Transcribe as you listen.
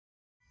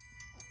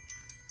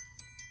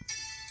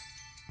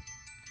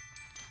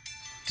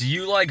Do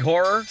you like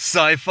horror,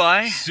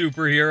 sci-fi,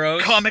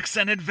 superheroes, comics,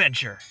 and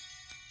adventure?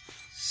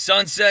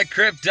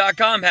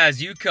 SunsetCrypt.com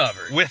has you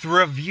covered. With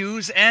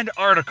reviews and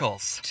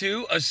articles.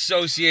 2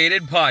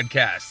 associated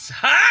podcasts.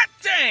 Hot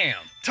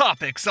damn!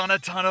 Topics on a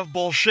ton of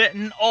bullshit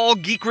and all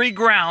geekery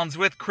grounds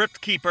with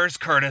Crypt Keepers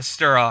Curtis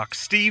Sturrock,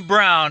 Steve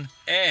Brown,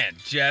 and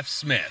Jeff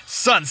Smith.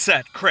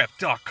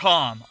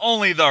 SunsetCrypt.com.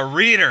 Only the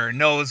reader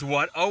knows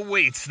what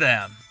awaits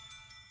them.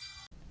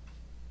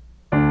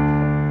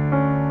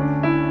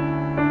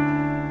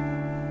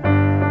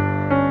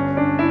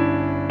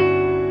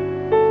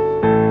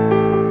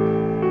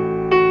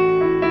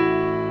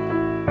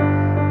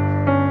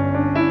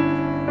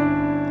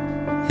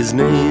 His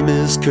name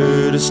is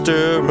Curtis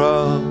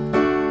Sturrock.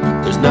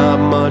 There's not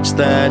much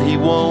that he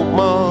won't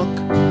mock,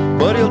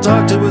 but he'll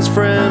talk to his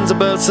friends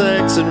about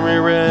sex and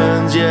rear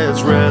ends. Yeah,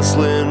 it's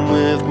wrestling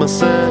with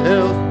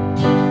myself.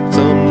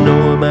 Some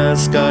know him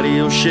as Scotty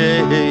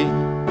O'Shea,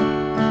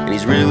 and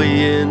he's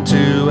really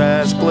into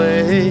ass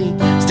play.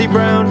 Steve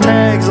Brown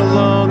tags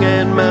along,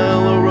 and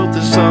Melo wrote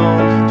this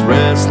song. It's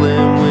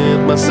wrestling with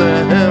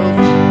myself,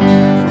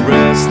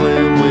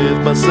 wrestling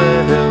with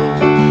myself.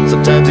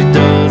 Sometimes he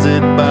does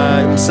it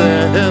by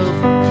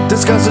himself,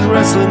 discussing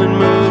wrestling and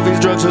movies,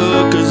 drugs,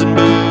 hookers, and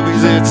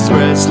boobies. It's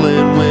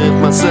wrestling with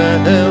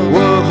myself.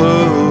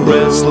 Whoa,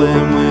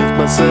 wrestling with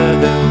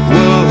myself.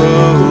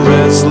 Whoa,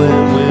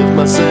 wrestling with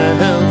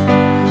myself.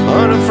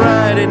 On a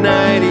Friday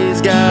night,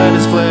 he's got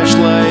his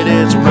fleshlight.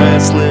 It's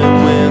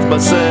wrestling with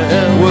myself.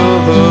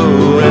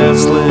 Whoa,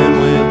 wrestling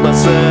with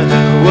myself.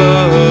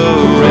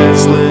 Whoa,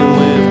 wrestling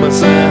with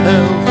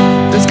myself.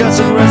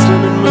 Discussing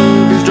wrestling and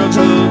movies, drugs,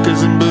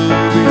 hookers, and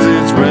boobies.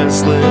 It's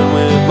wrestling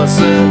with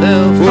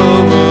myself.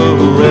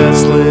 Whoa,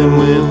 wrestling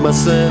with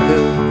myself.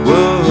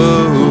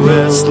 Whoa,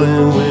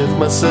 wrestling with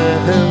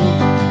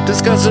myself.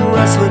 Discussing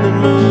wrestling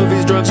and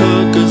movies, drugs,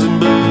 hookers, and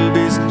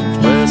boobies. It's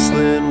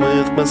wrestling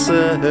with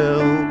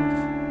myself.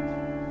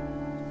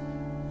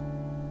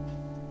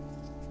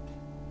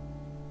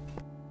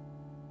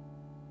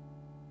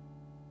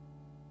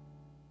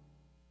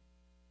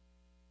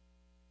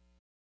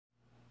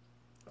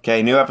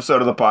 Okay, new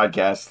episode of the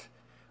podcast.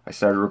 I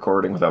started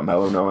recording without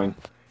Melo knowing.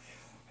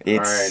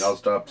 Alright, I'll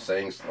stop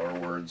saying slur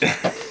words.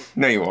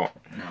 No, you won't.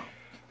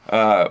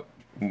 No.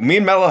 Me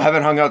and Melo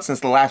haven't hung out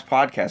since the last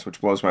podcast, which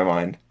blows my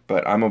mind.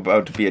 But I'm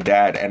about to be a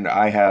dad, and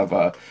I have,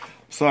 I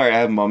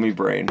have mummy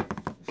brain.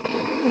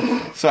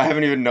 So I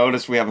haven't even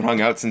noticed we haven't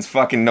hung out since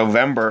fucking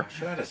November. I should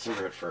have had a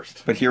cigarette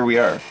first. But here we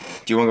are.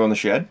 Do you want to go in the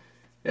shed?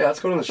 Yeah, let's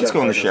go in the shed. Let's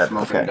go in the shed.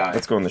 Okay,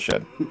 let's go in the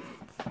shed.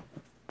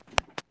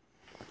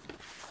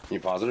 Can you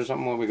pause it or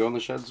something while we go in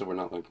the shed so we're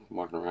not like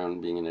walking around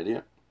being an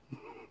idiot?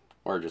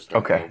 Or just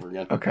start over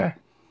again? Okay.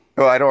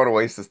 Well, I don't want to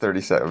waste this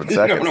 37 seconds.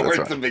 You don't want to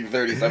waste the big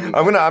 37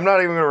 I'm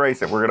not even gonna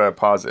erase it. We're gonna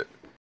pause it.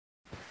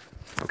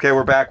 Okay,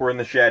 we're back. We're in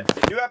the shed.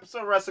 New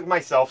episode of Wrestling with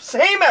Myself.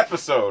 Same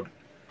episode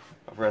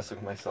of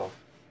Wrestling with Myself.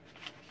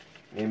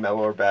 Me and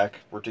Melo are back.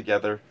 We're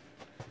together.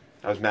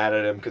 I was mad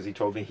at him because he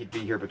told me he'd be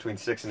here between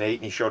 6 and 8,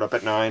 and he showed up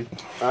at 9.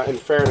 In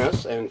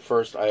fairness, and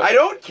first I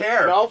don't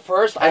care. No,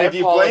 first and if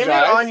you blame it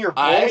on your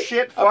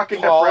bullshit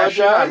fucking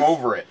depression, I'm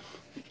over it.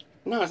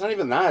 No, it's not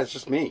even that. It's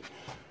just me.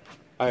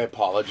 I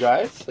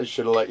apologize. I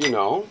should have let you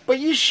know. But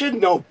you should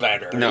know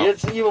better. No.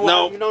 You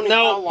don't know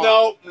how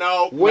long.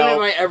 No. When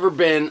have I ever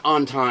been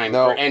on time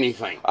for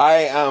anything?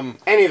 No.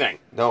 Anything.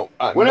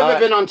 When have I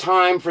been on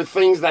time for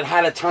things that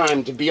had a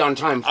time to be on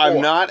time for? I'm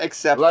not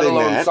accepting let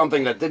alone that.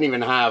 something that didn't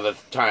even have a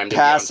time to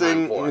be on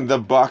time for. Passing the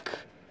buck.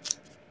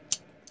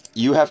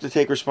 You have to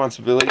take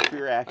responsibility for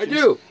your actions. I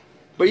do.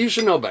 But you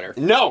should know better.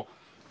 No.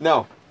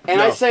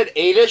 And I said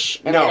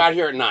 8-ish, and I got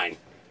here at 9.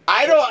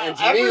 I don't.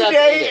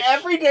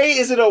 Every day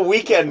isn't a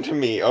weekend to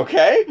me.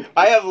 Okay,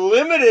 I have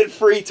limited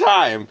free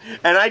time,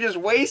 and I just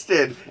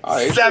wasted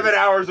 7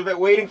 hours of it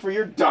waiting for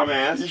your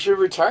dumbass. You should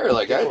retire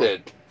like I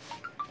did.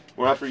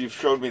 Well, after you've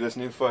showed me this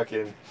new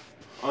fucking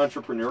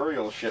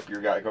entrepreneurial ship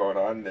you got going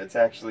on, it's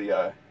actually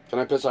Can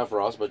I piss off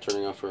Ross by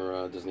turning off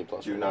her Disney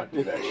Plus? Do not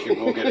do that. She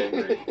will get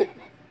angry.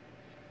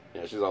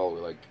 Yeah, she's all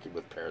like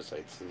with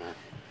parasites in there.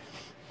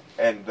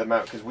 And the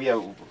amount because we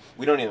don't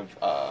even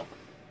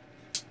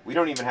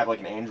have like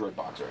an Android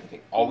box or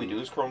anything. All we do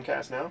is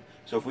Chromecast now.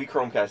 So if we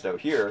Chromecast out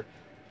here,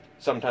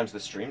 sometimes the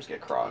streams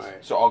get crossed.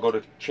 Right. So I'll go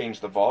to change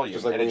the volume,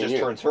 just like and it just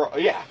turns her.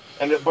 Yeah,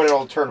 but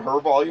it'll turn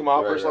her volume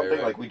off or something.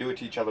 Right. Like we do it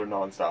to each other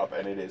nonstop,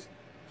 and it is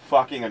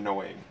fucking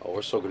annoying. Oh,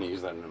 we're still gonna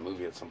use that in a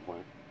movie at some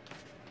point.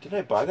 Did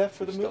I buy that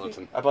for the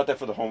movie? I bought that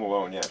for the Home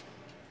Alone. Yeah.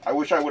 I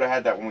wish I would have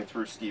had that when we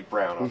threw Steve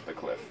Brown off the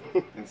cliff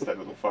instead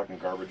of the fucking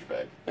garbage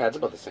bag. Yeah, it's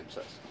about the same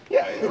size.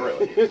 Yeah,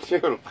 really. It's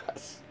gonna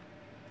pass.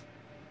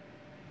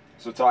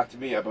 So talk to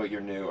me about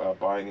your new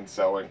buying and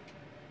selling.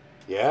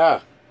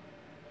 Yeah.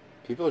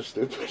 People are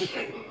stupid.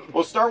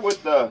 We'll start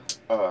with the...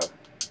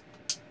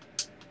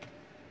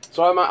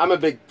 So I'm a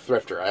big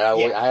thrifter.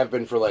 I have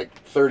been for like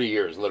 30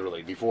 years,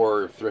 literally,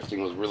 before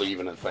thrifting was really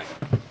even a thing.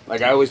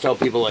 Like, I always tell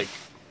people, like,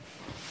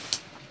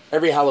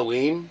 every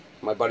Halloween,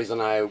 my buddies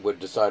and I would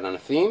decide on a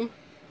theme,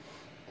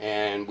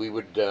 and we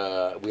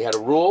had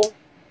a rule.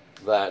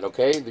 that,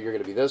 okay, you're going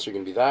to be this, you're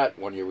going to be that.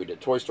 One year we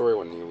did Toy Story,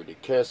 one year we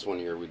did Kiss, one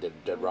year we did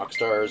Dead Rock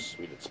Stars,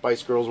 we did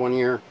Spice Girls one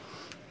year.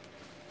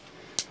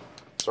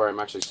 Sorry, I'm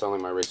actually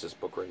selling my racist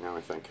book right now,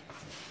 I think.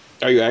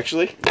 Are you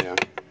actually? Yeah.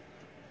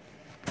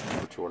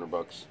 For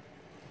 $200.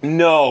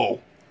 No.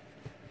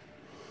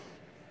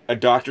 A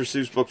Dr.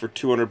 Seuss book for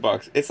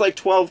 $200. It's like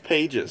 12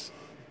 pages.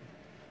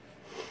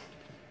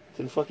 It's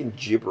in fucking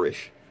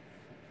gibberish.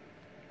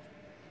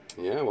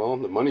 Yeah, well,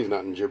 the money's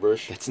not in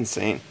gibberish. That's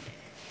insane.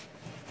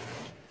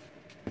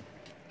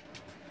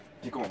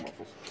 Keep going,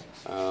 Muffles.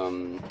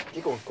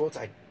 Keep going. Go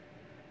outside.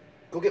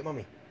 Go get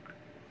Mommy.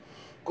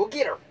 Go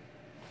get her.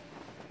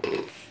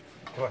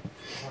 Come on.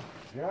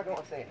 You're not going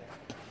to stay in here.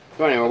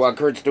 So anyway, while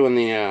Kurt's doing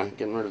the,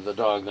 getting rid of the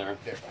dog there.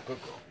 There, good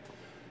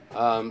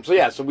girl. So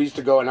yeah, so we used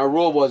to go, and our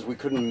rule was we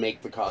couldn't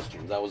make the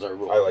costumes. That was our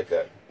rule. I like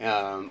that.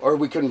 Or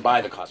we couldn't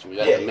buy the costumes. We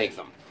had to make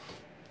them.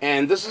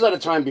 And this is at a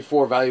time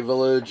before Value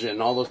Village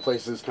and all those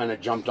places kind of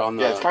jumped on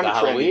the, it's kind of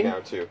Halloween trendy now,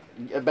 too.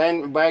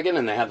 Bandwagon,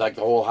 and they had like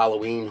the whole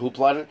Halloween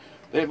hoopla.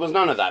 It was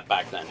none of that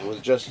back then. It was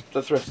just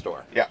the thrift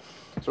store. Yeah.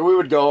 So we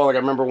would go, like I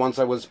remember once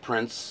I was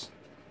Prince,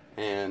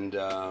 and...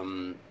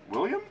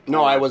 William?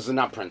 No, I was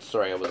not Prince,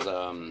 sorry. I was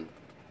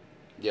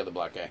the other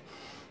black guy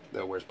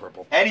that wears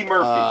purple. Eddie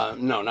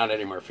Murphy. No, not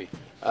Eddie Murphy.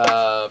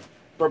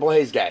 Purple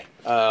Haze guy.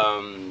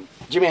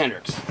 Jimi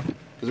Hendrix.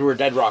 Because we were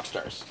dead rock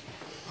stars.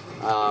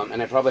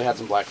 And I probably had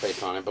some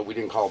blackface on it, but we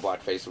didn't call it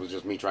blackface. It was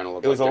just me trying to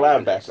look like It was Jimi allowed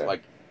Hendrix. back then.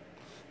 Like,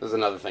 this is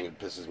another thing that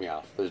pisses me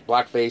off. There's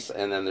blackface,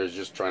 and then there's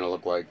just trying to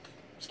look like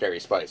Scary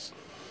Spice.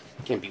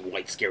 Can't be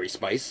white Scary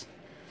Spice.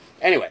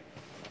 Anyway.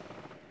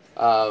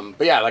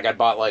 But yeah, like I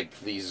bought like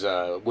these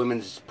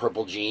women's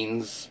purple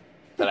jeans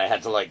that I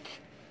had to like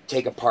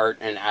take apart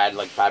and add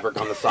like fabric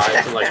on the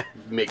side to like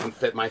make them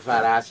fit my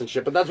fat ass and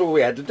shit. But that's what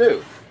we had to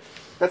do.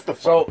 That's the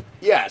fun. So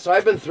yeah, so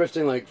I've been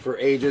thrifting like for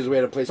ages. We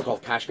had a place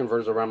called Cash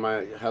Converters around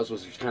my house,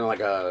 which was kind of like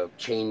a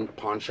chain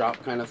pawn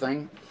shop kind of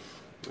thing.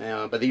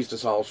 But they used to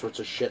sell all sorts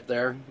of shit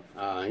there.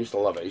 I used to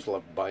love it. I used to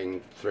love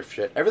buying thrift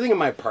shit. Everything in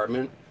my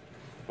apartment,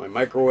 my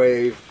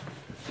microwave,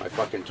 my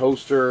fucking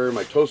toaster,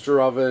 my toaster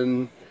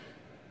oven,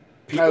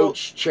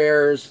 couch,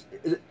 chairs,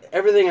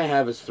 everything I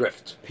have is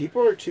thrift.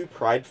 People are too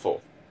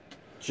prideful.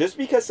 Just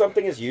because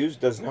something is used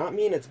does not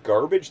mean it's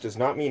garbage, does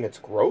not mean it's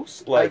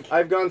gross. Like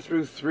I've gone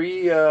through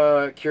 3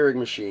 Keurig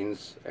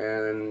machines,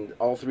 and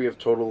all 3 have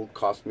total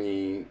cost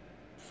me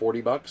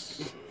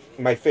 $40.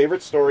 My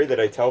favorite story that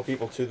I tell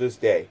people to this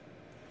day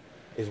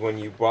is when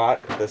you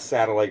bought the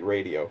satellite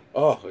radio.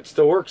 Oh, it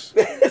still works.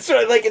 It's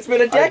like it's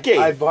been a decade.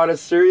 I bought a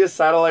Sirius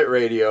satellite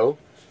radio.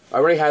 I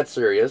already had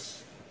Sirius.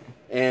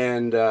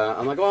 And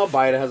I'm like, oh, I'll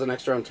buy it. It has an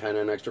extra antenna,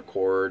 an extra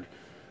cord.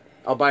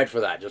 I'll buy it for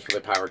that, just for the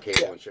power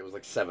cable and shit. It was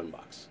like $7.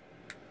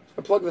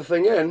 I plugged the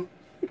thing in.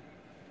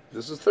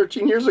 This is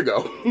 13 years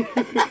ago.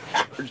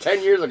 Or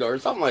 10 years ago, or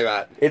something like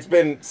that. It's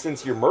been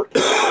since your Merc,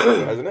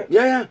 hasn't it?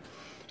 Yeah.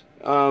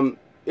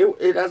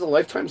 It has a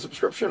lifetime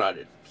subscription on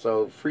it.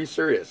 So, free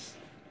Sirius.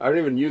 I don't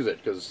even use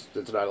it, because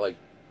it's not, like,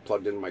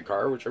 plugged into my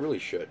car, which I really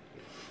should.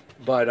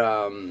 But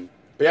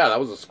yeah, that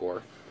was a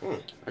score.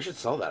 I should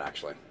sell that,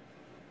 actually.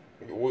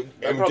 I'm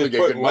probably just get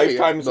put good money.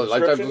 lifetime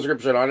Lifetime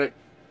subscription on it.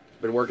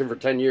 Been working for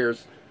 10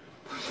 years.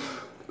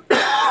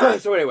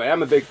 So anyway,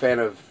 I'm a big fan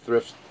of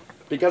thrift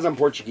because I'm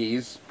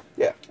Portuguese.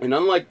 Yeah. And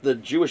unlike the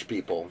Jewish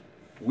people,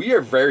 we are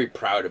very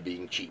proud of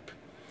being cheap.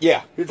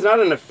 Yeah. It's not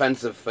an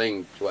offensive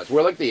thing to us.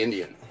 We're like the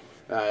Indian.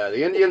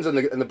 The Indians and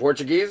the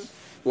Portuguese,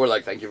 we're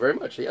like, thank you very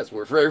much. Yes,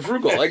 we're very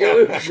frugal. Like,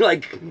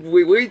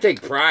 we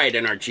take pride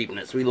in our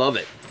cheapness. We love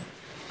it.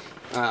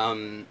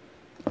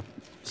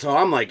 So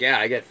I'm like, yeah,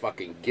 I get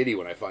fucking giddy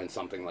when I find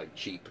something like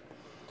cheap.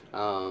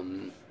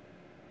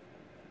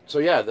 So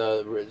yeah,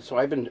 so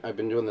I've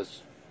been doing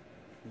this,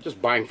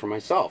 just buying for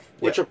myself.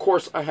 Which of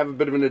course I have a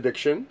bit of an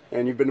addiction.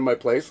 And you've been to my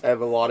place. I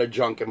have a lot of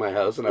junk in my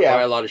house, and I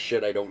buy a lot of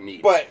shit I don't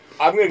need. But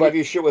I'm gonna give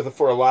you shit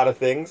for a lot of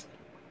things.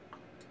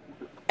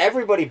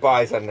 Everybody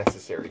buys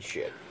unnecessary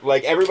shit.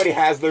 Like everybody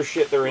has their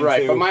shit they're into.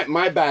 Right, but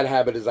my bad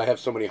habit is I have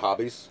so many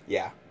hobbies.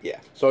 Yeah.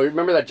 So you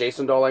remember that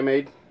Jason doll I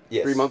made?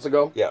 Yes. 3 months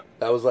ago? Yep.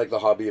 That was like the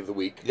hobby of the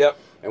week. Yep.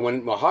 And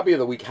when my hobby of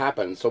the week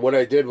happened, so what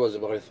I did was,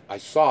 what I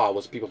saw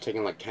was people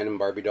taking like Ken and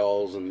Barbie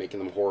dolls and making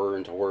them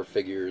into horror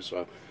figures.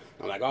 So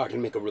I'm like, oh, I can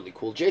make a really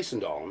cool Jason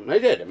doll. And I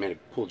did. I made a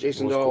cool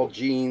Jason doll, cool.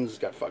 Jeans,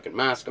 got fucking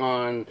mask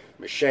on,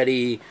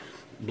 machete,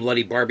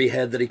 bloody Barbie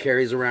head that he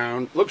carries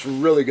around. Looks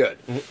really good.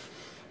 Mm-hmm.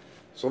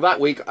 So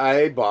that week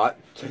I bought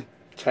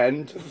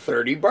 10 to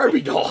 30 Barbie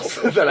dolls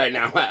that I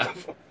now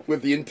have,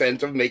 with the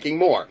intent of making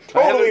more.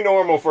 Totally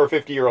normal for a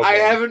 50-year-old. I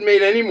haven't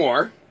made any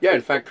more. Yeah,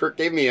 in fact, Kurt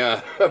gave me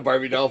a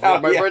Barbie doll for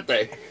my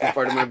birthday.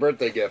 Part of my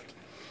birthday gift.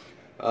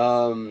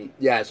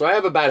 Yeah, so I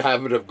have a bad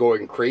habit of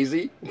going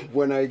crazy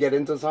when I get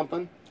into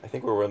something. I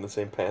think we're wearing the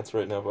same pants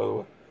right now, by the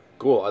way.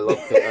 Cool, I love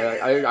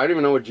I don't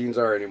even know what jeans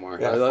are anymore.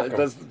 Yeah,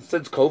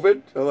 since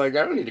COVID, I'm like,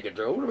 I don't need to get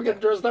dressed. What do I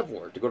get dressed up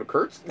for? To go to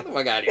Kurt's? Get the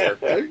fuck out of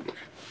here.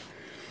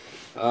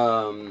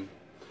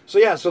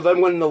 So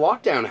then when the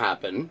lockdown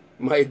happened,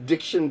 my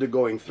addiction to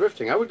going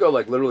thrifting, I would go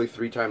like literally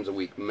 3 times a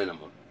week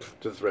minimum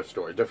to thrift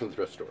stores, different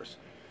thrift stores.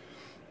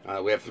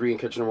 We have 3 in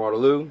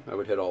Kitchener-Waterloo. I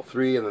would hit all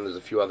 3, and then there's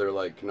a few other,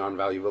 like,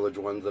 non-Value Village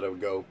ones that I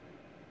would go.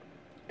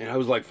 And I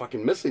was, like,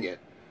 fucking missing it.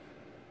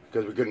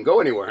 Because we couldn't go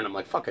anywhere, and I'm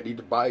like, fuck, I need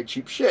to buy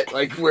cheap shit.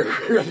 Like,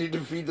 I need to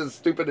feed this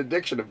stupid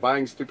addiction of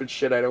buying stupid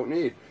shit I don't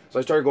need. So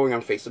I started going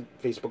on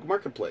Facebook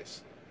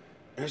Marketplace.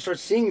 And I started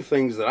seeing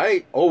things that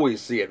I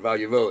always see at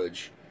Value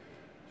Village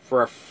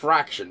for a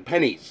fraction,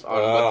 pennies, on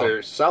what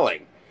they're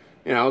selling.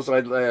 You know, so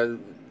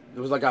it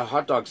was like a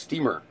hot dog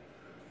steamer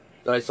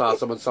that I saw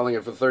someone selling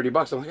it for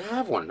 $30. I'm like, I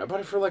have one. I bought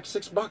it for like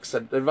 $6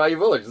 at Value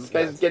Village. This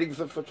guy's getting,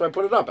 so I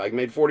put it up. I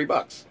made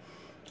 $40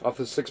 off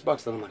the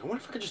 $6. Then I'm like, I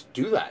wonder if I could just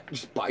do that.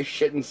 Just buy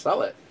shit and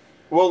sell it.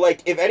 Well,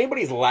 like, if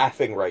anybody's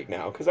laughing right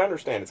now, because I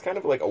understand, it's kind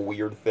of like a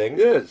weird thing. It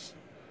is.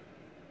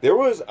 There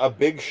was a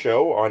big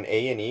show on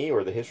A&E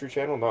or the History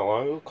Channel not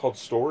long ago called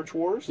Storage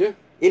Wars. Yeah.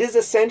 It is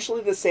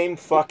essentially the same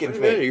fucking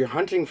thing. You're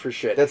hunting for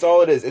shit. That's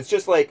all it is. It's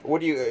just like,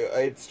 what do you,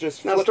 it's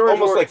just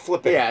almost like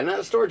flipping. Yeah,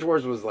 now Storage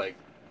Wars was like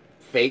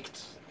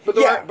faked. But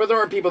there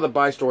are people that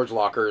buy storage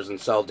lockers and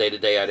sell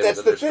day-to-day items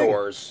at their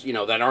stores, you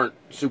know, that aren't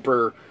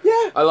super...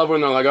 Yeah. I love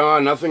when they're like,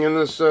 oh, nothing in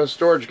this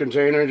storage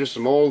container, just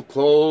some old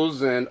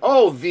clothes, and,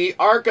 oh, the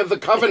Ark of the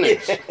Covenant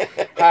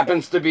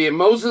happens to be...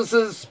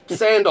 Moses'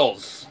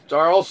 sandals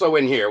are also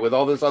in here with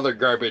all this other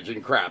garbage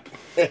and crap,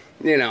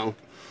 you know.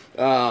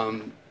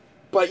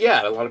 But,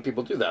 yeah, a lot of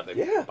people do that. They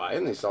buy it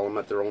and they sell them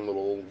at their own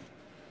little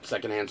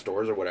secondhand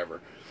stores or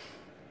whatever.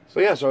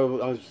 So, yeah,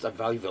 so I was at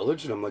Value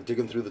Village, and I'm, like,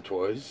 digging through the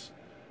toys...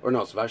 Or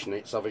no,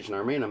 Salvation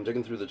Army, and I'm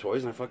digging through the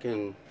toys, and I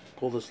fucking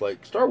pull this,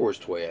 like, Star Wars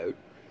toy out.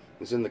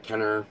 It's in the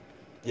Kenner.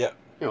 Yeah.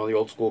 You know, the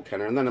old school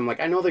Kenner. And then I'm like,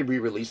 I know they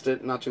re-released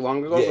it not too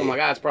long ago, so I'm like,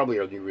 it's probably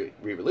a new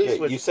re-release.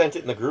 Yeah, you sent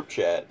it in the group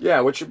chat.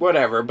 Yeah, which,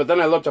 whatever. But then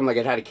I looked, I'm like,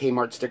 it had a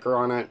Kmart sticker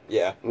on it.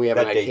 Yeah. We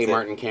haven't had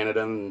Kmart in Canada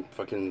in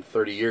fucking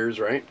 30 years,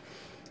 right?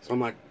 So I'm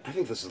like, I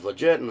think this is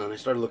legit. And then I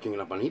started looking it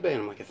up on eBay,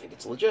 and I'm like, I think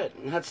it's legit.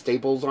 And it had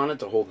staples on it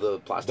to hold the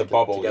plastic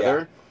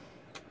together. Yeah.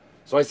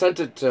 So I sent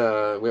it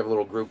to, we have a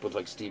little group with,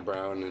 like, Steve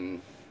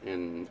Brown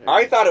and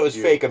I thought it was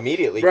fake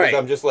immediately, because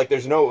I'm just like,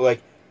 there's no,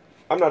 like,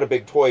 I'm not a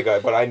big toy guy,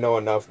 but I know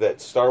enough that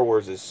Star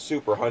Wars is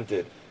super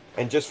hunted.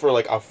 And just for,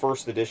 like, a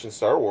first edition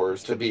Star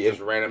Wars to be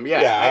just random. Yeah,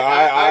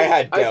 I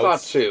had doubts. I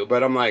thought too,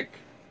 but I'm like,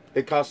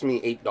 it cost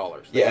me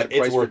 $8. They had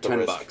it's worth for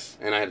 $10,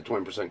 and I had a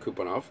 20%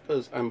 coupon off,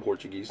 because I'm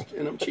Portuguese,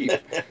 and I'm cheap.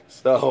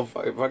 So,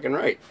 fucking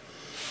right.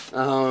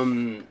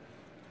 So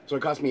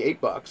it cost me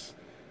 $8.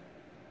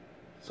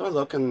 So I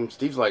look, and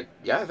Steve's like,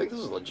 yeah, I think this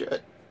is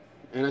legit.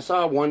 And I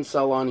saw one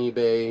sell on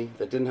eBay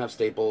that didn't have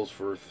staples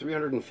for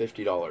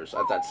 $350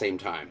 at that same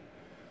time.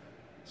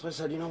 So I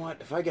said, you know what?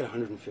 If I get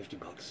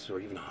 $150 or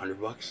even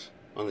 $100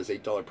 on this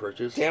 $8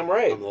 purchase, damn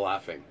right, I'm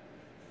laughing.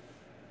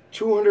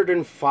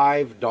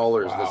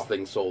 $205 this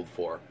thing sold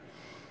for.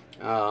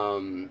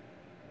 So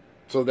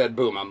then,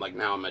 boom, I'm like,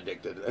 now I'm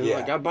addicted. And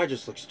like, I buy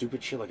just like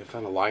stupid shit. Like I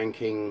found a Lion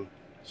King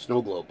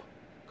snow globe.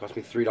 Cost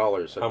me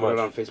 $3. So I put it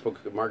on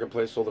Facebook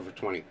Marketplace, sold it for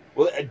 $20.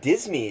 Well,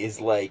 Disney is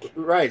like...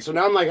 Right, so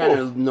now I'm like kind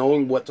of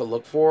knowing what to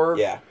look for.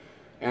 Yeah.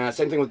 And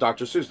same thing with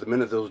Dr. Seuss. The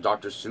minute those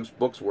Dr. Seuss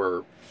books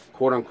were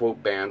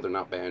quote-unquote banned, they're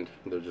not banned.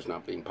 They're just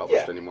not being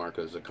published anymore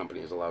because the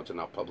company is allowed to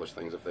not publish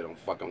things if they don't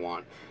fucking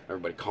want.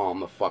 Everybody calm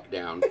the fuck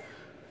down.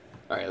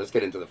 All right, let's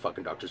get into the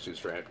fucking Dr.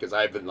 Seuss rant because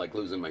I've been like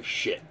losing my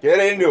shit. Get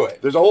into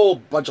it. There's a whole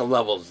bunch of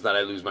levels that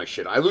I lose my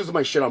shit. I lose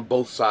my shit on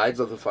both sides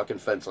of the fucking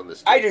fence on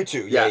this. I do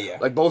too. Yeah.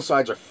 Like both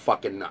sides are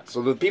fucking nuts.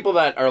 So the people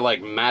that are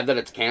like mad that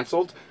it's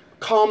canceled,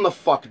 calm the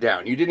fuck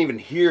down. You didn't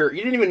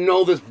even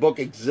know this book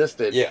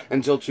existed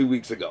until 2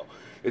 weeks ago.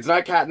 It's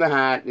not Cat in the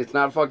Hat. It's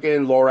not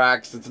fucking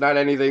Lorax. It's not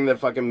anything that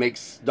fucking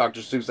makes Dr.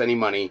 Seuss any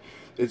money.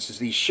 It's just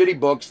these shitty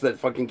books that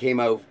fucking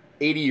came out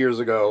 80 years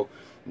ago.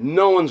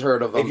 No one's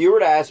heard of them. If you were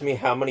to ask me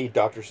how many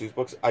Dr. Seuss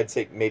books, I'd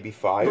say maybe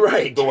 5.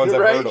 Right. The ones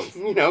I've heard of.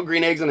 You know,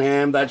 Green Eggs and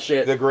Ham, that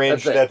shit. The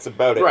Grinch, that's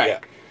about it. Right. Yeah.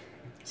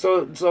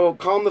 So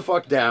calm the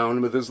fuck down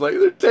with this, like,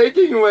 they're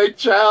taking away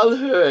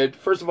childhood.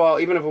 First of all,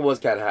 even if it was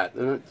Cat Hat,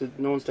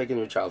 no one's taking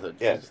your childhood.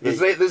 Yeah.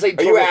 This ain't total,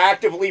 are you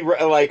actively,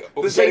 like,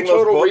 this ain't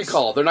Total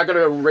Recall. They're not going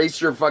to erase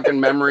your fucking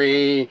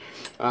memory.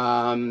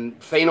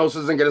 Thanos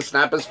isn't going to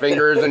snap his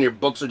fingers and your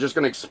books are just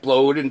going to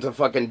explode into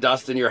fucking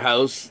dust in your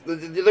house.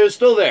 They're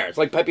still there. It's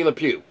like Pepe Le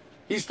Pew.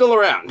 He's still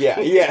around. Yeah,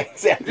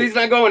 exactly. He's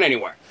not going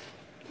anywhere.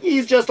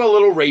 He's just a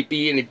little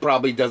rapey and he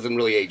probably doesn't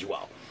really age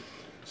well.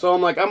 So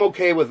I'm like, I'm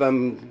okay with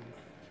them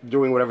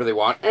doing whatever they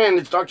want. And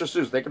it's Dr.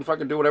 Seuss. They can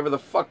fucking do whatever the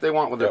fuck they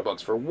want with their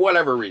books for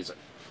whatever reason.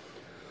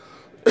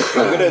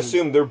 I'm going to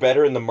assume they're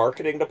better in the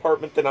marketing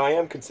department than I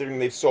am, considering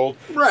they've sold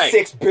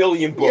 6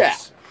 billion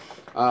books.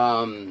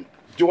 Yeah.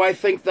 Do I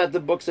think that the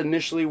books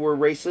initially were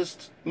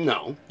racist?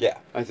 No. Yeah.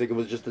 I think it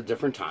was just a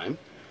different time.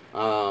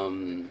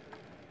 You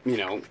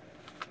know,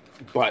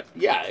 but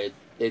yeah,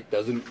 it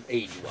doesn't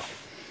age well.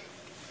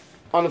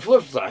 On the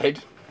flip side,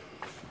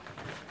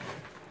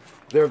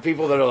 there are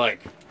people that are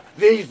like,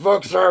 these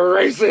books are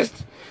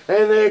racist,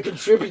 and they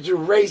contribute to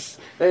race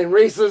and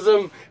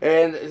racism,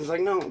 and it's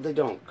like, no, they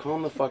don't.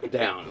 Calm the fuck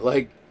down.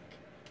 Like,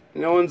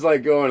 no one's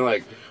like going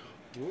like,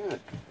 yeah,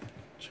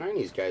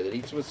 Chinese guy that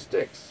eats with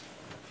sticks.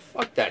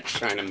 Fuck that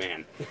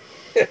Chinaman.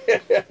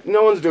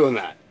 No one's doing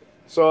that.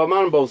 So I'm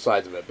on both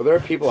sides of it. But there are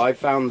people, I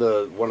found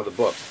one of the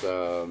books,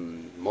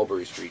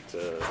 Mulberry Street,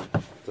 to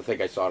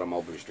think I saw it on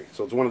Mulberry Street.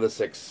 So it's one of the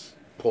 6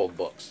 pulled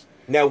books.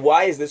 Now,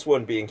 why is this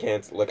one being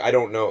canceled? Like, I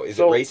don't know. Is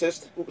it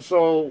racist?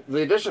 So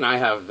the edition I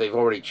have, they've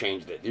already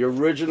changed it. The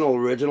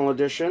original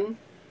edition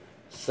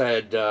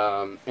said,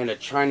 and a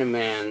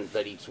Chinaman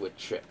that eats with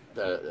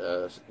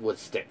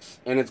sticks.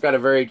 And it's got a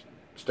very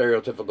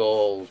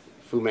stereotypical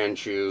Fu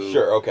Manchu.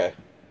 Sure, okay.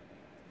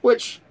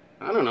 Which,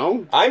 I don't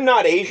know. I'm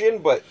not Asian,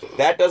 but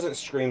that doesn't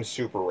scream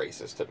super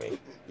racist to me.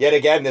 Yet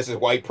again, this is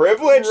white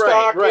privilege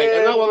talking. Right.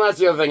 And that's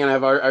the other thing, and I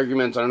have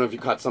arguments. I don't know if you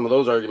caught some of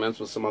those arguments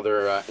with some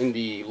other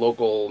indie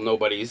local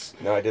nobodies.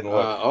 No, I didn't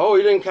look. Oh,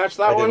 you didn't catch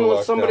that one?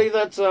 With somebody no.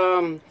 that's,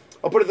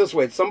 I'll put it this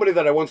way. It's somebody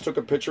that I once took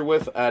a picture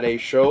with at a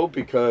show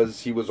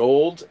because he was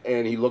old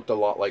and he looked a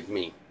lot like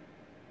me.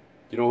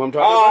 You know who I'm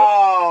talking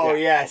about? Oh,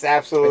 yes,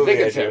 absolutely. I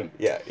think it's him.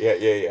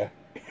 Yeah.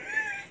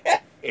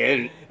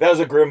 And that was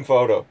a grim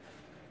photo.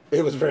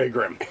 it was very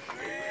grim.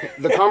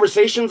 The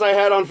conversations I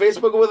had on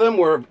Facebook with him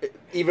were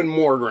even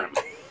more grim.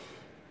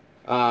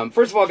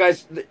 First of all,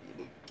 guys,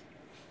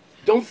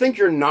 don't think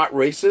you're not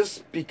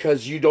racist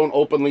because you don't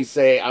openly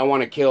say, I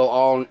want to kill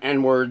all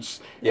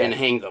N-words and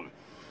hang them.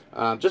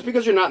 Just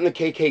because you're not in the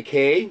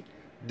KKK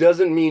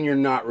doesn't mean you're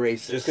not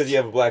racist. Just because you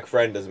have a black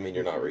friend doesn't mean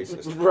you're not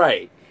racist.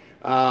 Right.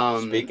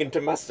 Speaking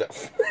to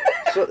myself.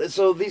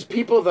 So these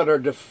people that are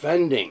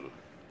defending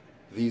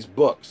these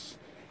books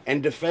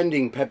and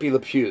defending Pepe Le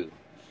Pew,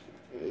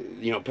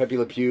 Pepe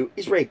Le Pew,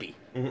 he's rapey.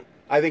 Mm-hmm.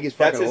 I think he's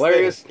fucking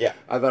hilarious. Yeah.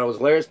 I thought it was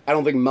hilarious. I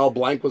don't think Mel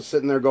Blanc was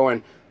sitting there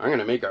going, I'm going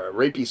to make a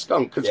rapey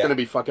skunk. It's going to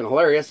be fucking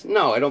hilarious.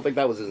 No, I don't think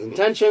that was his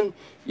intention.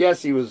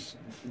 Yes, he was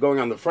going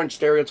on the French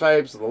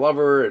stereotypes of the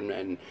lover,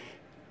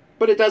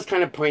 but it does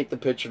kind of paint the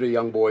picture to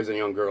young boys and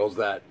young girls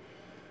that,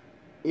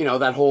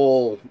 that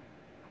whole,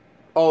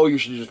 you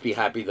should just be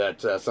happy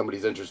that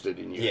somebody's interested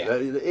in you. Yeah.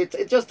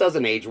 It just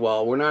doesn't age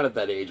well. We're not at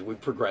that age.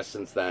 We've progressed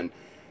since then.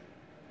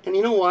 And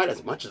you know what?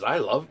 As much as I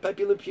love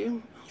Pepe Le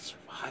Pew, I'll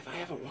survive. I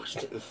haven't watched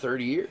it in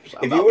 30 years.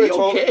 If you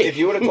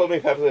would have told me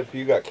Pepe Le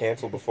Pew got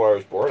canceled before I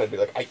was born, I'd be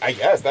like, I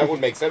guess that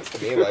would make sense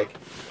to me.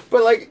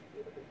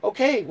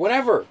 Okay,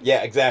 whatever.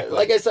 Yeah, exactly.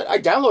 Like I said, I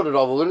downloaded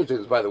all the Looney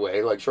Tunes, by the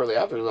way, shortly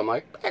after. I'm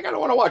like, I kind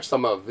of want to watch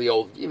some of the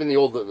old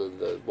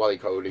Wally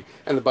Cody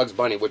and the Bugs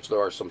Bunny, which there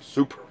are some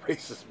super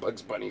racist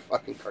Bugs Bunny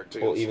fucking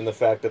cartoons. Well, even the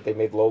fact that they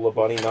made Lola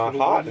Bunny not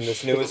hot in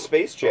this newest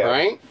Space Jam.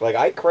 Right? Like,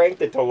 I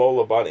cranked it to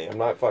Lola Bunny. I'm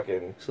not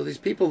fucking... So these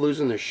people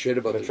losing their shit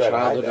about their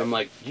childhood, I'm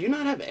like, do you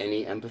not have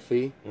any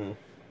empathy? Mm.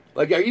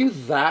 Like, are you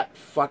that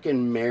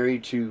fucking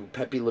married to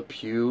Pepe Le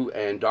Pew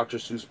and Dr.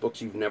 Seuss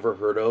books you've never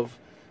heard of?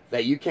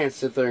 That you can't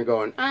sit there and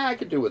go, I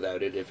could do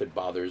without it if it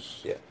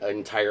bothers an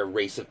entire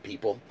race of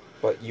people.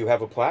 But you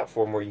have a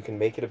platform where you can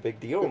make it a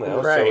big deal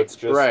now, right, so it's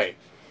just... Right.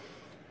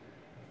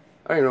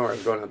 I don't know where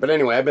I'm going on. But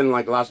anyway, I've been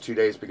the last 2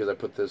 days because I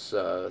put this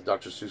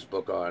Dr. Seuss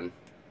book on.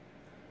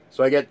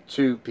 So I get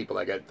two people.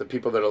 I get the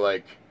people that are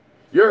like,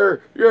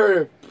 you're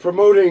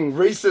promoting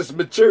racist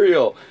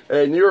material,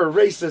 and you're a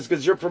racist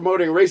because you're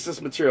promoting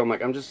racist material. I'm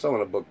like, I'm just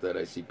selling a book that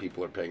I see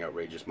people are paying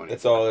outrageous money.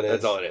 That's all it is.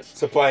 That's all it is.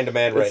 Supply and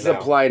demand right now.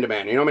 Supply and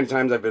demand. You know how many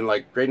times I've been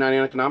like, grade 9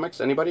 in economics?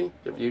 Anybody?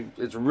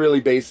 It's really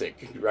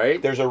basic, right?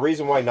 There's a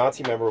reason why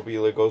Nazi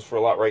memorabilia goes for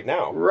a lot right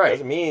now. Right.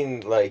 Doesn't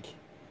mean like.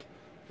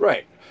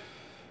 Right.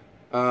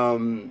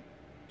 So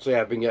yeah,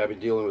 I've been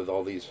dealing with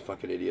all these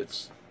fucking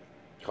idiots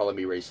calling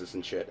me racist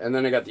and shit. And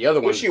then I got the other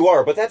one. Which you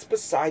are, but that's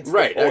besides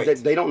the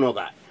point. They don't know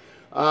that.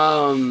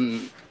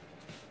 And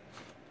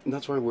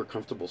that's why we're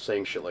comfortable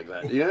saying shit like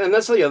that. And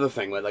that's the other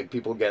thing. Like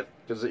people get,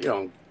 because,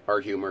 our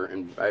humor,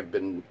 and I've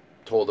been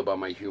told about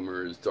my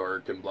humor is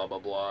dark and blah, blah,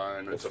 blah,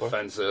 and it's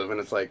offensive. And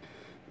it's like,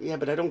 yeah,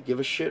 but I don't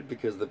give a shit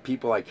because the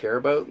people I care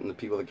about and the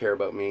people that care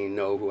about me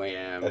know who I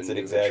am. That's and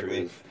it exactly. The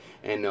truth,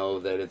 and know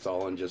that it's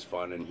all in just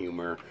fun and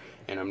humor.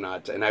 And I'm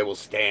not, and I will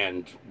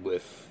stand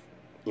with,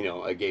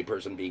 a gay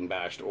person being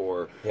bashed,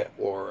 or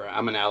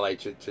I'm an ally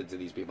to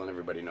these people, and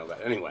everybody know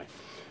that. Anyway,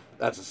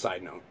 that's a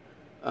side note.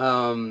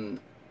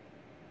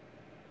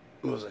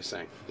 What was I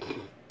saying?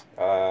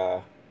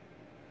 The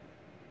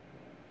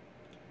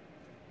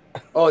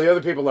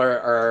other people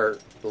are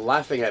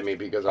laughing at me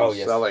because I'm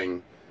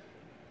selling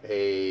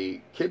a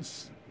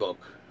kid's book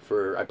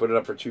I put it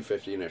up for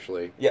 $250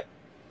 initially. Yep.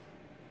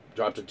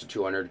 Dropped it to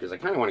 $200 because I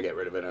kind of want to get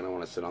rid of it. I don't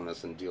want to sit on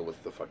this and deal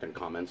with the fucking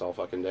comments all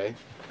fucking day.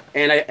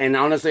 And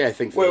honestly, I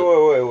think... Wait.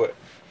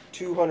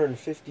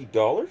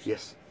 $250?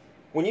 Yes.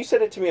 When you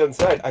said it to me on the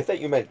side, I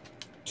thought you meant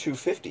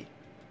 $250.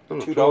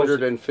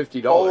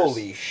 $250.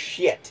 Holy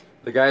shit.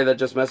 The guy that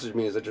just messaged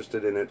me is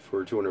interested in it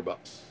for $200,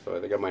 so I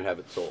think I might have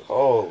it sold.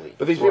 Holy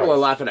But these people are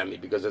laughing at me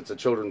because it's a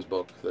children's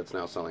book that's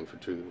now selling for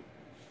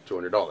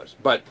 $200.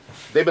 But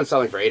they've been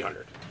selling for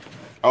 $800.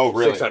 Oh,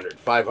 really? $600,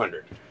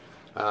 $500.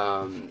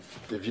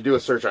 If you do a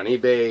search on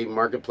eBay,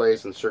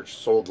 Marketplace, and search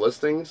sold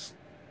listings,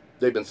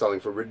 they've been selling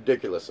for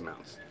ridiculous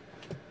amounts.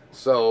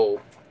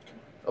 So,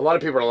 a lot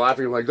of people are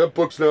laughing like, that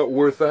book's not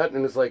worth that.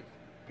 And it's like,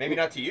 Maybe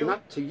not to you.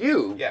 Not to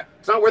you. Yeah.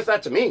 It's not worth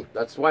that to me.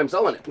 That's why I'm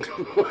selling it.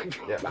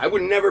 Yeah. I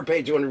would never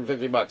pay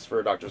 $250 for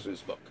a Dr.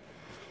 Seuss book.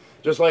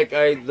 Just like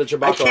the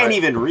Chewbacca. I can't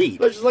even read.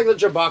 Just like the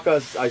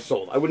Chewbacca I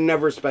sold. I would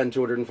never spend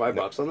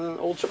 $205 on the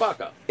old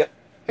Chewbacca. Yep.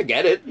 I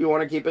get it. You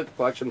want to keep it, the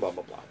collection, blah,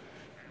 blah, blah.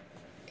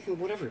 And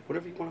whatever you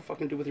want to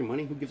fucking do with your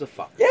money, who gives a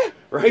fuck? Yeah.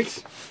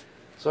 Right?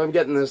 So I'm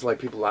getting this, like,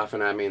 people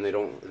laughing at me and they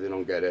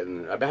don't get it.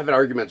 And I've having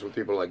arguments with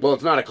people like, well,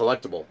 it's not a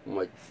collectible. I'm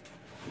like,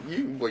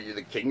 you're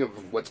the king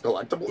of what's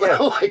collectible Yeah.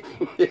 now? Like,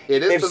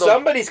 it is. If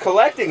somebody's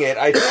collecting it,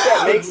 I think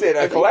that makes it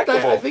a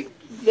collectible. I think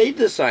they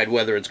decide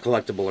whether it's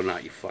collectible or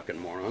not, you fucking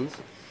morons.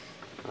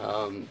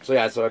 So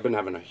I've been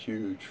having a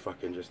huge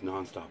fucking just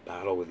nonstop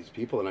battle with these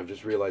people, and I've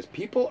just realized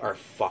people are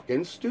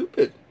fucking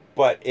stupid.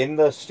 But in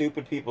the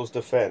stupid people's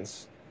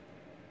defense,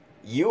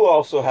 you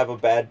also have a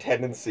bad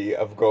tendency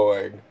of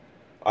going,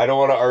 I don't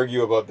want to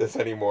argue about this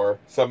anymore.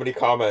 Somebody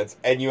comments,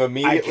 and you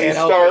immediately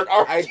start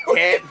arguing. I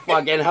can't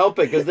fucking help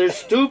it because they're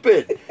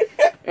stupid,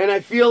 and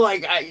I feel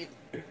like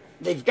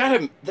they've got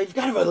to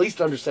at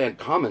least understand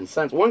common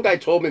sense. One guy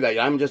told me that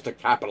I'm just a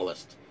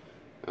capitalist.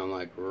 And I'm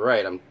like,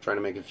 right, I'm trying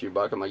to make a few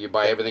bucks. I'm like, you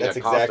buy everything at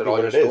cost at all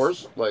your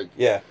stores? Like,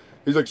 yeah.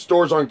 He's like,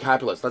 stores aren't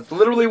capitalists. That's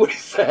literally what he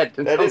said.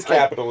 And that is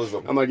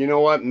capitalism. I'm like, you know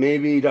what?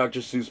 Maybe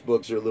Dr. Seuss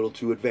books are a little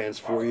too advanced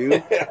for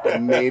you.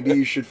 And maybe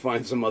you should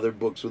find some other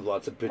books with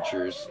lots of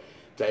pictures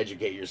to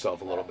educate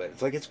yourself a little bit.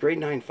 It's like, it's grade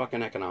 9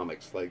 fucking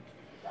economics. Like,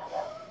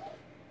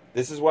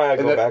 this is why I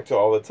go back to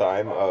all the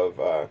time of,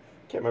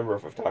 can't remember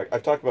if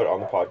I've talked about it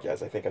on the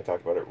podcast. I think I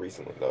talked about it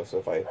recently, though. So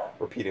if I'm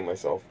repeating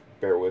myself,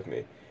 bear with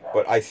me.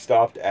 But I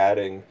stopped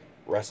adding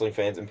wrestling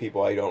fans and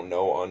people I don't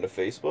know onto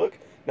Facebook.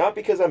 Not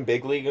because I'm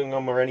big leaguing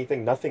them or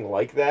anything, nothing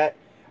like that.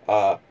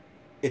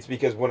 It's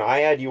because when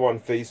I add you on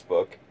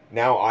Facebook,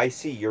 now I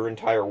see your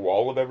entire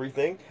wall of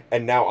everything,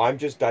 and now I'm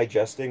just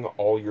digesting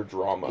all your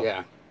drama.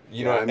 yeah.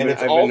 You know, and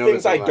it's all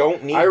things I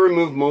don't need. I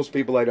remove most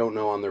people I don't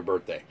know on their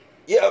birthday.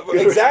 Yeah,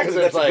 exactly.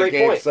 That's a great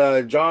point.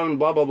 It's John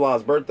blah blah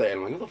blah's birthday, and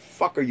I'm like, who the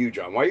fuck are you,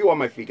 John? Why are you on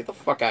my feet? Get the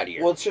fuck out of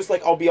here. Well, it's just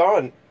like I'll be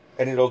on,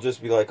 and it'll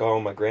just be like, oh,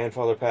 my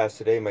grandfather passed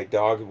today.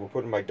 We're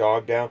putting my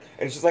dog down,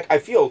 and it's just like I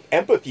feel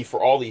empathy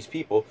for all these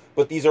people,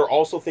 but these are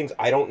also things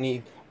I don't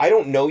need. I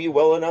don't know you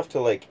well enough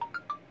to like,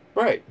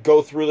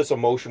 go through this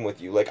emotion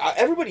with you. Like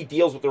everybody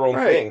deals with their own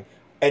thing,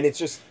 and it's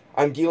just.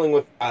 I'm dealing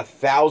with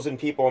 1,000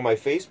 people on my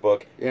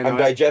Facebook. Yeah, I'm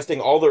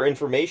digesting all their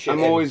information.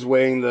 I'm always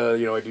weighing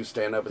I do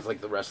stand-up. It's like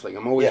the wrestling.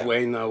 I'm always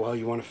weighing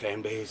you want a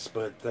fan base,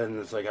 but then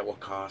it's like, at what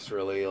cost,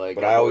 really? Like,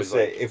 but I always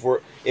say,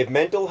 if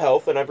mental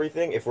health and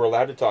everything, if we're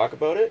allowed to talk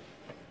about it,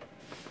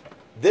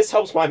 this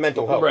helps my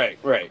mental health.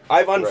 Right.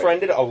 I've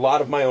unfriended a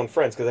lot of my own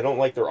friends because I don't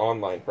like their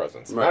online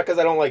presence. Right. Not because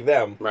I don't like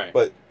them,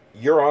 but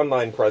your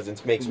online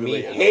presence makes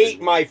me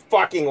hate my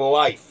fucking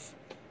life.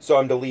 So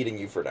I'm deleting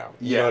you for now.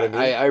 You know what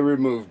I mean? I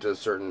removed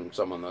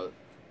someone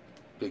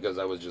because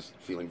I was just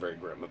feeling very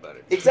grim about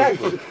it.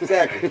 Exactly.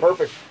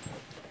 Perfect.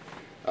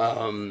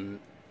 But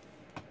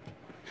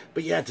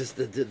yeah, just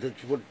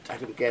what I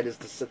don't get is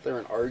to sit there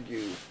and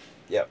argue.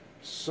 Yep.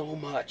 So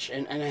much,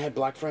 and I had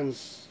black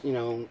friends,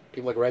 people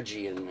like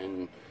Reggie,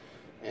 and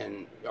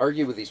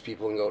argue with these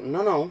people and go,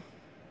 no,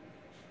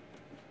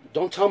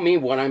 don't tell me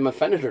when I'm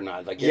offended or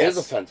not. Like, it is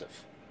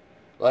offensive.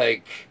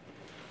 Like.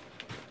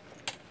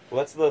 Well,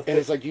 that's the thing. And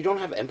it's like, you don't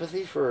have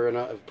empathy for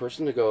a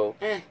person to go,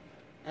 I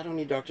don't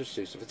need Dr.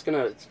 Seuss. If it's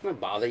gonna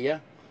bother you,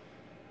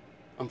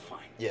 I'm fine.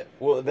 Yeah.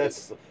 Well,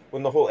 that's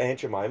when the whole Aunt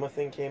Jemima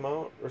thing came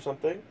out or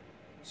something.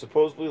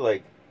 Supposedly,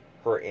 like,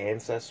 her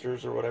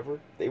ancestors or whatever,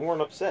 they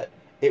weren't upset.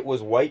 It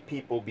was white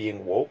people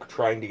being woke,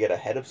 trying to get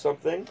ahead of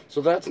something. So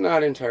that's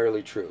not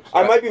entirely true. So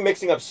I might be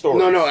mixing up stories.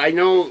 No, I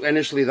know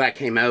initially that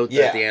came out,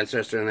 that the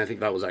ancestor, and I think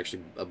that was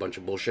actually a bunch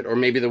of bullshit. Or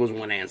maybe there was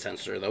one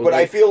ancestor. That was but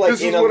I feel like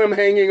this is what I'm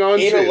hanging on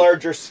to. In a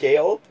larger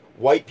scale,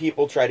 white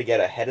people try to get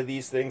ahead of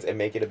these things and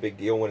make it a big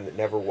deal when it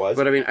never was.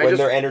 But I mean, when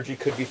their energy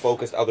could be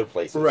focused other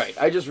places. Right.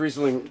 I just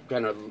recently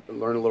kind of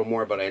learned a little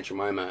more about Aunt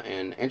Jemima,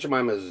 and Aunt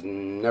Jemima has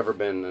never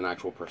been an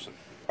actual person.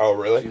 Oh,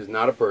 really? She was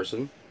not a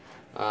person.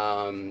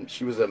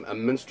 She was a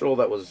minstrel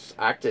that was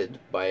acted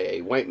by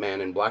a white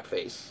man in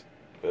blackface,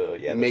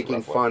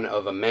 making fun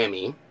of a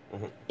mammy.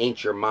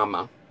 Ain't your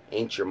mama,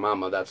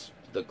 that's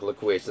the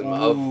colloquialism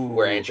of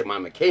where Aunt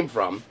Jemima came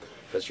from,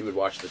 because she would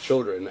watch the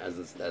children as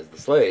the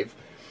slave,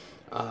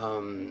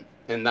 and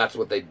that's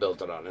what they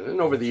built it on. And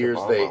then over the years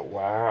they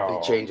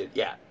changed it.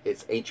 Yeah,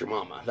 it's Ain't Your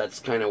Mama.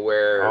 That's kind of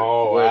where that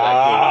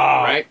came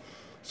from, right?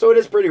 So it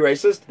is pretty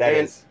racist.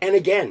 And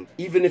again,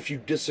 even if you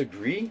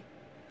disagree,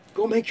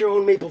 go make your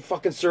own maple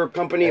fucking syrup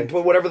company and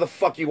put whatever the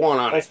fuck you want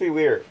on it. Let's be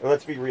weird.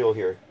 Let's be real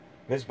here.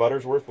 Miss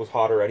Buttersworth was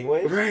hotter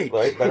anyway. Right.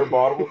 Better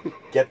bottle.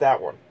 Get that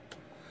one.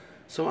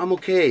 So I'm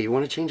okay. You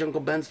want to change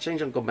Uncle Ben's?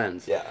 Change Uncle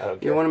Ben's. Yeah, I don't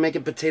care. You want to make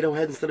it Potato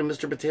Head instead of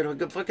Mr. Potato Head?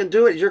 Go fucking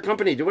do it. It's your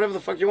company. Do whatever the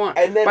fuck you want.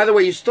 And then, by the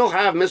way, you still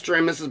have Mr.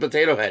 and Mrs.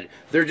 Potato Head.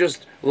 They're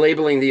just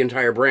labeling the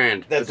entire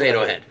brand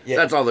Potato Head. Yeah.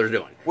 That's all they're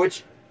doing.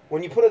 Which,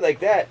 when you put it like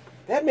that,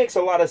 that makes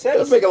a lot of sense. It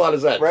does make a lot of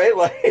sense. Right?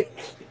 Like...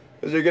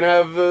 Because you're going to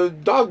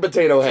have dog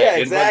potato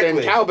head exactly.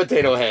 and cow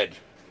potato head.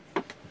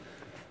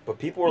 But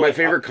people were My like,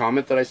 favorite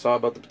comment that I saw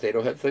about the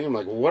potato head thing, I'm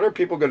like, what are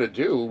people going to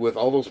do with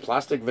all those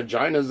plastic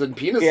vaginas and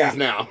penises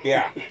now?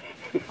 Yeah.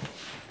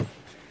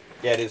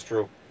 Yeah, it is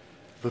true.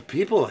 But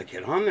people like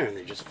get on there and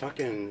they just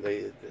fucking,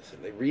 they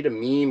read a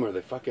meme or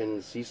they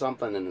fucking see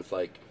something and it's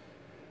like,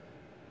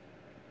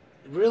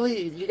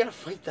 really? You got to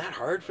fight that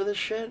hard for this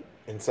shit?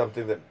 And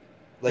something that,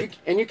 like...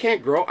 And you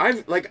can't grow.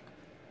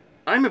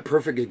 I'm a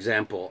perfect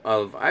example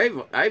of,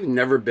 I've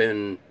never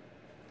been,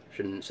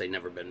 shouldn't say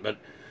never been, but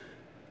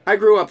I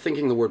grew up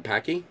thinking the word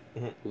Paki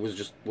was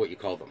just what you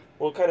call them.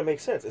 Well, it kind of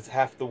makes sense. It's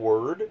half the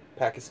word,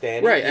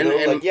 Pakistani. Right, and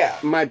like, yeah.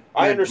 My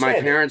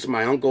parents,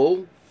 my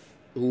uncle,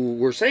 who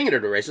were saying it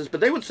at a racist,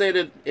 but they would say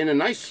it in a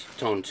nice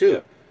tone too.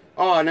 Yep.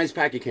 Oh, a nice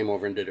Paki came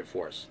over and did it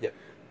for us. Yep.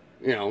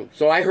 You know,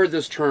 so I heard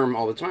this term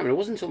all the time, and it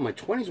wasn't until my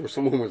 20s where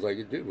someone was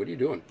like, dude, what are you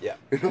doing? Yeah.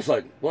 And I was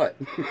like, what?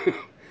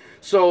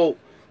 So,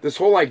 this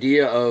whole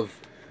idea of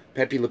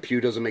Pepe Le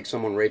Pew doesn't make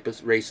someone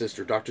racist,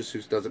 or Dr.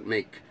 Seuss doesn't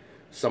make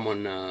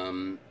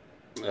someone,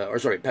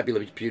 Pepe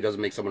Le Pew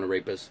doesn't make someone a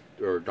rapist,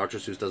 or Dr.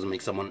 Seuss doesn't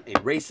make someone a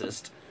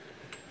racist.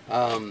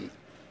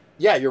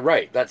 Yeah, you're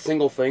right. That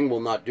single thing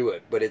will not do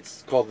it, but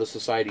it's called the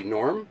society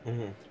norm.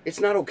 Mm-hmm. It's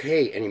not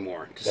okay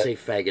anymore to say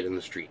faggot in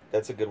the street.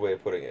 That's a good way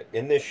of putting it.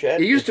 In this shed,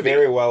 it used to be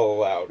very well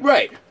allowed.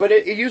 Right, but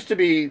it used to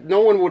be,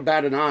 no one would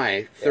bat an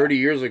eye 30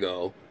 years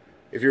ago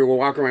if you were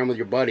walking around with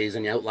your buddies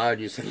and out loud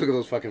you said, look at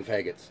those fucking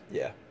faggots.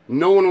 Yeah.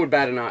 No one would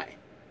bat an eye.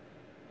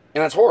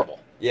 And that's horrible.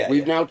 Yeah.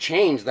 We've now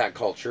changed that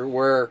culture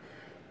where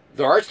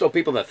there are still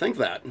people that think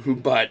that,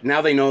 but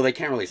now they know they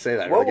can't really say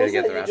that. What or was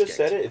get that their you ass just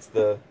kicked. said it? It's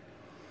the...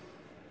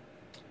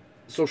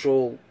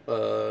 Social,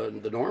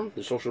 the norm?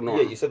 The social norm.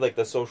 Yeah, you said like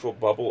the social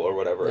bubble or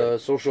whatever. The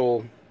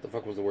social, the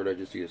fuck was the word I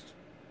just used?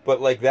 But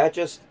like that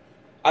just...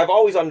 I've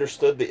always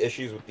understood the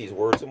issues with these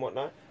words and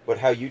whatnot, but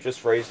how you just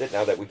phrased it,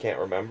 now that we can't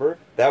remember,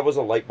 that was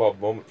a light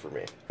bulb moment for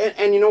me.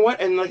 And you know what?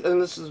 And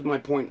this is my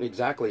point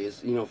exactly,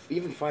 is, you know,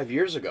 even 5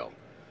 years ago,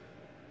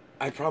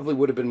 I probably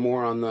would have been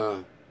more on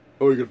the,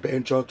 oh, you're going to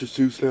ban Dr.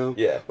 Seuss now?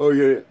 Yeah. Oh,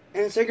 yeah.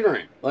 And it's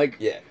ignorant. Like,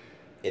 yeah,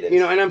 it is. You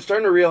know, and I'm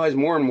starting to realize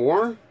more and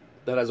more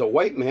that as a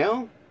white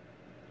male,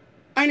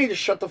 I need to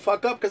shut the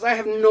fuck up because I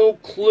have no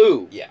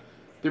clue. Yeah.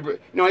 You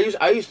know,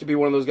 I used to be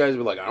one of those guys who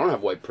were like, I don't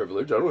have white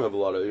privilege. I don't have a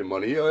lot of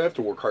money. I have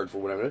to work hard for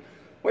whatever.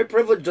 White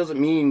privilege doesn't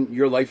mean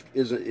your life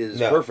is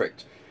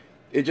perfect.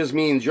 It just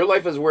means your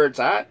life is where it's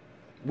at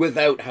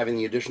without having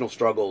the additional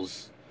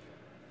struggles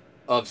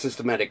of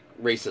systematic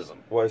racism.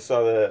 Well, I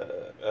saw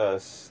a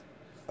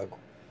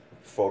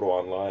photo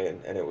online,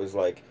 and it was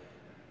like,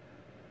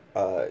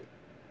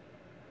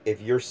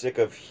 if you're sick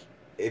of,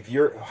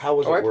 how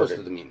was it worded? I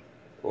posted the meme.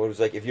 Well, it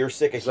was like, if you're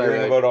sick of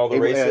hearing about all the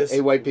racists...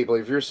 Hey, white people,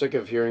 if you're sick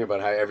of hearing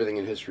about how everything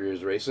in history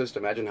is racist,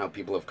 imagine how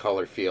people of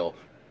color feel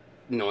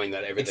knowing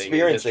that everything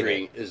in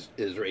history is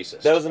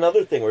racist. That was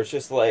another thing where it's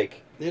just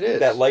like... It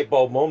is. That light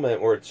bulb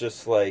moment where it's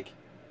just like,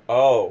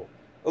 oh...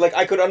 Like,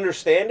 I could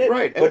understand it,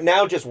 right, but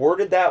now just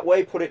worded that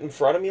way, put it in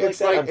front of me like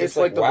that, I'm just it's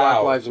like the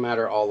wow. Black Lives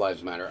Matter, All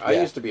Lives Matter. Yeah. I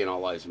used to be an All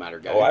Lives Matter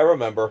guy. Oh, I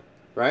remember.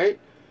 Right?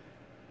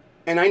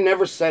 And I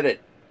never said it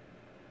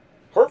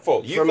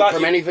hurtful.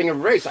 From anything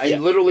of race. I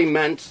literally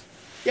meant...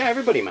 Yeah,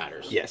 everybody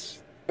matters. Yes.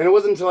 And it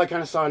wasn't until I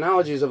kind of saw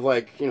analogies of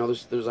like, you know,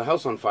 there's a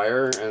house on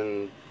fire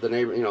and the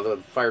neighbor, you know,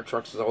 the fire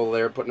trucks is all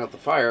there putting out the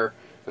fire,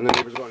 and the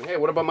neighbor's going, hey,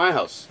 what about my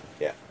house?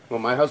 Yeah. Well,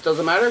 my house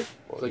doesn't matter?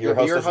 Well, like, your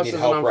house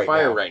isn't on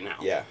fire right now.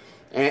 Yeah.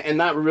 And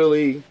that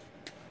really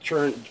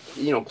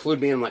clued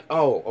me in like,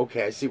 oh,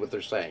 okay, I see what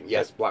they're saying.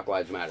 Yes, Black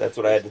Lives Matter. That's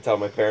what I had to tell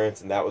my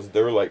parents, and that was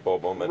their light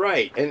bulb moment.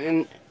 Right.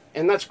 And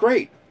that's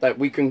great that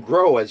we can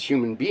grow as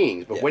human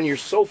beings, but when you're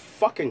so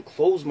fucking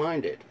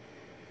close-minded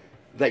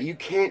that you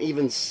can't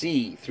even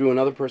see through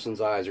another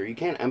person's eyes, or you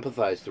can't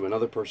empathize through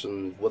another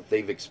person, what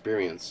they've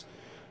experienced.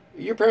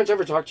 Your parents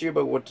ever talk to you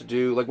about what to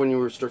do? Like when you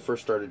were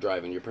first started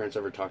driving, your parents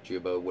ever talk to you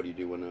about what do you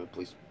do when a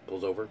police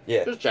pulls over?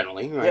 Yeah. Just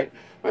generally, right? Yeah.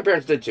 My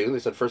parents did too. They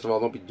said, first of all,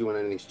 don't be doing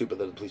anything stupid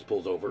that the police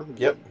pulls over.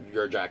 Yep.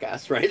 You're a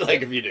jackass, right?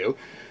 Like if you do.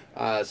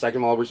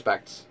 Second of all,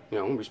 respect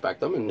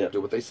them and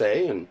do what they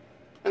say, and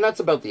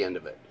that's about the end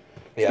of it.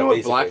 Yeah, you know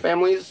what black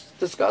families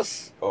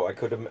discuss? Oh, I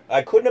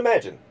couldn't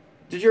imagine.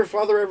 Did your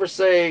father ever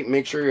say,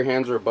 make sure your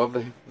hands are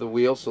above the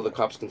wheel so the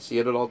cops can see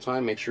it at all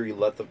time? Make sure you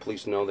let the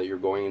police know that you're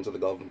going into the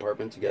glove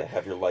compartment to get...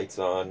 have your lights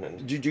on.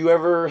 And... Did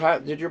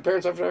your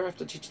parents ever have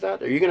to teach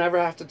that? Are you going to ever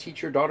have to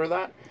teach your daughter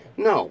that?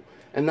 No.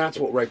 And that's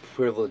what white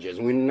privilege is.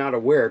 And we're not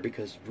aware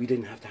because we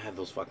didn't have to have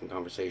those fucking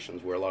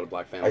conversations where a lot of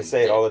black families I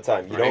say it all the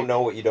time. You don't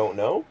know what you don't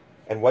know,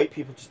 and white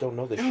people just don't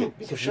know this shit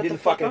because you didn't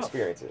fucking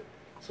experience it.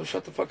 So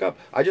shut the fuck up.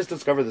 I just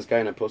discovered this guy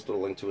and I posted a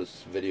link to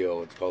his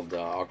video. It's called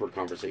Awkward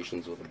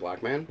Conversations with a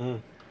Black Man. Mm.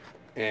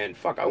 And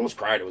fuck, I almost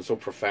cried. It was so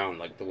profound,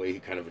 like the way he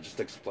kind of just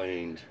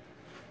explained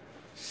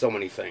so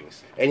many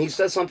things. And he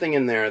says something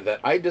in there that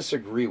I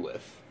disagree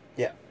with.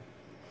 Yeah.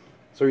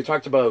 So he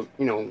talked about,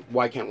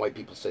 why can't white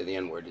people say the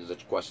N-word is a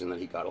question that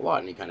he got a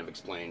lot. And he kind of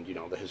explained,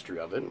 the history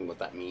of it and what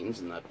that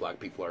means and that black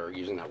people are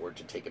using that word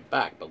to take it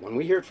back. But when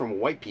we hear it from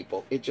white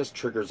people, it just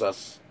triggers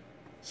us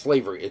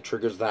slavery. It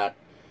triggers that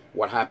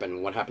what happened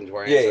to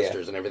our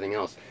ancestors and everything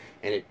else.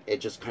 And it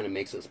just kind of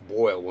makes us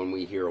boil when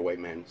we hear a white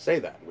man say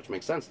that, which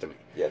makes sense to me.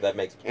 Yeah, that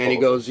makes And he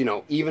goes, you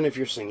know, even if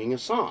you're singing a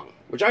song,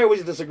 which I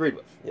always disagreed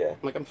with. Yeah. I'm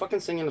like, I'm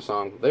fucking singing a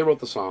song. They wrote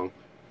the song.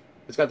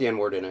 It's got the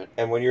N-word in it.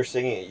 And when you're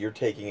singing it, you're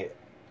taking it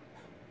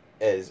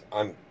as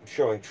I'm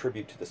showing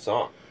tribute to the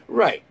song.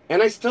 Right.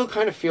 And I still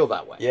kind of feel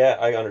that way. Yeah,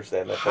 I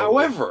understand that.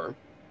 However,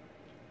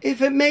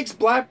 if it makes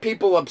black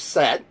people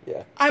upset,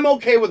 yeah, I'm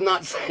okay with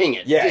not saying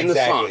it in the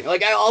song.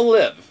 Like, I'll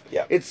live.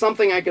 Yeah. It's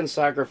something I can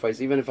sacrifice,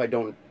 even if I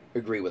don't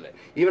agree with it.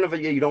 Even if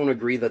you don't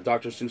agree that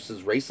Dr. Seuss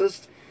is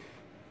racist,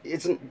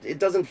 it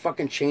doesn't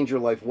fucking change your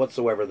life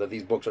whatsoever that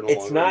these books are no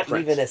longer It's not in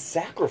print. even a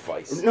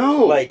sacrifice.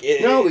 No. Like,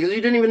 no, because you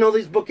didn't even know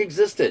these books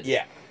existed.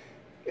 Yeah.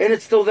 And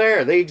it's still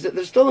there.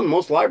 They're still in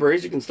most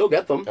libraries. You can still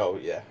get them. Oh,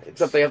 yeah.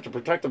 Except they have to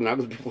protect them now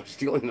because people are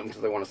stealing them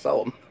because they want to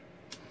sell them.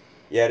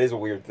 Yeah, it is a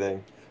weird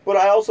thing. But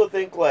I also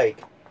think,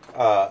 like,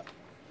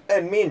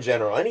 and me in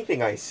general,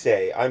 anything I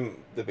say, I'm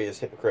the biggest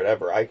hypocrite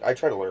ever. I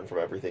try to learn from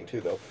everything, too,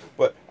 though.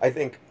 But I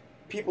think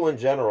people in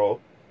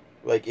general,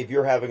 like, if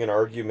you're having an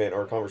argument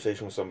or a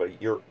conversation with somebody,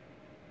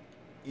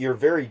 you're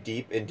very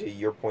deep into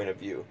your point of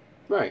view.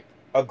 Right.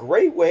 A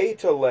great way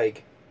to,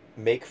 like,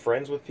 make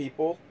friends with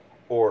people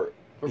or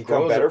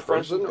become better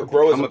friends or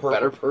grow as a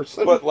better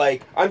person. But,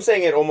 like, I'm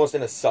saying it almost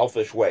in a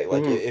selfish way.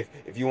 Like,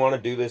 if you want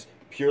to do this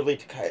purely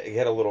to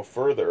get a little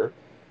further,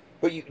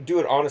 but you do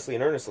it honestly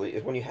and earnestly,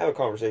 is when you have a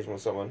conversation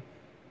with someone,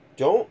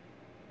 don't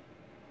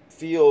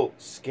feel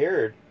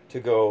scared to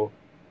go,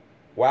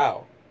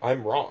 wow,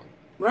 I'm wrong.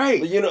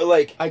 Right. You know,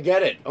 like... I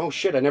get it. Oh,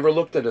 shit, I never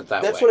looked at it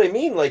that way. That's what I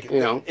mean. Like, you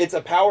know, it's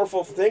a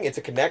powerful thing. It's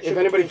a connection. If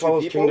anybody between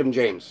follows two people. Kingdom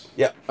James,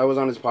 yeah, I was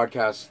on his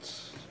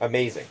podcast.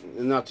 Amazing.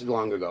 Not too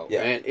long ago.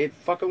 Yeah. And it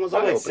fucking was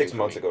Probably eye-opening. Like 6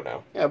 months ago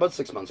now. Yeah, about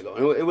 6 months ago.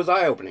 And it was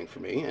eye-opening for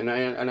me. And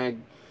I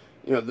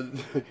you know,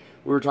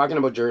 we were talking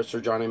about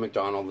Sir John A.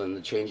 Macdonald and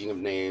the changing of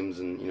names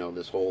and, you know,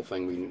 this whole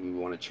thing. We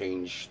want to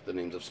change the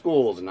names of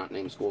schools and not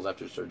name schools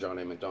after Sir John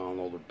A.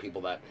 Macdonald or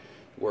people that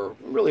were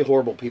really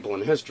horrible people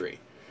in history.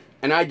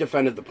 And I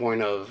defended the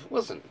point of,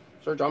 listen,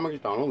 Sir John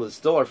Macdonald is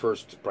still our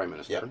first prime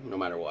minister, no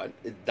matter what.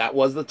 That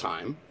was the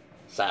time,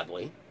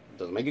 sadly. It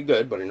doesn't make it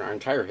good, but our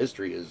entire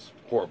history is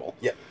horrible.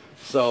 Yeah.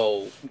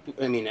 So,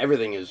 I mean,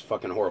 everything is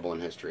fucking horrible in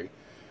history.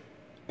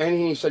 And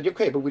he said,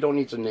 okay, but we don't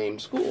need to name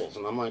schools.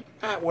 And I'm like,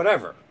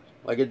 whatever.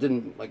 Like, it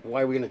didn't, like,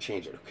 why are we going to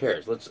change it? Who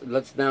cares?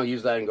 Let's now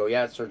use that and go,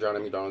 yeah, Sir John A.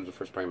 Macdonald was the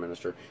first prime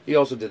minister. He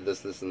also did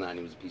this, and that, and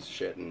he was a piece of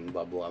shit, and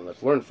blah, blah,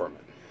 let's learn from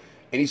it.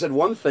 And he said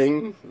one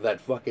thing that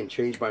fucking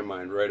changed my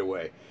mind right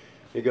away.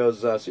 He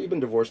goes, so you've been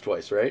divorced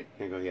twice, right?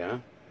 And I go, yeah.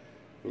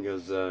 He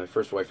goes,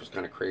 first wife was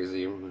kind of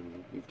crazy.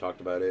 You've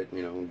talked about it,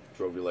 you know,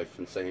 drove your life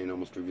insane,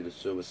 almost drove you to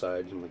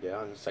suicide. I'm like,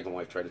 yeah. Second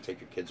wife tried to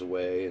take your kids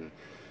away and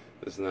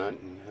this and that.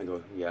 And I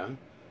go, yeah.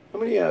 How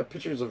many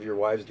pictures of your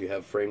wives do you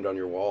have framed on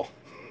your wall?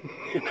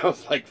 And I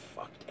was like,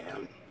 fuck,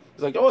 damn.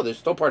 He's like, oh, they're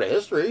still part of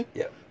history.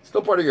 Yeah.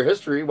 Still part of your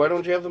history. Why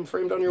don't you have them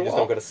framed on your wall? You just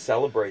don't got to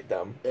celebrate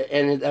them.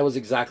 And that was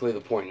exactly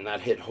the point. And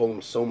that hit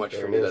home so much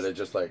for me that it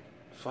just like,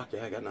 fuck,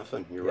 yeah, I got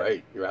nothing. You're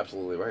right. You're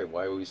absolutely right.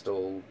 Why are we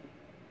still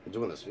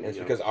doing this? It's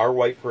because our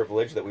white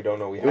privilege that we don't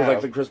know we have. It was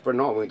like the Chris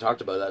Benoit, when we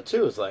talked about that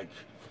too. It's like,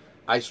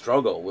 I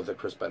struggle with the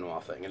Chris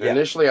Benoit thing. And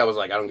initially I was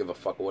like, I don't give a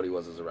fuck what he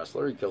was as a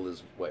wrestler. He killed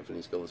his wife and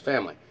he's killed his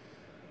family.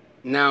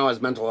 Now,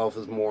 as mental health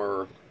is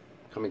more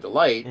coming to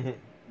light,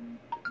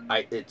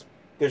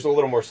 there's a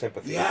little more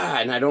sympathy. Yeah,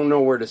 and I don't know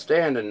where to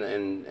stand,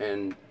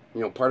 and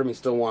you know, part of me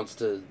still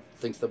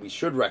thinks that we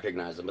should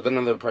recognize him, but then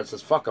another part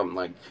says, fuck him,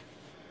 like,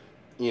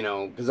 you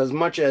know, because as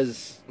much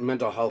as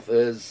mental health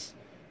is,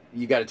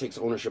 you got to take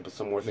ownership of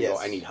some more thing. Go,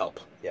 I need help.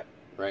 Yeah.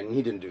 Right, and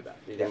he didn't do that.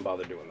 He didn't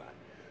bother doing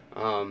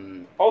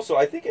that. Also,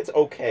 I think it's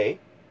okay,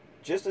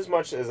 just as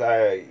much as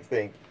I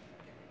think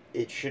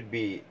it should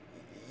be,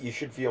 you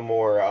should feel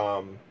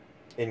more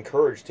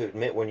encouraged to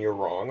admit when you're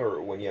wrong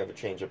or when you have a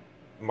change of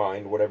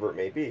mind, whatever it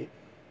may be.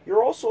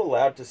 You're also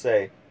allowed to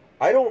say,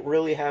 I don't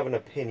really have an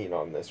opinion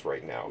on this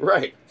right now.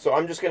 Right. So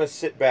I'm just going to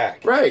sit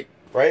back. Right.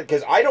 Right?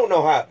 Because I don't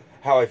know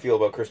how I feel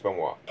about Chris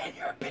Benoit. And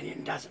your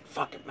opinion doesn't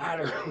fucking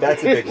matter.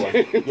 That's a big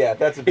one. Yeah,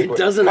 that's a big one. It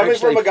doesn't Coming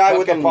actually from a guy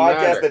with a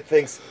podcast matter. that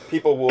thinks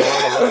people will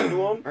want to listen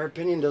to him. Our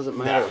opinion doesn't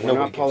matter. No, we're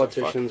not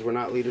politicians. We're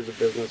not leaders of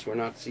business. We're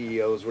not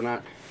CEOs. We're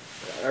not...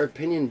 Our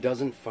opinion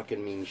doesn't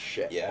fucking mean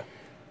shit. Yeah.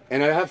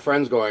 And I have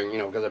friends going, you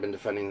know, because I've been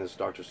defending this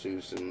Dr.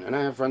 Seuss, and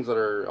I have friends that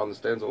are on the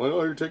stands like,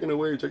 oh, you're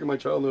taking my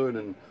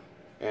childhood,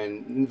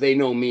 and they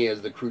know me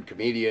as the crude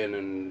comedian,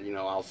 and, you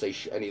know, I'll say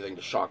anything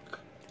to shock,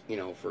 you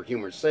know, for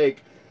humor's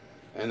sake.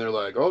 And they're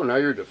like, oh, now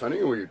you're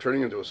defending it where you're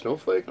turning into a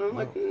snowflake? And I'm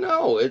like,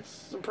 no,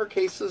 it's per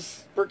case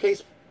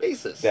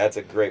basis. That's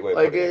a great way of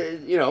like, putting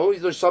it. You know,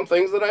 there's some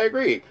things that I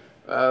agree.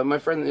 My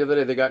friend the other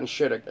day, they got in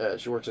shit.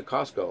 She works at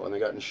Costco, and they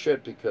got in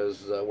shit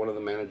because one of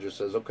the managers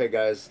says, okay,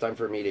 guys, it's time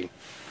for a meeting.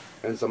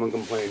 And someone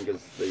complained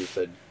because they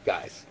said,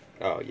 guys.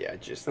 Oh, yeah,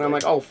 just... And I'm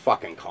like, oh,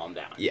 fucking calm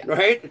down. Yeah.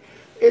 Right?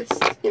 It's,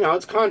 you know,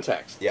 it's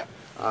context. Yeah.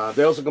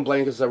 They also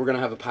complained because we're going to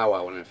have a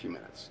powwow in a few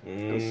minutes.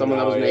 And someone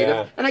that was native.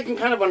 Yeah. And I can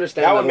kind of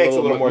understand that one makes a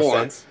little more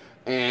sense.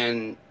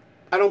 And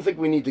I don't think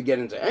we need to get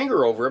into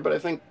anger over it, but I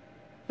think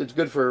it's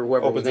good for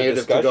whoever was Opens a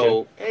native to go,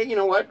 discussion. hey, you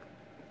know what?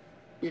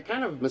 You're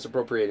kind of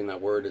misappropriating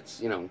that word. It's,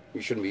 you know,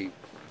 you shouldn't be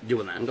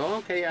doing that. And go,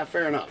 okay, yeah,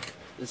 fair enough.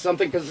 It's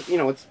something because, you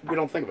know, it's we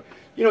don't think of it.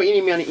 You know,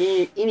 eeny,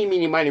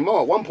 meeny, miny,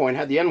 mo at one point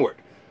had the N-word.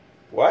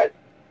 What?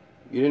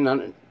 You did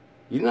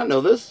not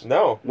know this?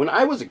 No. When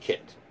I was a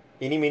kid.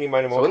 Eeny, meeny,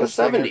 miny, mo. So in the catch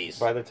tiger 70s.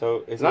 By the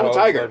toe. It's not a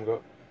tiger.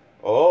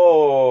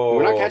 Oh.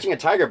 We're not catching a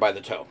tiger by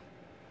the toe.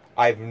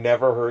 I've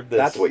never heard this.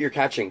 That's what you're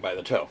catching by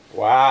the toe.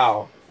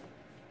 Wow.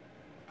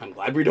 I'm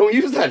glad we don't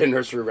use that in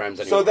nursery rhymes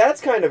anymore. So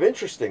that's kind of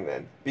interesting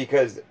then,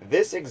 because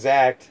this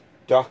exact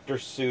Dr.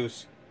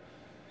 Seuss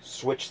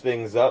switch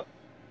things up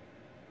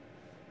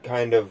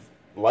kind of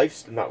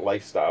not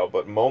lifestyle,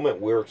 but moment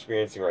we're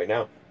experiencing right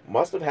now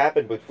must have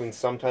happened between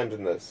sometimes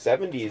in the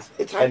 70s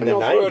it's and the happening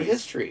all 90s. throughout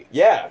history.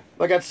 Yeah.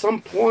 Like at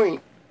some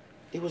point,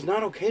 it was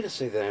not okay to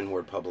say the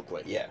N-word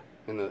publicly. Yeah.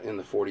 In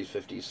the 40s,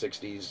 50s,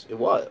 60s, it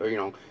was. Or, you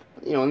know,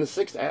 in the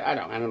 60s, I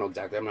don't know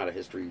exactly. I'm not a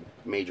history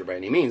major by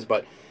any means,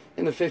 but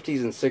in the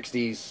 50s and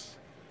 60s,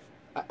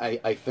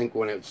 I think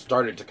when it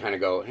started to kind of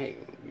go, hey,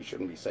 we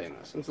shouldn't be saying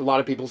this. And a lot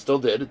of people still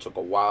did. It took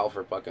a while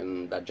for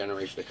fucking that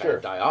generation to kind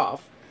of die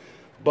off.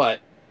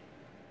 But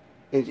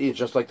it's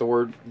just like the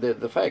word, the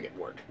faggot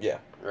word. Yeah.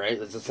 Right?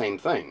 It's the same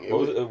thing.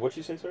 What'd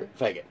you say, sir?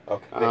 Faggot.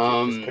 Okay. Thank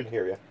you. Just couldn't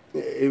hear you.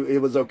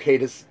 It was okay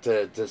to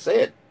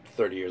say it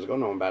 30 years ago.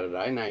 No one batted an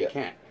eye. Now you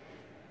can't.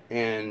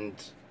 And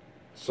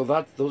so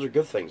those are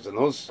good things. And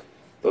those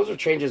are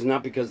changes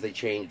not because they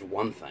changed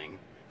one thing,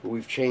 but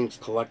we've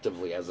changed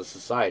collectively as a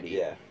society.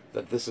 Yeah.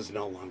 That this is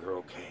no longer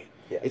okay.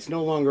 Yeah. It's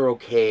no longer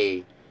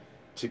okay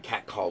to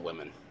catcall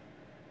women.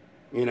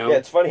 You know? Yeah,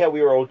 it's funny how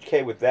we were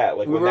okay with that.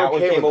 Like, when that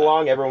one came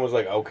along, everyone was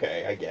like,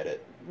 okay, I get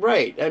it.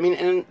 Right. I mean,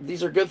 and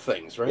these are good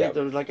things, right? Yeah.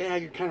 They're like, yeah,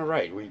 you're kind of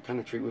right. Where you kind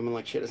of treat women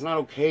like shit. It's not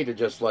okay to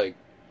just, like,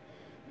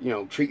 you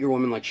know, treat your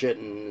women like shit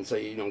and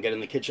say, you know, get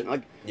in the kitchen.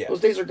 Like, those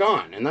days are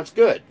gone, and that's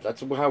good.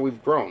 That's how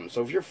we've grown.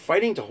 So if you're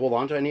fighting to hold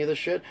on to any of this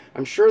shit,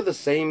 I'm sure the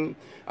same...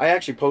 I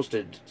actually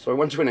posted... So I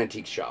went to an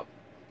antique shop.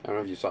 I don't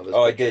know if you saw this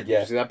picture. I did, yeah.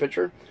 Did you see that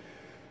picture?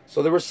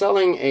 So they were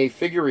selling a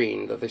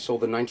figurine that they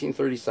sold in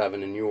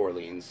 1937 in New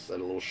Orleans at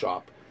a little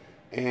shop.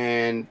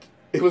 And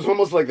it was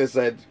almost like they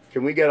said,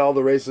 can we get all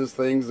the racist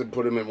things and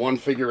put them in one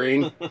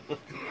figurine?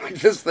 Like,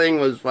 this thing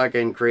was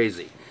fucking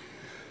crazy.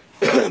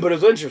 But it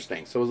was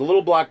interesting. So it was a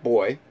little black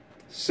boy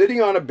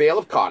sitting on a bale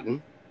of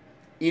cotton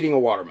eating a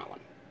watermelon.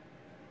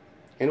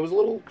 And it was a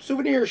little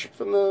souvenir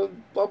from the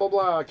blah, blah,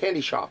 blah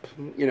candy shop,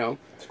 you know.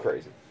 It's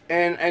crazy.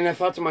 And I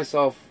thought to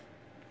myself,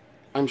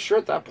 I'm sure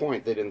at that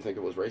point they didn't think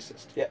it was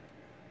racist. Yeah.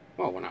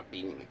 Well, we're not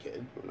beating the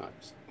kid.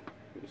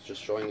 It's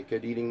just showing the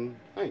kid eating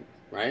thing,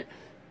 right?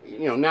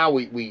 You know, now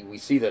we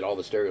see that all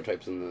the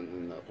stereotypes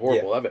and the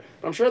horrible of it.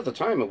 But I'm sure at the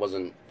time it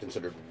wasn't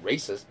considered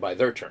racist by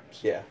their terms.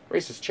 Yeah.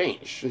 Racist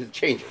change. It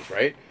changes,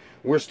 right?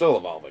 We're still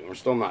evolving. We're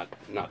still not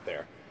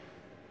there.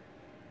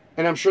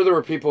 And I'm sure there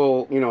were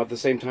people, you know, at the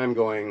same time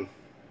going,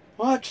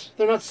 what?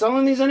 They're not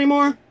selling these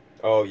anymore?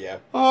 Oh, yeah.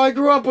 Oh, I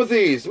grew up with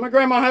these. My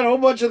grandma had a whole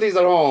bunch of these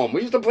at home.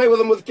 We used to play with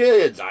them with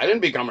kids. I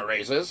didn't become a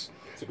racist.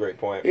 It's a great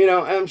point. You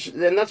know,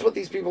 and that's what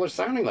these people are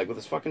sounding like with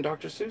this fucking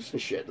Dr. Seuss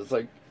and shit. It's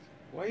like,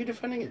 why are you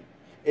defending it?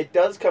 It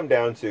does come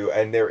down to,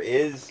 and there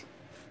is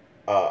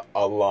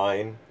a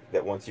line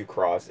that once you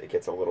cross, it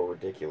gets a little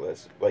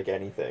ridiculous. Like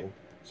anything.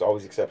 There's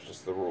always exceptions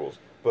to the rules.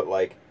 But,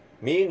 like,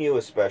 me and you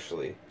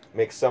especially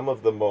make some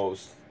of the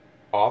most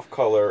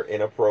off-color,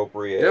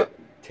 inappropriate,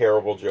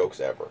 terrible jokes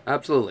ever.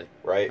 Absolutely.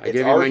 Right? I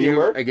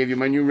gave you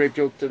my new rape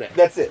joke today.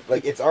 That's it.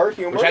 Like, it's our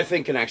humor. Which I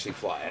think can actually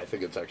fly. I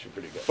think it's actually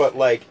pretty good. But,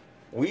 like,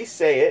 we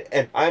say it,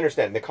 and I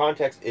understand, the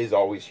context is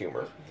always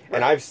humor. Right.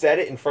 And I've said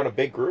it in front of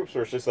big groups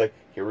where it's just like,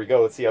 here we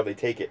go, let's see how they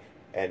take it.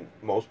 And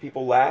most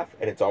people laugh,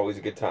 and it's always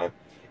a good time.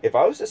 If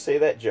I was to say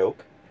that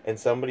joke, and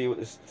somebody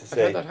was to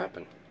say... I've had that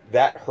happen.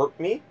 That hurt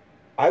me,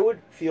 I would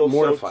feel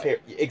mortified.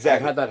 Exactly.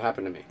 I've had that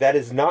happen to me. That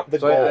is not the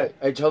goal.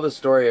 I tell this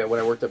story when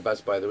I worked at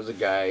Best Buy. There was a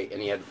guy,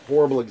 and he had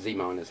horrible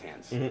eczema on his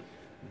hands. Mm-hmm.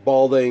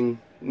 Balding,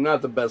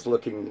 not the best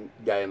looking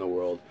guy in the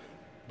world,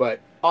 but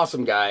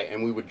awesome guy,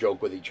 and we would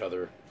joke with each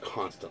other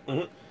constantly.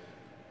 Mm-hmm.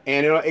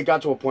 And it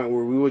got to a point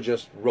where we would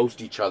just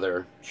roast each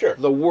other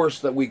the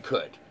worst that we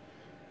could.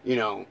 You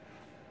know,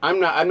 I'm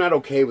not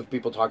okay with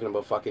people talking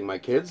about fucking my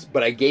kids,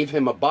 but I gave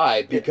him a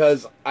bye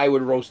because I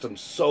would roast him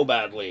so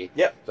badly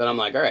that I'm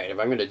like, all right, if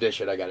I'm going to dish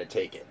it, I got to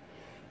take it.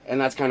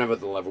 And that's kind of at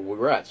the level we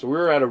were at. So we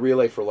were at a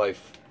Relay for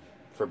Life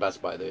for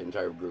Best Buy, the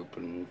entire group,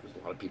 and there's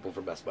a lot of people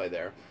for Best Buy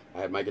there. I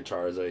had my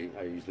guitar, as I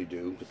usually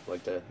do, just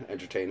like to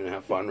entertain and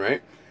have fun,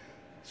 right?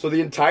 So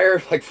the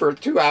entire, like, for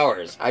 2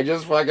 hours, I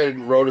just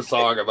fucking wrote a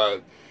song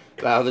about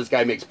how this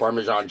guy makes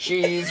Parmesan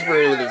cheese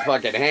with his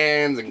fucking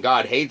hands, and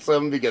God hates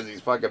him because he's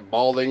fucking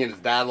balding and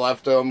his dad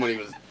left him when he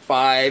was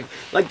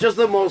 5. Like, just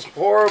the most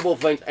horrible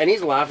thing. And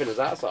he's laughing his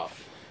ass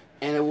off.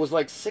 And it was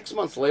like 6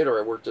 months later,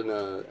 I worked in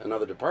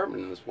another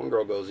department, and this one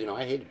girl goes, you know,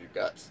 I hated your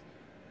guts.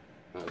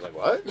 And I was like,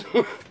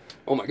 what?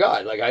 Oh my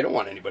God, like, I don't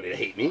want anybody to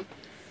hate me.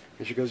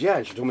 And she goes, yeah,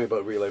 and she told me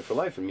about Relay for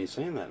Life and me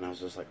saying that. And I was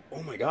just like,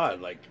 oh my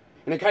God, like,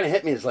 and it kind of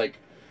hit me. It's like,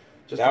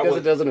 Just That because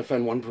was- it doesn't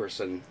offend one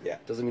person, Yeah.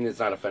 doesn't mean it's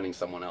not offending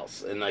someone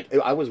else. And like,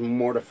 I was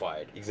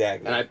mortified.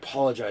 Exactly. And I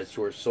apologized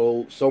to her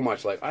so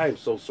much. Like, I am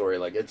so sorry.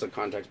 Like, it's a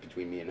context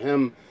between me and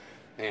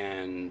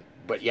him.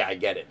 But yeah, I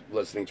get it.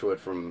 Listening to it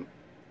from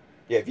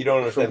if you don't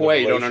understand from way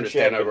the you don't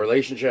understand a and-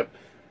 relationship,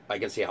 I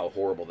can see how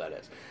horrible that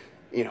is.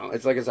 You know,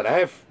 it's like I said, I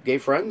have gay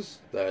friends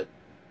that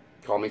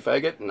call me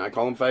faggot, and I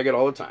call them faggot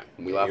all the time.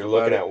 We laugh You're about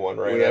looking it. at one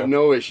right We now. have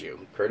no issue.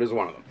 Kurt is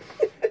one of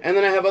them. And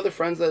then I have other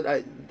friends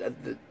that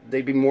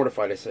they'd be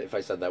mortified if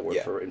I said that word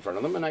in front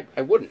of them, and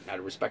I wouldn't, out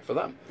of respect for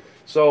them.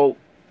 So,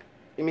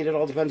 I mean, it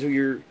all depends who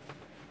you're...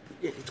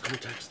 It's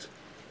context.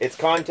 It's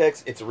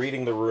context, it's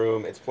reading the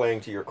room, it's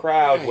playing to your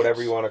crowd, Right.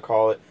 whatever you want to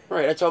call it.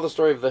 Right, I tell the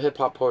story of the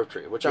hip-hop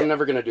poetry, which I'm Yeah.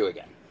 never going to do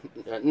again.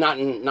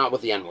 Not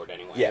with the N-word,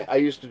 anyway. Yeah. I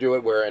used to do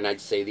it and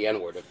I'd say the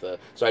N-word.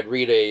 So I'd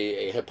read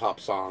a hip-hop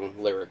song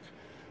lyric,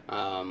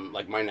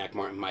 like My Neck,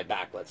 My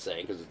Back, let's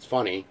say, because it's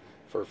funny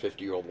for a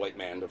 50-year-old white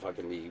man to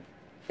fucking be...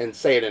 and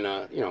say it in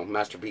a,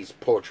 masterpiece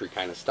poetry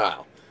kind of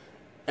style.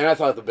 And I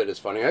thought the bit is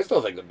funny. I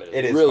still think the bit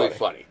is really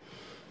funny.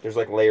 There's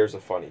like layers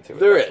of funny to it.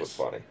 There That's is. what's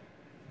funny.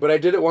 But I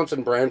did it once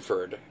in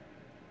Brantford,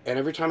 and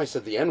every time I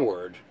said the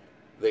N-word,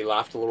 they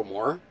laughed a little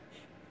more.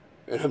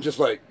 And I'm just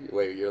like,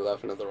 wait, you're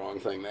laughing at the wrong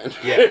thing, man.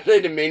 Yeah.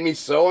 It made me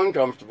so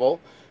uncomfortable,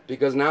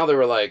 because now they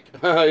were like,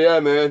 yeah,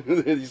 man,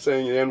 he's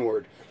saying the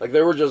N-word. Like,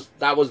 they were just,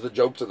 that was the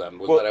joke to them,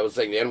 was that I was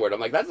saying the N-word.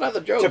 I'm like, that's not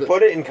the joke. To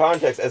put it in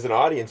context, as an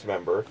audience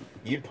member,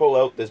 you'd pull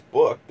out this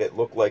book that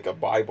looked like a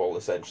Bible,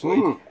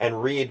 essentially,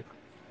 and read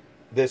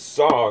this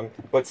song,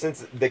 but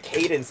since the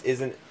cadence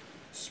isn't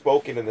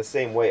spoken in the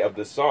same way of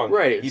the song,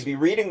 Right. you'd be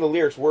reading the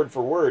lyrics word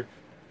for word,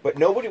 but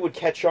nobody would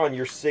catch on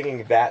you're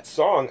singing that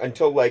song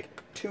until like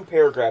 2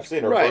 paragraphs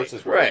in or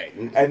verses were. Right.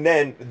 And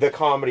then the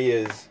comedy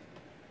is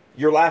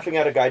you're laughing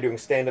at a guy doing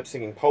stand-up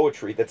singing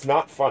poetry that's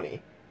not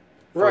funny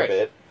for Right. a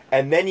bit,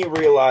 and then you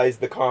realize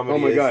the comedy Oh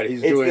my is God,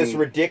 he's it's doing this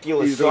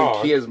ridiculous he's song.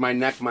 doing Kia's My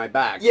Neck, My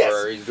Back, Yes.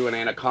 or he's doing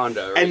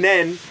Anaconda. Or And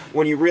then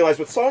when you realize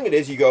what song it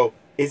is, you go,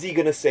 is he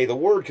going to say the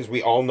word? Because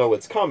we all know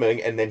it's coming,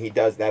 and then he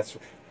does.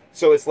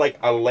 So it's like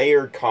a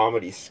layered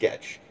comedy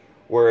sketch,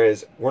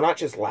 whereas we're not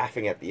just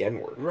laughing at the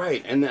N-word.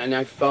 Right, and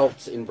I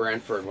felt in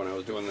Brantford when I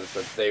was doing this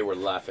that they were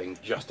laughing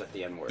just at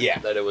the N-word. Yeah.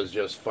 That it was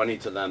just funny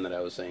to them that I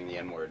was saying the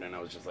N-word, and I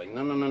was just like,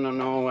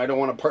 no, I don't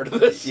want a part of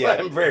this. Yeah.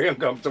 I'm very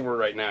uncomfortable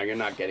right now. You're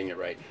not getting it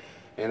right.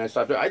 And I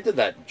stopped. I did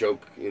that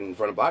joke in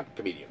front of black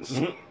comedians,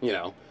 you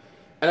know,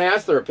 and I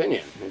asked their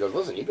opinion. And he goes,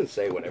 listen, you can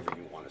say whatever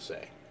you want to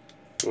say,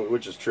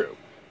 which is true,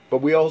 but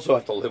we also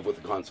have to live with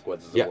the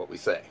consequences of what we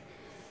say.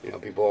 You know,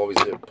 people always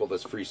pull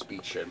this free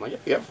speech shit. I'm like, yeah,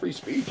 you have free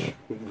speech.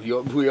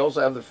 We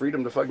also have the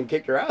freedom to fucking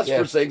kick your ass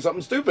for saying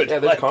something stupid. Yeah,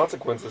 there's Like,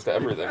 consequences to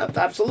everything.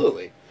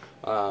 absolutely.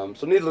 So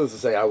needless to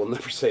say, I will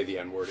never say the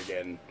N-word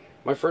again.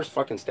 My first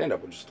fucking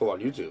stand-up, which is still on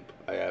YouTube,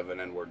 I have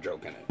an N-word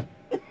joke in it.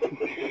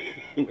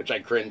 Which I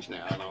cringe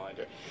now. And I'm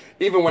like,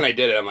 even when I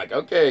did it, I'm like,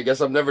 okay, I guess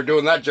I'm never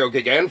doing that joke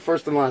again.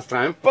 First and last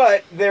time.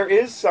 But there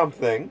is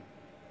something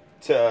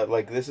to,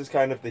 like, this is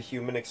kind of the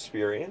human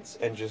experience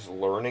and just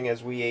learning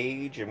as we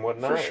age and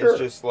whatnot. For sure. It's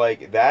just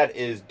like, that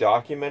is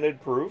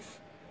documented proof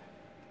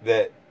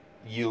that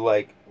you,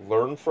 like,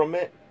 learn from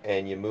it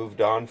and you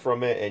moved on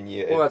from it and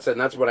you... Well, that's it.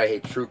 And that's what I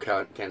hate true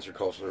cancer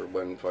culture,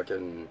 when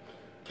fucking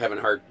Kevin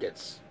Hart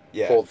gets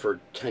Yeah. pulled for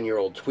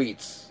 10-year-old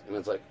tweets. And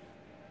it's like,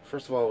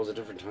 first of all, it was a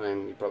different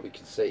time. You probably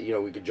could say, you know,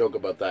 we could joke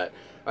about that.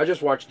 I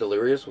just watched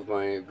Delirious with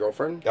my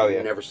girlfriend. Oh, yeah.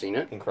 I've never seen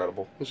it.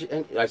 Incredible.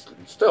 And I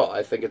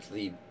think it's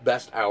the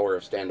best hour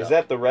of stand-up. Is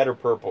that the red or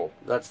purple?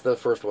 That's the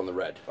first one, the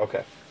red.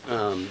 Okay.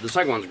 The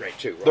second one's great,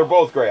 too. They're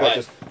both great.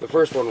 But the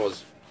first one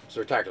was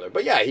spectacular.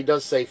 But yeah, he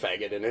does say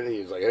faggot in it.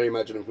 He's like, hey,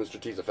 imagine if Mr.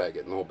 T's a faggot,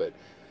 and the whole bit.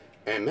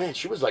 And man,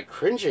 she was like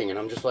cringing, and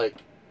I'm just like,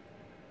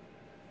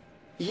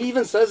 he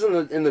even says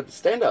in the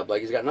stand-up,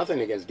 like, he's got nothing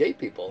against gay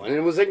people. And it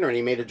was ignorant.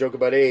 He made a joke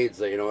about AIDS,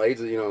 that,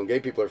 AIDS, gay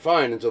people are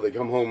fine until they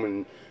come home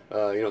and,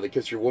 they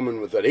kiss your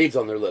woman with that AIDS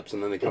on their lips,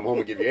 and then they come home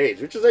and give you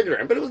AIDS, which is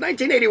ignorant. But it was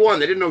 1981.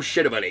 They didn't know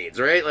shit about AIDS,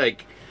 right?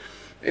 Like,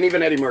 and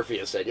even Eddie Murphy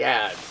has said,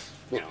 yeah, it's,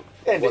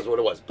 it was what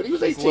it was. But he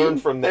was 18.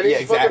 learned from that. And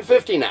he's Yeah, fucking exactly.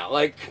 50 now.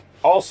 Like,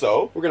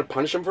 Also, we're going to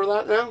punish him for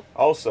that now?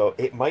 Also,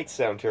 it might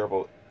sound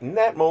terrible. In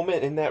that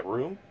moment, in that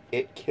room,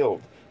 it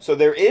killed. So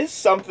there is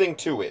something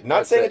to it. Not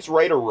That's saying it. it's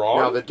right or wrong.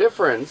 Now, the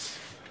difference,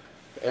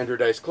 Andrew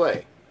Dice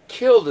Clay,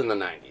 killed in the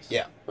 90s.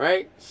 Yeah.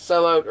 Right?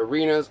 Sellout,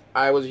 arenas.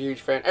 I was a huge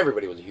fan.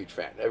 Everybody was a huge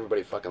fan.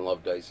 Everybody fucking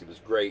loved Dice. He was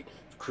great.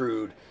 He was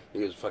crude. He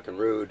was fucking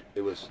rude.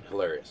 It was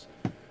hilarious.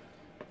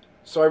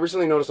 So I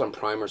recently noticed on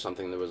Prime or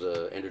something, there was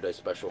a Andrew Dice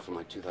special from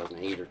like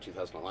 2008 or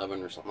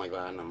 2011 or something like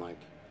that. And I'm like,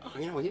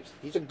 oh,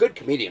 he's a good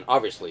comedian,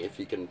 obviously, if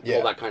he can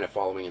pull that kind of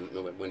following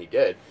when he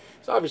did.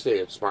 He's obviously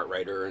a smart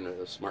writer and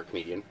a smart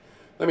comedian.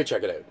 Let me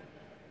check it out.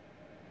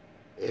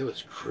 It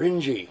was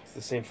cringy. It's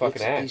the same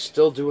fucking act. He's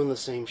still doing the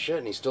same shit,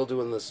 and he's still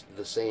doing the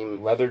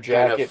same Leather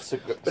kind of- jackets.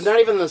 but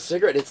not even the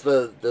cigarette. It's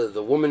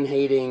the woman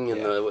hating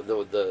and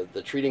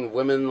the treating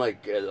women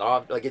like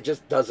it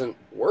just doesn't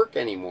work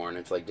anymore. And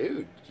it's like,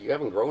 dude, you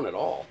haven't grown at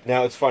all.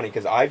 Now, it's funny,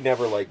 because I've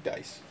never liked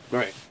Dice.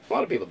 Right. A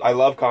lot of people. I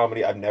love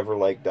comedy. I've never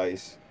liked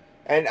Dice.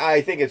 And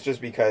I think it's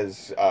just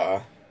because,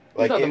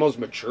 He's not the most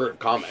mature of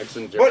comics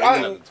at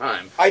the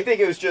time. I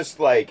think it was just,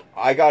 like,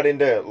 I got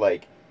into,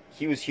 like,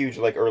 he was huge,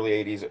 like, early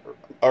 80s,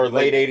 or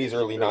late 80s,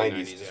 early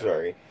 90s, yeah.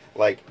 sorry.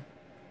 Like,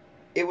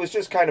 it was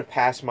just kind of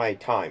past my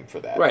time for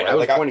that. Right, I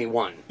was like,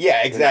 21.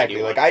 Yeah,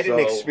 exactly. Like, I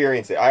didn't so...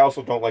 experience it. I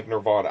also don't like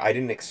Nirvana. I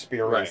didn't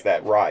experience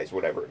that rise,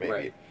 whatever it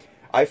may be.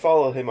 I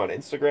follow him on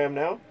Instagram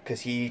now,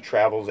 because he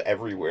travels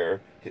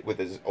everywhere with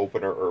his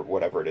opener, or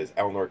whatever it is,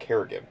 Eleanor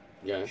Kerrigan.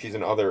 Yeah. She's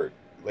another,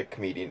 like,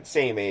 comedian,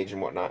 same age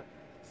and whatnot.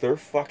 They're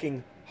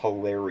fucking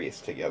hilarious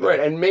together. Right,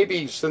 and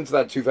maybe since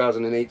that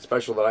 2008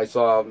 special that I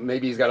saw,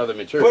 maybe he's got other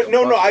material. But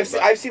no, I've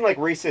seen like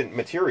recent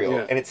material,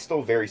 and it's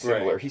still very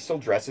similar. Right. He still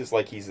dresses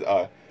like he's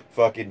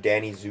fucking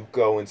Danny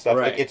Zuko and stuff.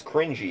 Right. Like, it's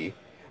cringy.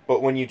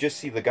 But when you just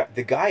see the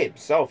guy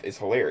himself is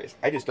hilarious.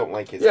 I just don't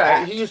like his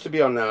act. He used to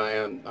be on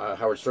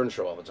Howard Stern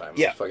show all the time.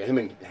 Yeah. Fucking, him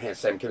and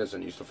Sam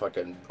Kinison used to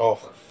fucking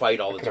fight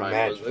all the time.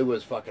 Imagine. It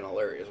was fucking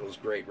hilarious. It was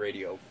great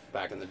radio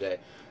back in the day.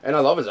 And I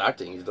love his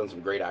acting. He's done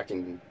some great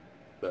acting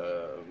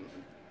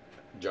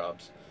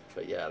jobs.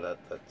 But yeah,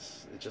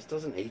 that's it just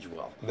doesn't age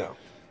well. No.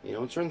 You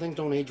know, certain things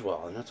don't age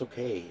well, and that's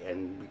okay,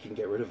 and we can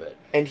get rid of it.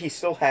 And he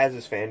still has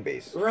his fan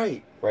base.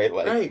 Right. Right?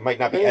 Like, right. might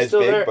not be and as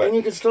big, there, but... And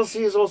you can still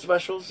see his old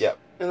specials. Yep.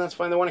 And that's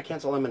fine. They want to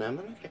cancel Eminem. They're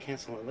not going to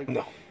cancel him. Like,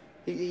 no.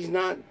 He's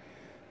not...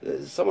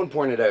 someone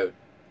pointed out,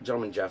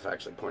 gentleman Jeff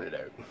actually pointed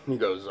out, he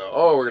goes,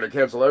 oh, we're going to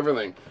cancel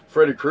everything.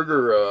 Freddy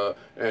Krueger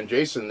and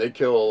Jason, they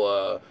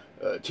kill...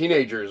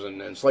 teenagers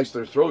and slice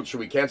their throats. Should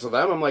we cancel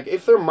them? I'm like,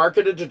 if they're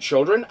marketed to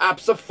children,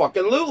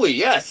 abso-fucking-lutely,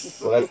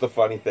 yes. Well, that's the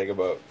funny thing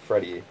about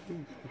Freddy,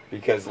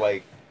 because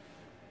like,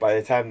 by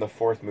the time the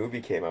fourth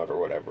movie came out or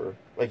whatever,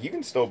 like you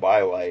can still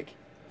buy like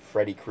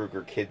Freddy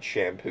Krueger kid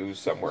shampoos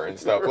somewhere and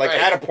stuff. Like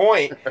at a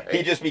point,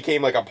 he just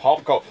became like a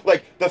pop cult.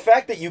 Like the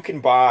fact that you can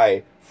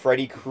buy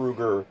Freddy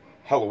Krueger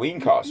Halloween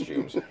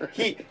costumes.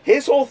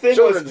 His whole thing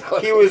was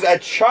he was a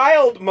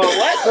child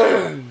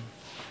molester.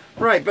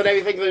 Right, but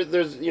I think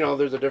there's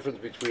a difference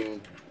between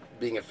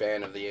being a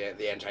fan of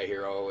the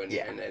anti-hero and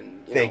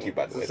thank you,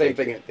 by the way. Same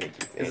thing. Thank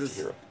you.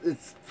 Anti-hero.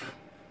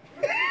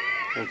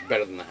 It's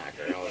better than the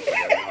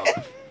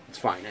hacker. It's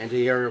fine.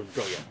 Anti-hero,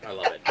 brilliant. I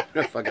love it.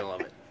 I fucking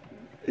love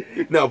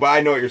it. No, but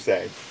I know what you're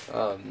saying.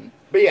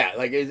 But yeah,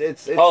 like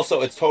it's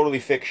also it's totally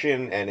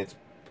fiction and it's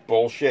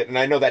bullshit, and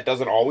I know that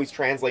doesn't always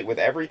translate with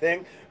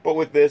everything, but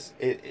with this,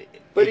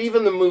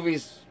 even the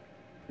movies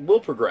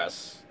will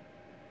progress.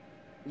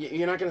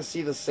 You're not going to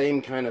see the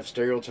same kind of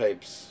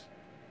stereotypes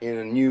in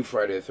a new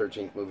Friday the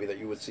 13th movie that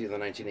you would see in the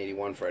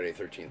 1981 Friday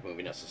the 13th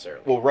movie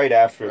necessarily. Well, right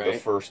after the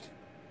first,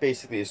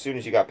 basically as soon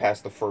as you got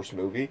past the first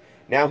movie,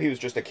 now he was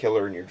just a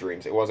killer in your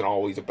dreams. It wasn't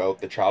always about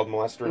the child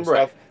molester and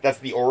stuff. That's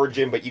the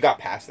origin, but you got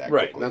past that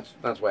quickly.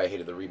 That's why I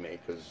hated the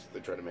remake, because they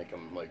tried to make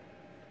him like...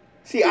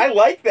 See, I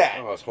like that.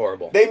 Oh, it's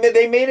horrible. They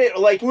made it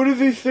like... What do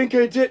they think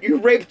I did? You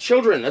raped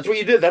children. That's what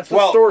you did. That's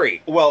the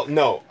story. Well,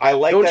 no. I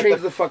like Don't that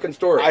change the fucking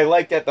story. I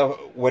like that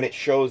when it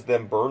shows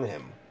them burn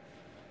him.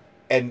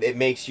 And it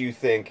makes you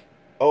think,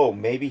 oh,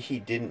 maybe he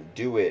didn't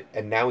do it,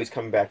 and now he's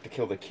coming back to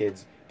kill the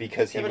kids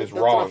because he was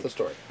wrong. That's the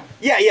story.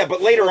 Yeah,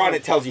 but later on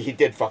it tells you he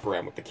did fuck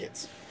around with the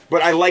kids.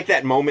 But I like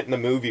that moment in the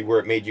movie where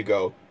it made you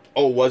go,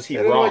 oh, was he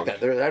wrong? I don't like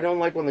that. I don't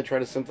like when they try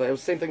to simplify. It was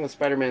the same thing with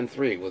Spider-Man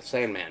 3 with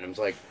Sandman. It was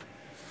like...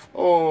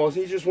 Oh,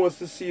 he just wants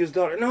to see his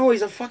daughter. No,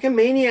 he's a fucking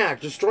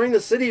maniac, destroying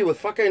the city with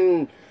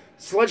fucking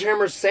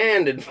sledgehammer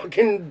sand and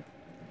fucking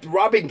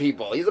robbing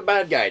people. He's a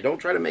bad guy. Don't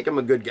try to make him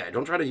a good guy.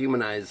 Don't try to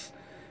humanize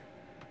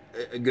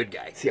a good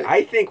guy. See,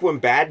 I think when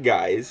bad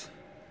guys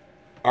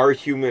are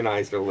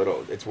humanized a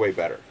little, it's way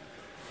better.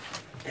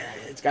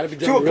 It's got to be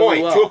done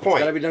really well. To a point.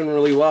 It's got to be done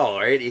really well,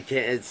 right? You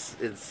can't.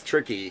 It's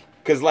tricky.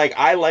 Because like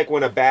I like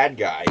when a bad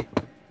guy,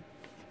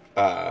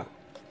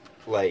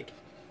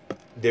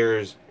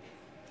 there's.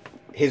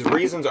 His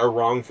reasons are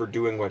wrong for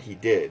doing what he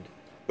did,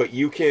 but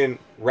you can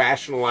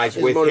rationalize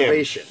his with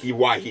motivation. Him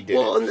why he did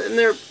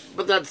it.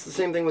 But that's the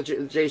same thing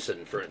with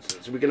Jason, for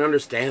instance. We can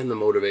understand the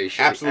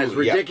motivation. Absolutely,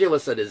 as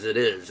ridiculous as it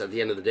is, at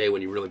the end of the day,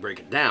 when you really break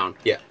it down.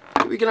 Yeah,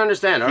 we can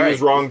understand. He was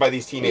wronged by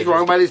these teenagers. He's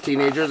wronged by these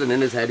teenagers, and in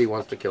his head, he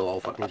wants to kill all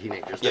fucking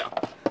teenagers. Yeah.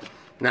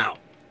 Now,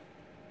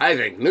 I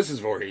think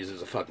Mrs. Voorhees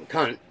is a fucking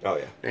cunt. Oh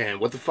yeah.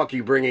 And what the fuck are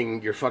you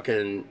bringing your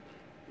fucking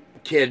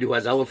kid who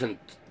has elephant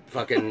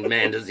fucking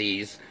man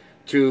disease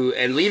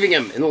and leaving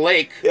him in the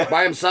lake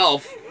by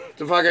himself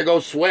to fucking go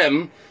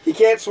swim? He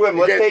can't swim.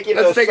 Let's take him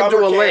to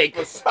a lake.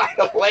 Beside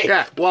a lake.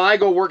 Yeah, while I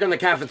go work in the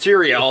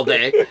cafeteria all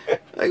day.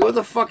 Like, what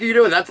the fuck are you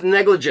doing? That's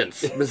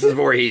negligence, Mrs.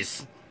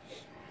 Voorhees.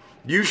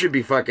 You should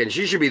be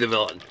she should be the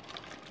villain.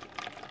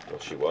 Well,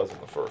 she was in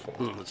the first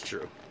one. That's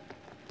true.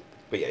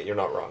 But yeah, you're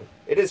not wrong.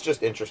 It is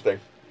just interesting.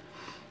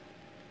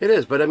 It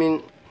is, but I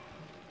mean,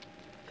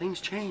 things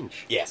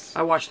change. Yes.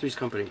 I watch Three's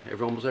Company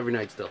almost every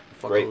night still. I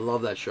fucking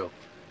love that show.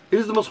 It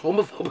is the most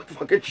homophobic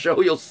fucking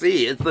show you'll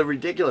see. It's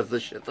the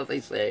shit that they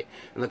say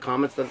and the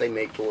comments that they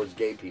make towards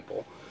gay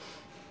people.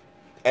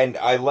 And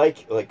I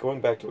like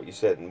going back to what you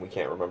said, and we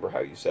can't remember how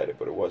you said it,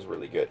 but it was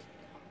really good.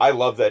 I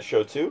love that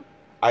show too.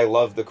 I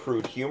love the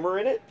crude humor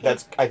in it.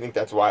 I think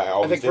that's why I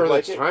always did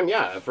like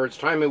it. For its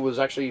time, it was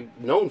actually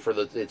known for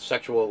its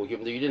sexual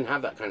humor. You didn't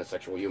have that kind of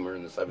sexual humor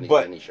in the 70s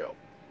Disney show.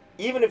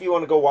 Even if you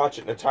want to go watch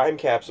it in a time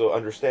capsule,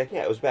 understand,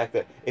 it was back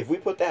then. If we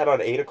put that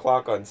on 8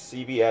 o'clock on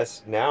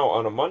CBS now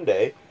on a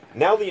Monday,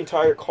 now the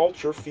entire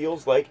culture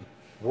feels like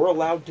we're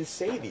allowed to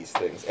say these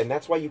things, and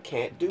that's why you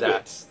can't do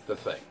That's the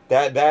thing.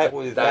 That's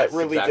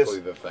really exactly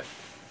the thing.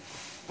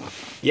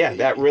 Yeah,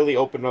 that really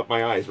opened up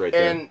my eyes right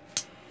there. And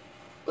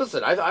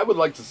listen, I would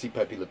like to see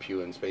Pepe Le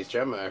Pew in Space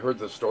Jam. I heard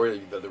the story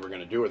that they were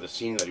going to do, or the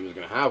scene that he was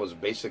going to have, was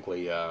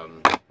basically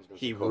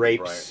he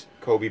rapes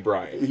Kobe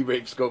Bryant. He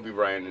rapes Kobe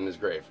Bryant in his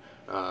grave,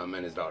 and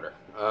his daughter.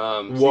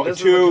 What, this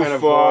too is the kind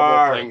of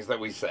far. horrible things that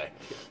we say.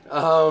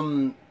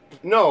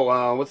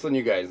 No, what's the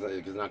new guy?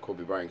 Because not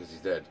Kobe Bryant, because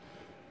he's dead.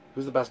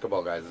 Who's the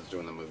basketball guy that's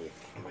doing the movie?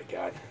 Oh my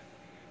god.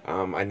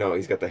 I know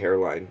he's got the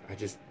hairline.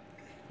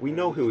 We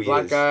know who he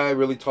Black is. guy,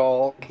 really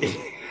tall.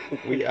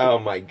 Oh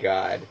my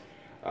god.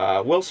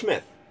 Will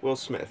Smith. Will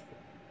Smith.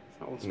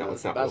 No, it's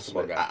not Will Will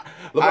Smith. Guy.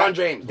 LeBron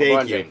James.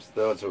 Thank you. James.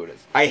 That's who it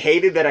is. I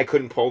hated that I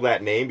couldn't pull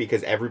that name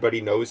because everybody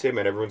knows him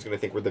and everyone's going to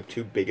think we're the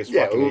two biggest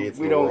fucking idiots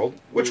in the world.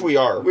 Which we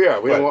are. We are.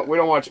 We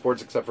don't watch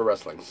sports except for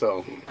wrestling.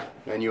 So,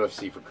 and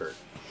UFC for Kurt.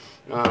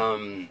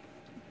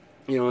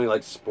 He only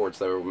likes sports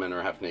that where men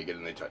are half naked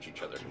and they touch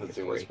each other. That's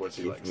the only sports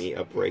he likes. Give me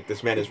a break.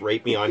 This man has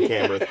raped me on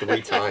camera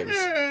 3 times.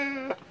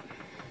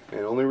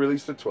 And only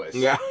released it twice.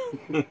 Yeah.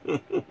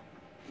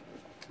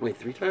 Wait,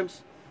 3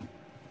 times?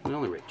 I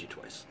only raped you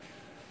twice.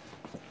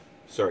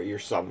 Sorry, your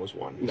son was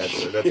one. That's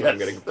yes, what I'm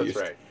getting confused.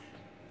 That's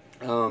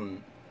right.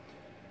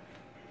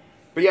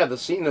 But yeah, the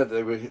scene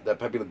that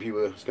Pepe Le Pew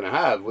was going to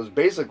have was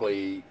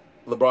basically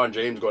LeBron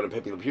James going to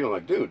Pepe Le Pew and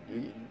like, dude,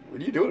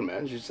 what are you doing,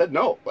 man? She said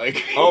no.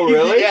 Like, oh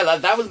really? Yeah,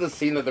 that was the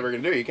scene that they were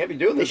going to do. You can't be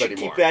doing this anymore.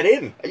 They should keep that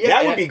in. Yeah,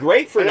 that would be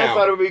great for now. I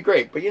thought it would be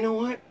great, but you know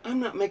what? I'm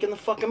not making the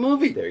fucking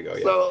movie. There you go.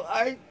 Yeah.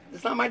 So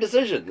it's not my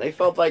decision. They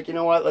felt like, you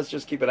know what? Let's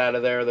just keep it out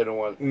of there. They don't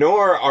want.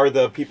 Nor are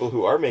the people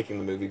who are making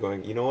the movie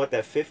going, you know what?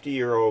 That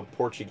 50-year-old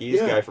Portuguese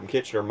guy from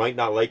Kitchener might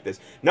not like this.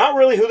 Not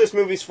really who this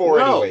movie's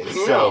for, anyways.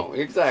 No,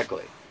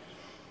 exactly.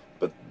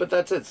 But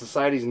that's it.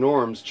 Society's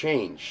norms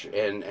change,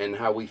 and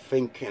how we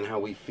think and how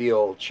we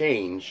feel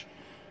change.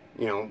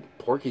 You know,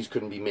 Porky's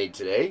couldn't be made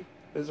today.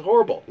 It's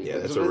horrible. Yeah,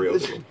 that's a real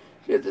thing.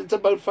 It's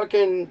about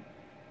fucking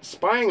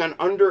spying on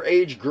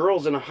underage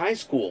girls in a high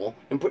school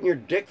and putting your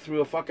dick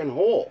through a fucking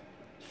hole.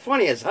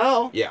 Funny as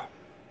hell. Yeah.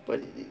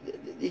 But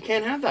you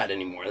can't have that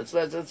anymore.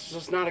 That's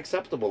just not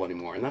acceptable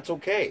anymore, and that's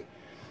okay.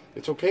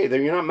 It's okay.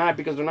 You're not mad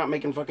because they're not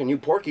making fucking new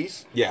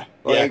Porkies. Yeah.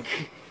 Like,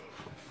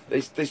 they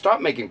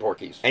stopped making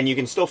Porkies. And you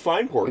can still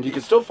find Porkies. And you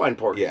can still find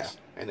Porkies. Yeah.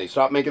 And they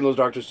stopped making those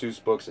Dr.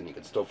 Seuss books, and you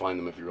can still find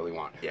them if you really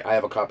want. Yeah. I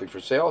have a copy for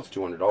sale. It's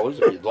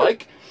 $200 if you'd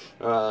like.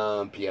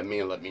 PM me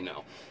and let me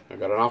know. I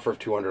got an offer of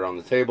 $200 on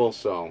the table,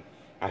 so...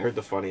 I heard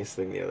the funniest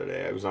thing the other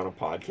day. I was on a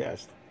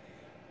podcast,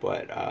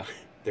 but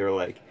they were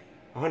like,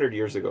 100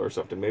 years ago or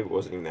something, maybe it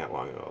wasn't even that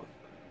long ago,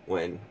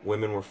 when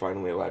women were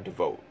finally allowed to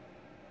vote,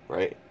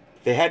 right?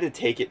 They had to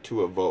take it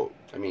to a vote.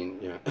 I mean,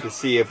 yeah. To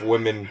see if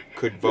women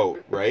could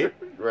vote, right?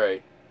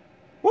 Right.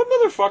 What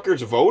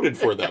motherfuckers voted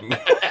for them?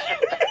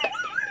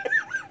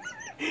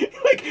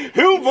 Like,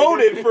 who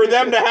voted for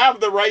them to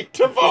have the right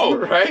to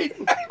vote? Right?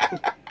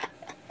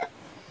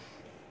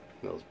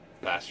 Those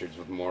bastards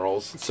with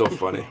morals. It's so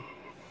funny.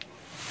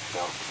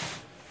 No.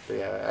 But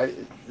yeah,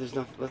 there's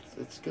nothing.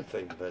 It's a good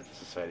thing that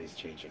society's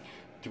changing.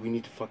 Do we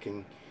need to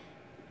fucking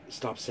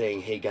stop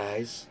saying, "Hey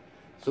guys"?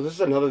 So this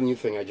is another new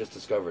thing I just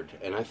discovered,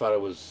 and I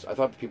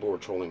thought people were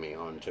trolling me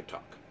on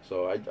TikTok.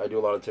 So I do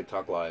a lot of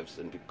TikTok lives,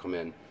 and people come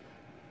in,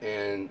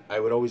 and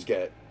I would always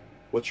get,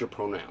 "What's your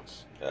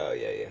pronouns?" Oh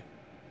yeah.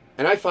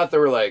 And I thought they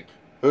were like,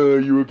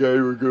 you a guy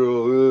or a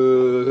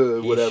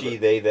girl, whatever. He, she,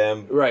 they,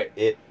 them. Right.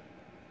 It.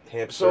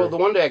 Hamster. So the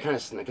one day I kind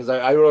of, because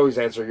I would always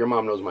answer, your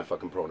mom knows my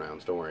fucking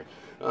pronouns, don't worry.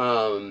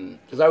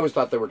 Because I always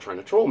thought they were trying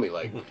to troll me,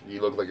 like,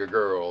 you look like a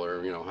girl,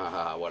 or, you know,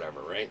 haha,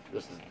 whatever, right? I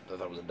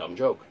thought it was a dumb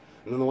joke.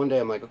 And then the one day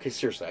I'm like, okay,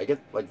 seriously, I get,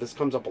 like, this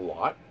comes up a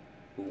lot.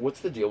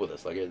 What's the deal with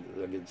this? Like,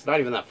 it's not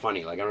even that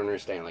funny. Like, I don't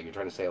understand. Like, you're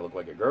trying to say I look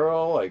like a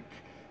girl, like,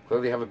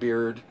 clearly have a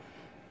beard,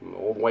 I'm an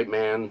old white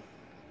man,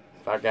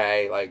 fat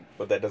guy, like...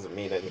 But that doesn't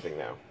mean anything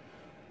now.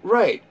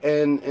 Right,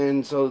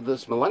 and so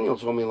this millennial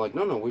told me, like,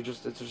 no,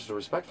 it's just a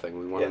respect thing.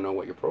 We want to know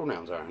what your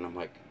pronouns are. And I'm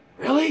like,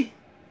 really?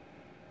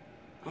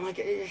 I'm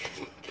like,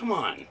 come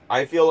on.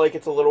 I feel like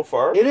it's a little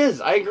far. It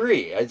is, I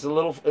agree. It's a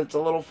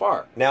little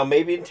far. Now,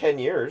 maybe in 10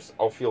 years,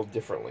 I'll feel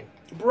differently.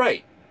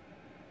 Right.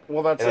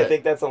 Well, that's it. And I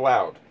think that's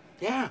allowed.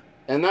 Yeah,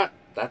 and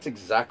that's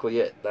exactly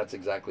it. That's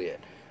exactly it.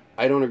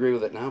 I don't agree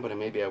with it now, but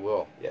maybe I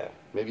will. Yeah.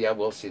 Maybe I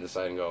will see the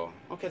side and go,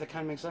 okay, that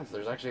kind of makes sense.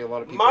 There's actually a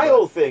lot of people... My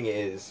whole thing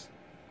is...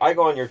 I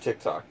go on your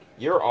TikTok.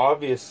 You're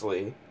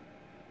obviously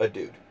a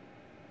dude,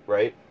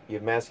 right? You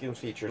have masculine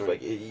features.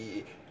 Right.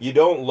 Like, you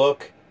don't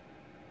look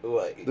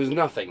like... There's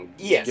nothing.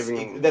 Yes,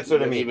 that's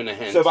what I mean. Even a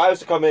hint. So if I was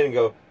to come in and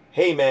go,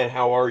 hey man,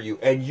 how are you?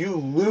 And you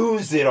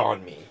lose it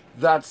on me.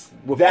 That's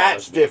what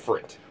That's bothers me.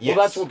 different. Yes.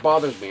 Well, that's what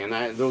bothers me. And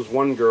there was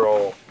one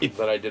girl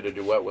that I did a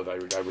duet with. I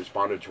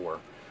responded to her.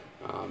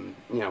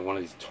 One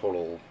of these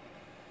total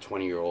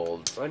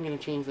 20-year-olds. I'm going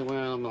to change the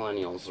world,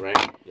 millennials, right?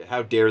 Yeah,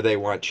 how dare they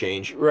want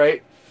change?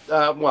 Right.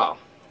 Well,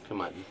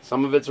 come on.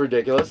 Some of it's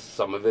ridiculous.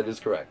 Some of it is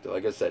correct.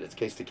 Like I said, it's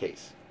case to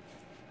case.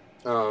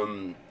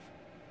 But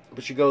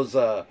she goes,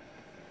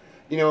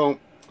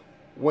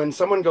 when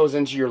someone goes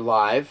into your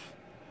live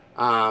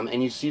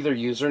and you see their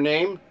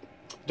username,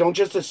 don't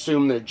just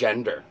assume their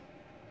gender.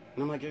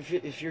 And I'm like,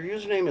 if your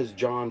username is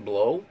John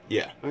Blow,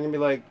 Yeah. I'm going to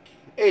be like,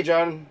 hey,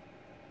 John,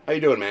 how you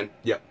doing, man?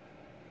 Yep.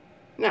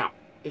 Now,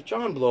 if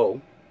John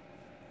Blow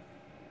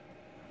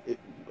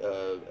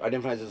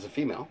identifies as a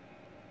female,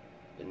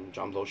 then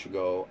John Blow should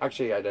go,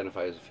 actually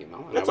identify as a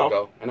female. And That's I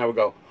would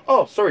go,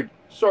 oh, sorry.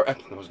 I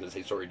was going to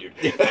say sorry, dude.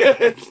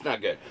 It's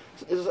not good.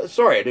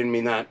 Sorry, I didn't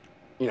mean that,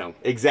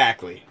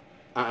 Exactly.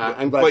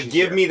 I'm glad But she's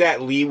give here. me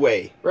that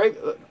leeway. Right?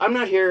 I'm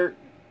not here.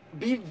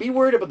 Be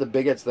worried about the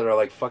bigots that are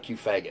like, fuck you,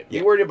 faggot. Be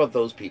Yeah. worried about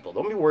those people.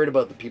 Don't be worried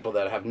about the people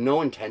that have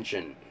no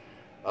intention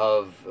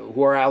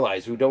who are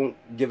allies, who don't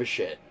give a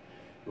shit,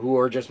 who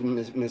are just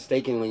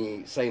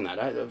mistakenly saying that.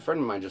 A friend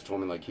of mine just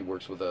told me, like, he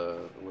works with a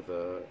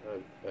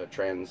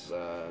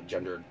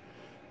transgendered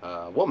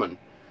woman,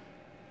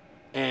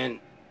 and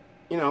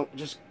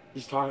just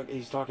he's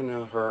talking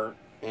to her,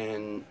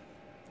 and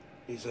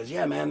he says,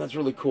 "Yeah, man, that's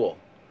really cool."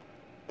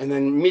 And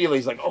then immediately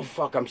he's like, "Oh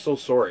fuck, I'm so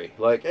sorry."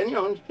 Like, and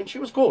and she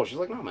was cool. She's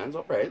like, "No, man, it's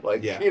all right."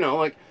 Like, Yeah.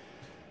 like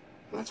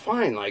that's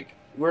fine. Like,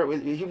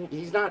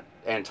 he's not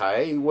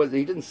anti.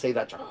 He didn't say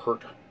that to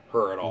hurt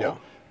her at all. No.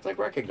 It's like,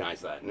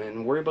 recognize that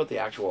and worry about the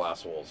actual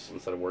assholes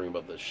instead of worrying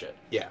about this shit.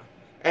 Yeah.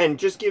 And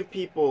just give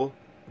people,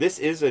 this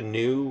is a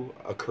new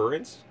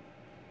occurrence.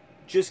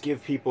 Just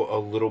give people a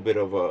little bit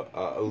of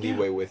a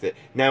leeway with it.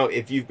 Now,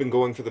 if you've been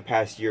going for the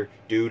past year,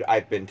 dude,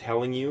 I've been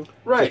telling you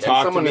Right. to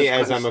talk and to me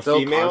is as I'm a still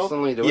female.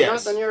 constantly doing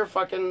Yes. that, then you're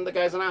fucking the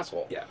guy's an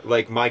asshole. Yeah.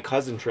 Like my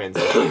cousin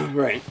transitioned.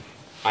 Right.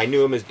 I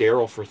knew him as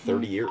Daryl for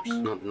 30 years.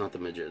 Not the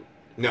midget.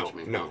 No, Touch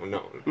me. no,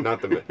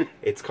 not the.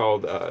 It's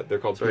called. They're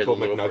called Sorry, People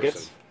the little McNuggets.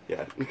 person.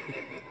 Yeah.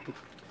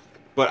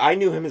 But I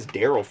knew him as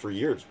Daryl for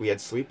years. We had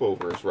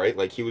sleepovers, right?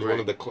 Like he was one Right.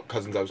 of the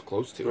cousins I was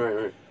close to.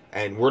 Right.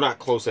 And we're not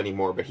close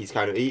anymore. But he's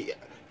kind of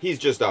he's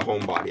just a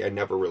homebody. I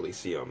never really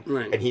see him.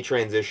 Right. And he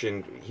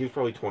transitioned. He was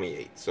probably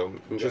 28, so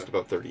just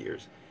about 30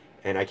 years.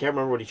 And I can't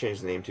remember what he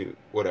changed the name to,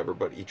 whatever.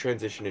 But he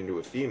transitioned into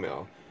a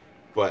female.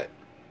 But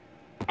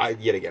I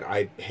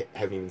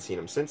haven't even seen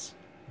him since.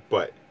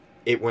 But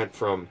it went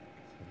from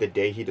the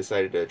day he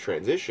decided to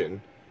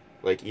transition,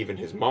 like even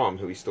his mom,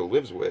 who he still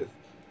lives with,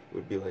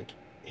 would be like,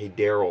 "Hey,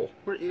 Daryl,"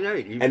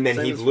 and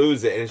then he'd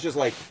lose it, and it's just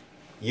like,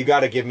 you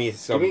got to give me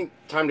some. Give me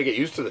time to get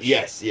used to this.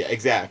 Yes, shit. yeah,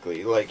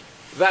 exactly. Like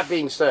That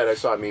being said, I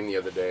saw a meme the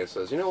other day. It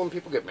says, when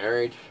people get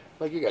married,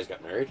 like you guys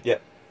got married. Yeah.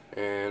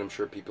 And I'm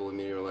sure people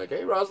immediately were like,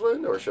 "Hey,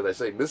 Rosalind," or should I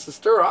say, "Mrs.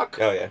 Sturrock?"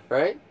 Oh yeah.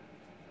 Right?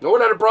 No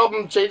one had a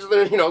problem changing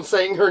their,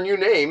 saying her new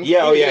name. Yeah,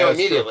 oh, yeah, that's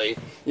immediately.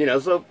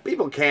 So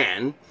people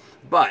can,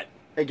 but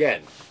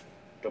again,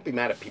 don't be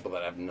mad at people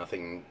that have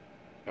nothing,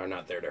 are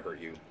not there to hurt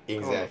you. Calm the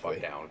Exactly.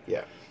 fuck down.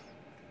 Yeah.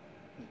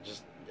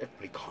 Just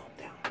everybody calm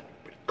down.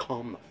 Everybody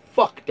calm the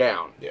fuck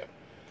down. Yeah.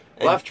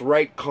 Left,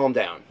 right, calm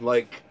down.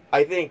 Like,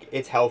 I think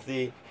it's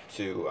healthy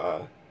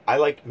to. I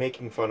like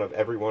making fun of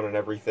everyone and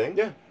everything.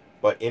 Yeah.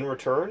 But in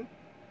return,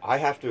 I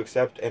have to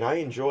accept, and I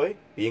enjoy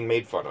being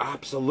made fun of.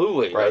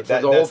 absolutely. Right,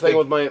 That's the whole thing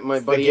with my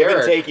It's buddy the give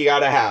Eric. and take you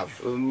gotta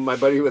have. My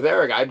buddy with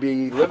Eric, I'd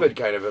be livid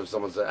kind of if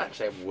someone said,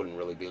 actually, I wouldn't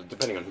really be,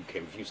 depending on who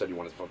came. If you said you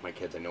wanted to fuck my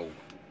kids, I know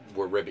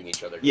we're ribbing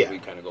each other. 'Cause Yeah. we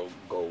kind of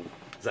go,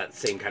 it's that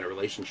same kind of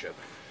relationship.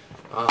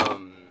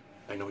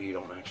 I know you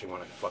don't actually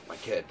want to fuck my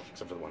kid,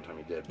 except for the one time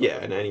you did. but Yeah,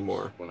 and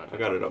anymore. we're not I gonna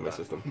got talk it on about my that.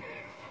 system.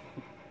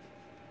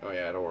 Oh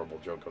yeah, I had a horrible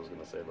joke I was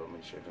going to say about me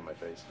shaving my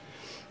face,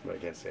 but I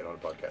can't say it on a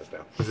podcast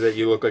now. Is it that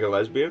you look like a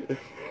lesbian?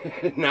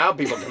 Now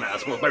people can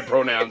ask what my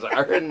pronouns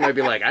are, and I'd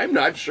be like, I'm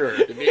not sure,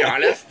 to be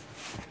honest.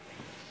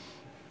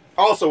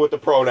 Also, with the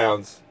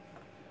pronouns,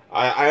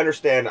 I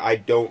understand I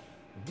don't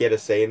get a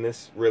say in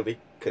this, really,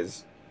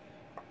 because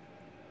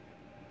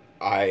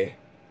I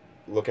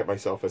look at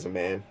myself as a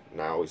man,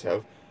 and I always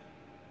have.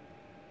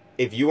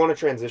 If you want to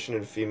transition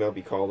into female,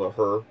 be called a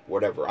her,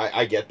 whatever.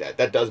 I get that.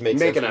 That does make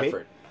sense Make an to me.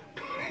 effort.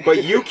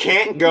 But you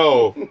can't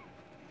go,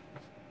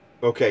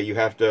 okay, you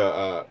have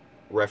to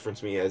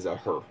reference me as a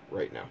her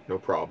right now. No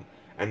problem.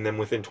 And then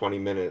within 20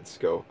 minutes,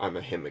 go, I'm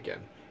a him again.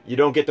 You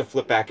don't get to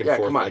flip back and forth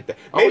come on. like that.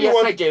 Oh,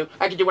 yes, I do.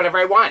 I can do whatever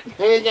I want.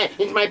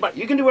 It's my butt.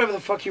 You can do whatever the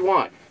fuck you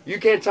want. You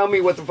can't tell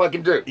me what to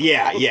fucking do.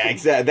 Yeah,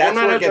 exactly. That's I'm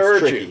not where it out to gets hurt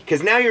tricky. you.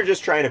 Because now you're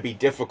just trying to be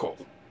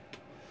difficult.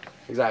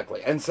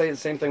 Exactly. And say the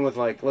same thing with,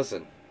 like,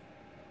 listen.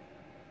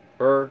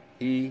 Her,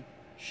 he,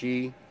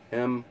 she,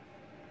 him.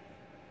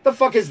 The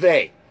fuck is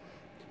they?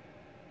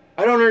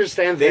 I don't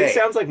understand they. They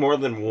sounds like more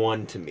than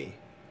one to me.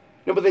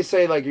 No, but they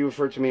say, like, you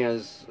refer to me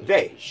as...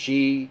 They.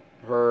 She,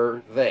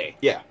 her, they.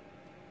 Yeah.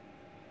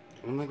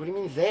 And I'm like, what do you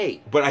mean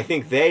they? But I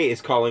think they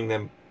is calling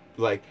them,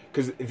 like...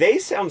 Because they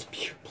sounds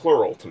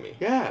plural to me.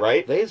 Yeah.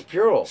 Right? They is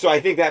plural. So I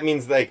think that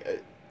means,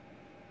 like...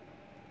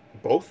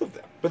 both of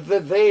them. But the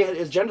they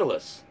is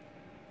genderless.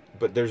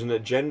 But there's a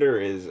gender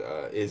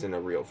isn't a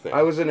real thing.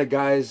 I was in a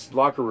guy's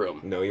locker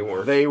room. No, you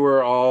weren't. They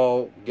were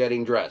all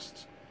getting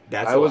dressed.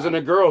 I was in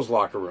a girl's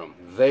locker room.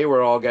 They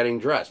were all getting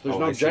dressed. There's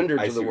no gender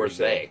to the word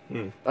they.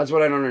 That's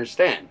what I don't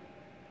understand.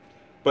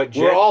 But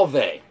we're all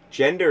they.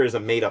 Gender is a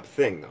made-up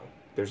thing, though.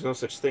 There's no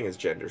such thing as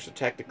gender. So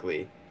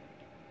technically,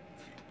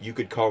 you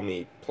could call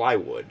me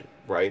plywood,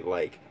 right?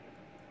 Like,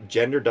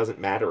 gender doesn't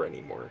matter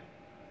anymore.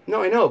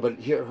 No, I know,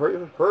 but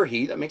her,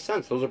 he, that makes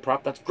sense. Those are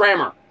that's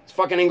grammar. It's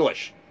fucking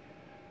English.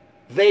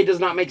 They does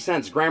not make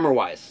sense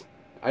grammar-wise.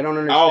 I don't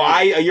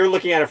understand. Oh, you're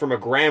looking at it from a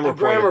grammar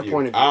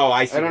point of view. Oh,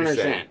 I see what you're saying.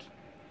 Understand.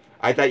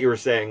 I thought you were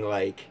saying,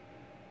 like,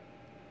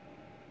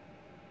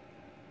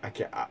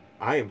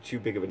 I am too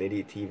big of an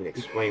idiot to even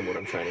explain what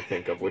I'm trying to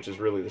think of, which is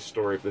really the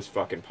story of this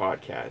fucking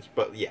podcast.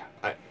 But yeah,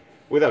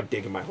 without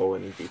digging my hole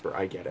any deeper,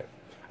 I get it.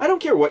 I don't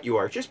care what you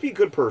are, just be a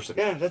good person.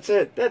 Yeah, that's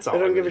it. That's all I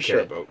don't give a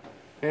shit about.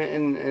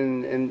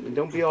 And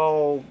don't be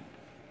all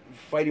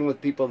fighting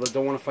with people that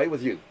don't want to fight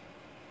with you,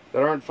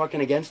 that aren't fucking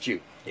against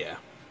you. Yeah.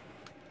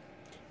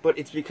 But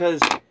it's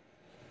because,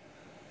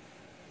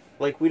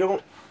 like, we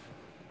don't.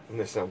 I'm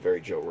gonna sound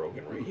very Joe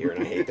Rogan right here,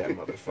 and I hate that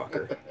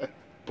motherfucker.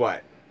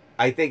 But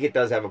I think it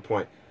does have a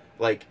point.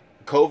 Like,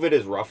 COVID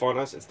is rough on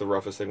us. It's the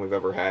roughest thing we've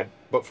ever had.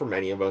 But for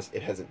many of us,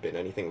 it hasn't been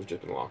anything. We've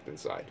just been locked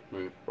inside.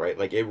 Right?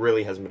 Like, it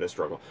really hasn't been a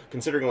struggle.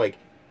 Considering, like,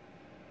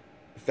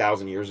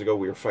 1,000 years ago,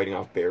 we were fighting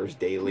off bears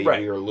daily.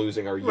 Right. We were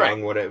losing our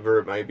young, whatever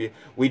it might be.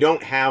 We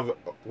don't have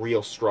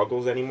real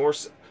struggles anymore.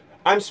 So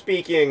I'm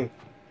speaking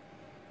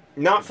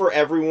not for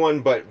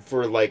everyone, but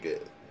for,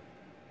 like,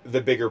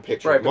 the bigger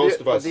picture. Right,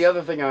 Most of us. But the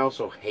other thing I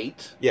also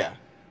hate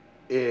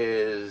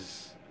is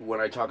when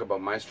I talk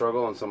about my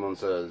struggle and someone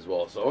says,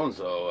 well,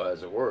 so-and-so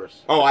has it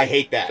worse. Oh, I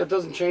hate that. That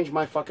doesn't change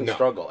my fucking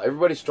struggle.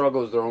 Everybody's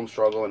struggle is their own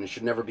struggle, and it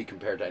should never be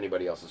compared to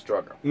anybody else's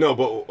struggle. No,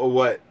 but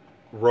what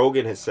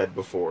Rogan has said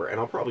before, and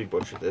I'll probably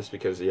butcher this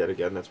because, yet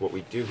again, that's what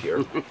we do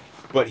here,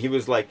 but he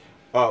was like,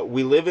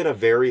 we live in a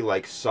very,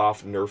 like,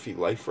 soft, nerfy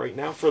life right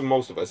now for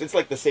most of us. It's,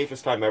 like, the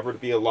safest time ever to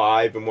be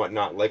alive and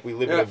whatnot. Like, we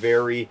live in a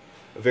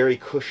very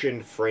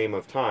cushioned frame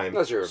of time.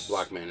 Unless you're a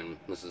black man in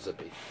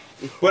Mississippi.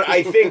 But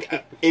I think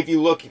if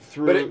you look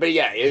through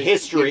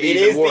history, it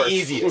is the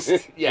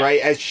easiest, right?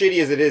 As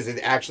shitty as it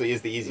actually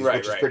is the easiest,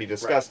 which is pretty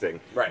disgusting.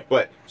 Right.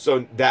 But,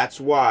 so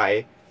that's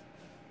why,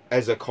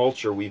 as a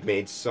culture, we've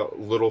made so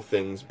little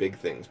things big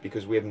things,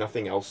 because we have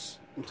nothing else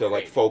to,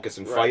 like, focus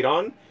and fight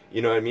on.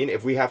 You know what I mean?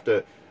 If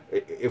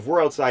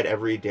we're outside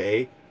every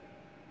day,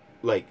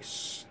 like,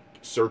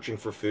 searching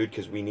for food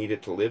because we need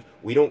it to live,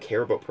 we don't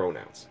care about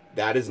pronouns.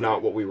 That is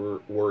not what we were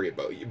worried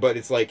about. But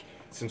it's like,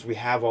 since we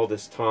have all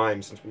this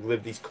time, since we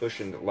live these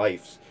cushioned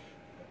lives,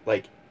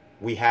 like,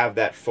 we have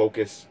that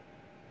focus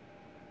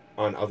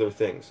on other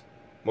things.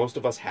 Most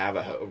of us have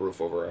a roof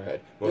over our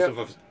head. Most of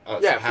us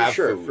have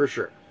food. For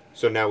sure.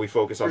 So now we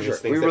focus on these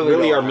things that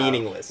really are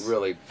meaningless.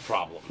 Really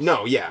problems.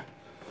 No, yeah.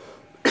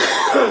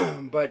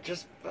 But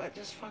just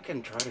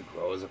fucking try to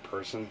grow as a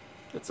person.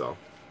 That's all.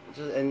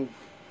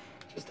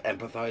 Just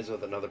empathize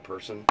with another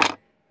person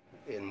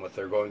in what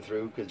they're going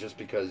through. Just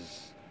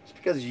because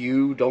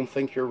you don't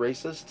think you're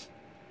racist,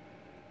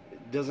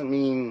 it doesn't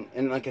mean.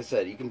 And like I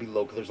said, you can be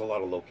there's a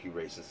lot of low-key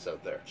racists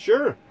out there.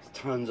 Sure. There's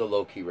tons of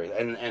low-key racists.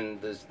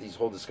 And there's these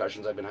whole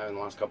discussions I've been having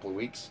the last couple of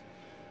weeks.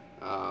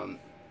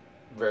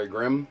 Very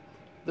grim.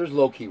 There's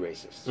low-key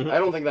racists. I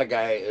don't think that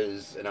guy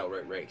is an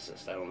outright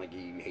racist. I don't think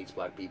he hates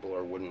black people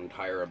or wouldn't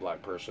hire a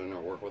black person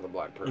or work with a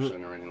black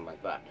person or anything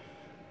like that.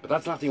 But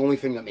that's not the only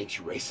thing that makes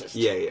you racist.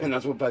 Yeah, yeah. And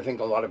that's what I think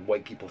a lot of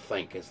white people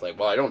think. It's like,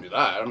 well, I don't do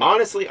that.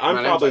 Honestly, I'm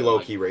probably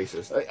low-key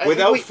racist.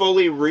 Without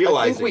fully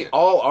realizing I think we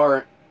all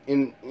are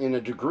in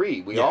a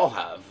degree. We all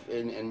have.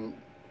 And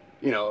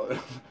you know,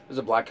 there's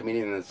a black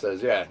comedian that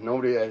says, yeah,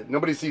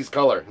 nobody sees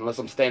color unless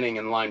I'm standing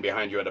in line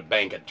behind you at a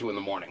bank at 2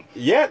 a.m.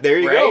 Yeah, there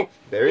you go.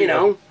 There you go.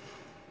 Know?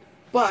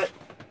 But,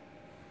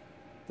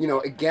 you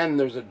know, again,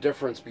 there's a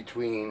difference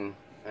between,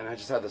 and I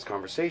just had this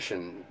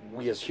conversation,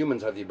 we as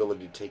humans have the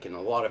ability to take in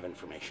a lot of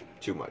information.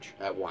 Too much.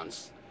 At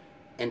once.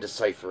 And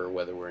decipher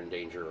whether we're in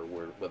danger or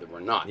whether we're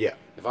not. Yeah.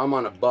 If I'm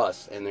on a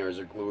bus and there is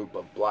a group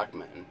of black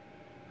men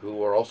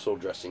who are also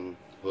dressing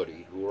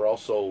hoodie, who are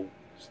also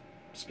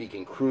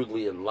speaking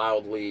crudely and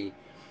loudly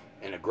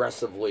and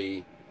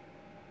aggressively,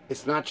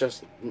 it's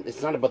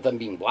not about them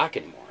being black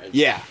anymore.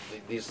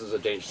 This is a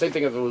danger. Same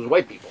thing if it was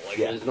white people.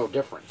 There's no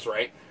difference,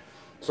 right?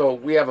 So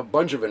we have a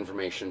bunch of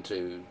information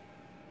to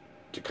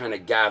kind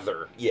of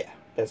gather. Yeah,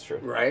 that's true.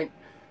 Right?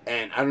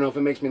 And I don't know if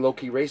it makes me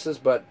low-key racist,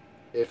 but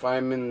if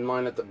I'm in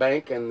line at the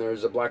bank and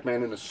there's a black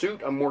man in a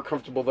suit, I'm more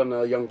comfortable than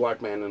a young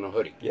black man in a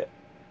hoodie. Yeah.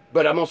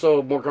 But I'm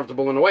also more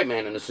comfortable than a white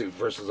man in a suit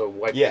versus a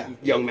white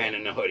young man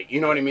in a hoodie.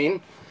 You know what I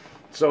mean?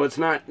 So it's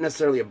not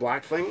necessarily a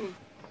black thing.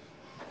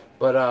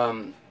 But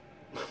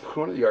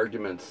one of the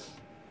arguments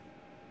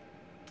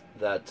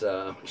that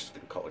I'm just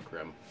going to call it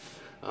grim.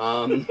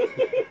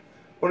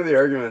 One of the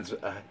arguments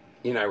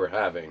he and I were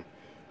having,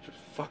 which was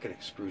fucking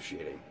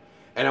excruciating.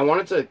 And I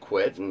wanted to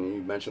quit, and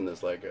you mentioned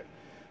this, and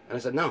I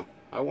said, no,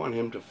 I want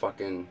him to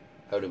fucking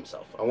out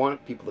himself. I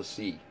want people to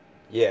see.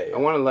 Yeah, yeah. I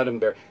want to let him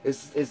bear.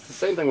 It's the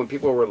same thing when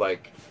people were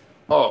like,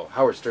 "Oh,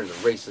 Howard Stern's a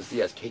racist. He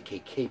has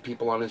KKK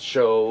people on his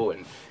show,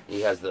 and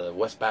he has the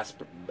Baptist,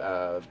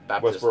 the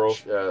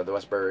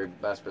Westbury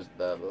Baptist,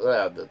 the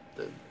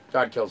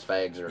God kills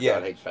fags or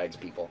God hates fags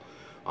people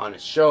on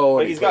his show."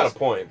 But and he's got a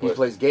point. He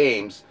plays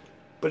games,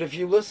 but if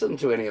you listen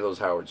to any of those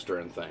Howard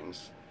Stern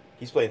things,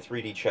 he's playing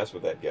 3D chess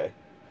with that guy.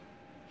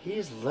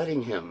 He's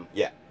letting him.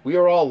 Yeah. We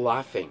are all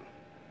laughing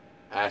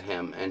at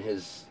him and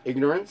his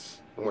ignorance.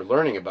 And we're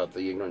learning about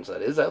the ignorance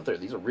that is out there.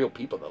 These are real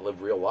people that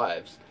live real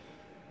lives.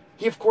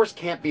 He, of course,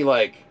 can't be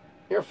like,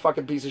 you're a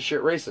fucking piece of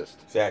shit racist.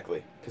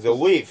 Exactly. Because he'll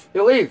leave.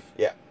 He'll leave.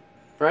 Yeah.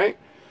 Right?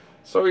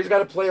 So he's got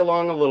to play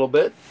along a little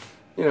bit,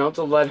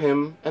 to let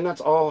him, and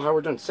that's all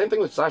Howard done. Same thing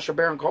with Sacha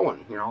Baron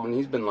Cohen, and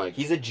he's been like...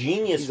 He's a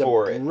genius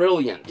for it.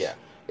 Brilliant. Yeah.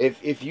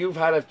 If you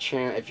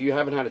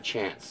haven't had a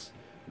chance,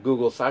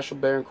 Google Sacha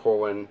Baron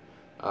Cohen,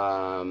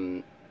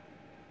 American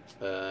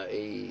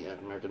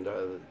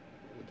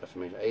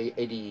Defamation,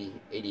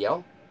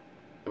 ADL,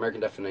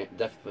 American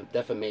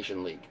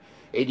Defamation League,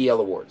 ADL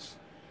Awards.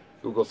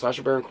 Google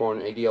Sacha Baron Cohen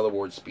ADL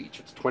Awards speech.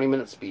 It's a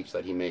 20-minute speech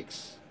that he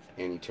makes,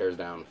 and he tears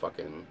down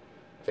fucking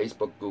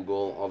Facebook,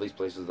 Google, all these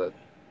places that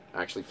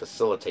actually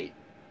facilitate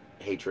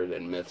hatred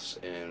and myths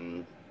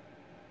and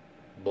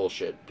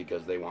bullshit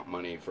because they want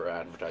money for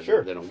advertising.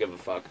 Sure. They don't give a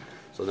fuck,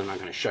 so they're not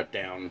going to shut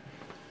down,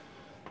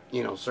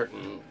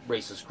 certain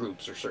racist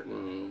groups or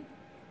certain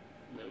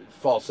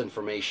false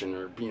information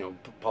or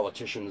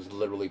politicians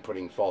literally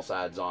putting false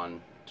ads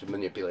on to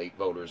manipulate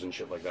voters and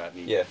shit like that.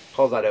 And he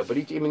calls that out, but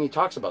he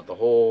talks about the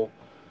whole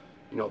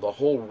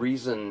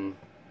reason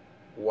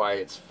why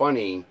it's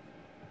funny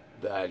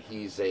that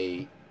he's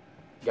a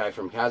guy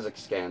from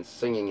Kazakhstan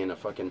singing in a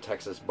fucking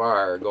Texas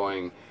bar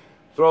going,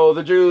 "Throw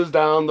the Jews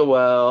down the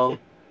well."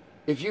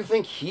 If you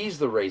think he's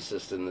the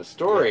racist in this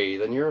story,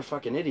 then you're a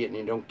fucking idiot and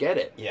you don't get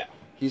it. Yeah.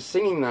 He's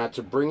singing that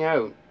to bring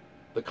out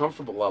the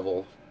comfortable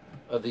level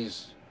of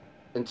these.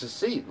 And to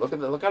see,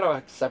 look how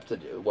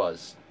accepted it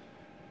was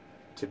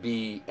to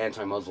be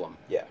anti-Muslim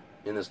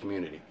in this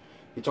community.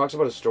 He talks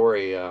about a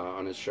story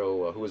on his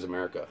show, Who is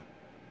America?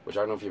 Which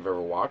I don't know if you've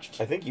ever watched.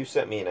 I think you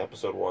sent me an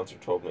episode once or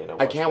told me.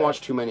 And I can't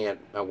watch too many at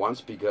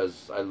once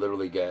because I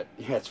literally get,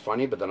 it's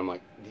funny, but then I'm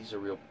like, these are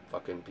real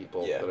fucking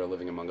people that are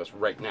living among us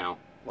right now.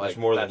 Like, there's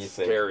more that's than you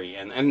think. Scary.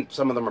 And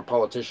some of them are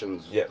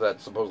politicians that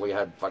supposedly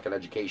had fucking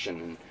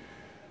education.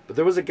 But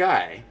there was a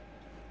guy,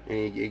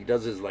 and he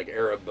does his like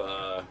Arab...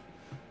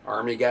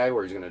 army guy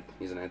where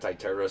he's an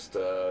anti-terrorist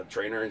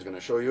trainer. He's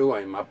gonna show you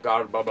I'm up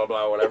God blah blah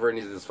blah whatever, and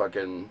he's this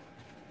fucking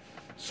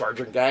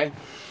sergeant guy,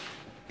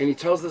 and he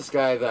tells this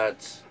guy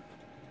that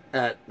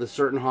at the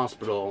certain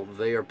hospital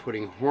they are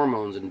putting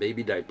hormones in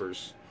baby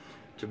diapers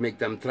to make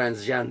them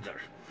transgender.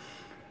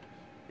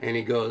 And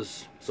he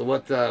goes, so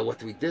what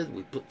we did,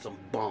 we put some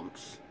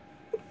bombs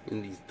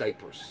in these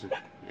diapers,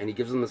 and he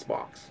gives them this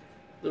box.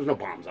 There's no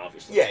bombs,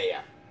 obviously.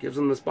 Yeah. Gives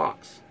them this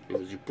box. He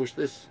goes, you push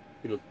this,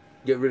 it'll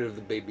get rid of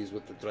the babies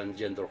with the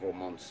transgender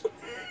hormones.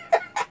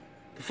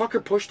 The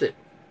fucker pushed it.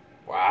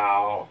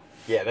 Wow.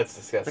 Yeah, that's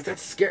disgusting. Like,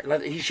 that's scary.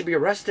 Like, he should be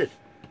arrested.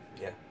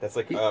 Yeah, that's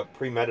like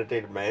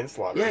premeditated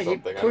manslaughter or Yeah, he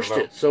something. pushed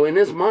it. So in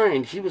his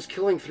mind, he was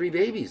killing 3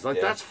 babies. Like,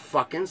 that's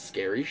fucking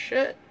scary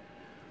shit.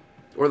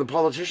 Or the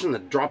politician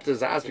that dropped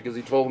his ass because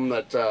he told him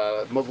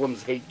that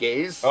Muslims hate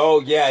gays.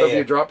 Oh, yeah, So if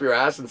you drop your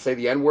ass and say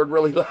the N-word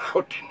really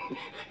loud,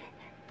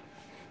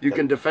 you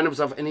can defend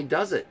himself, and he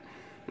does it.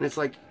 And it's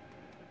like,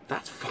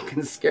 that's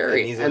fucking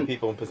scary. And these are the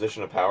people in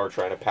position of power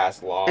trying to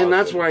pass laws. And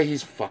that's why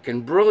he's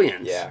fucking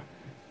brilliant. Yeah.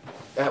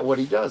 At what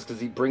he does,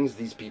 because he brings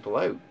these people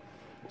out.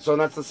 So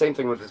that's the same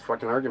thing with this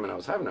fucking argument I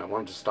was having. I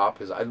wanted to stop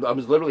because I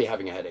was literally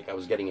having a headache. I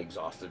was getting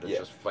exhausted and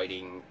just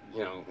fighting.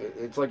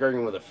 It's like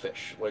arguing with a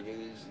fish. Like,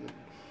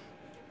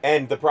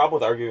 and the problem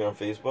with arguing on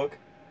Facebook,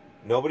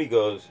 nobody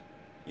goes,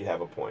 you have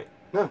a point.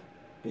 No.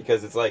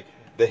 Because it's like,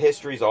 the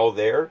history's all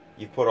there.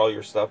 You've put all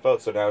your stuff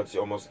out, so now it's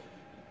almost...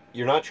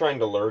 You're not trying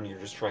to learn,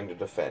 you're just trying to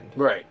defend.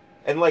 Right.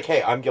 And like,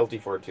 hey, I'm guilty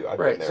for it too. I've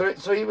been there.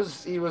 So he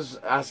was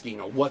asking,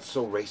 what's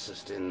so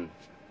racist in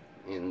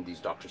these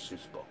Dr.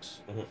 Seuss books?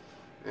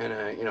 Mm-hmm.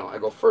 And I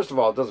go, first of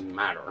all, it doesn't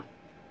matter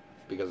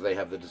because they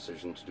have the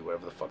decision to do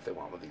whatever the fuck they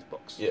want with these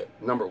books. Yeah.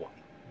 Number one.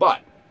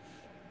 But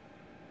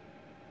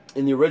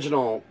in the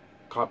original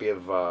copy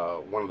of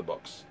one of the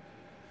books,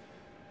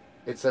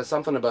 it says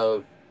something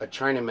about a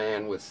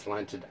Chinaman with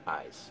slanted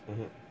eyes.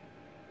 Mm-hmm.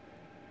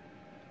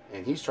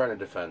 And he's trying to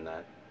defend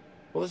that.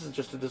 Well, this is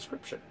just a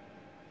description.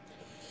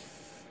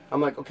 I'm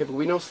like, okay, but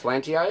we know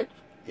slanty-eyed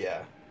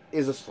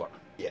is a slur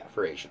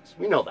for Asians.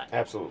 We know that.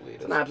 Absolutely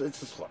it is.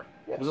 It's a slur.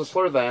 Yeah. It was a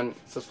slur then,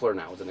 it's a slur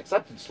now. It's an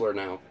accepted slur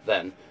now,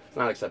 then. It's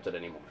not accepted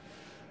anymore.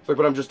 It's like,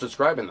 but I'm just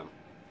describing them.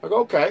 I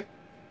go, okay.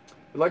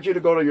 I'd like you to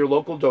go to your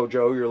local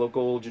dojo, your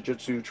local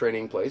jiu-jitsu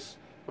training place.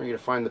 I want you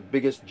to find the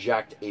biggest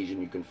jacked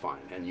Asian you can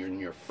find. And in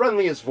your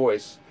friendliest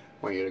voice,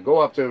 I want you to go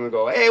up to him and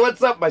go, hey,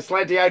 what's up, my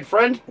slanty-eyed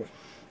friend?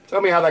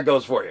 Tell me how that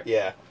goes for you.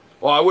 Yeah.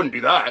 Well, I wouldn't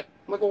do that.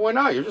 I'm like, well, why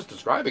not? You're just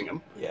describing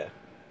him. Yeah.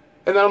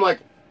 And then I'm like,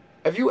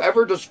 have you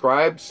ever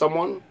described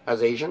someone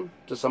as Asian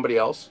to somebody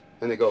else?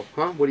 And they go,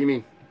 huh? What do you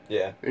mean?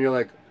 Yeah. And you're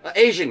like,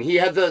 Asian. He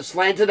had the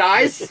slanted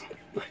eyes.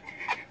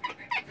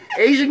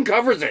 Asian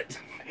covers it.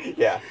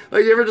 Yeah.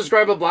 Like, you ever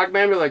describe a black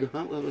man? You're like,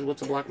 huh?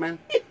 What's a black man?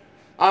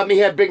 He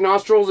had big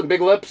nostrils and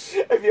big lips.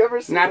 Have you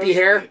ever seen nappy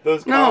hair?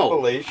 Those No.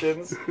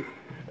 compilations?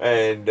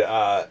 And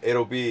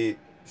it'll be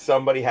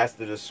somebody has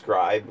to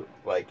describe,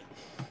 like,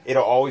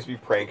 it'll always be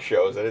prank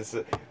shows,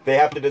 and they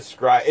have to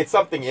describe, it's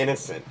something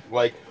innocent,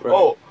 like,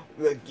 Right.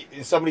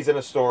 somebody's in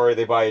a store,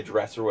 they buy a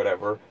dress or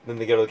whatever, then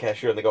they go to the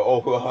cashier and they go, oh,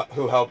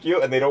 who helped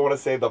you? And they don't want to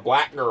say the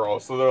black girl,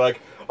 so they're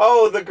like,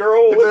 oh, the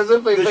girl with It's as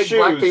if they the think shoes.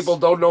 black people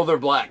don't know they're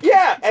black.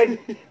 Yeah, and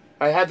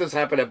I had this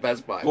happen at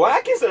Best Buy.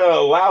 black is a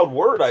loud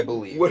word, I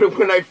believe.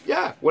 When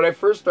I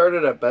first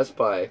started at Best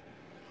Buy,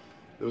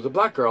 there was a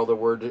black girl that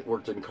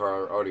worked in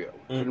car audio.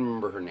 I couldn't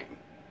remember her name.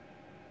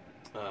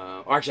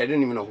 Actually, I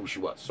didn't even know who she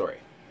was. Sorry,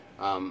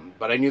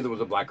 but I knew there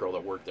was a black girl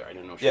that worked there. I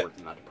didn't know she worked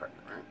in that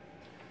department. Right.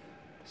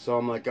 So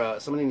I'm like,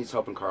 somebody needs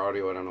help in car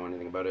audio. I don't know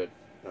anything about it.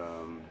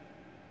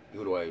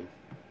 Who do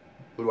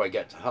I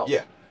get to help?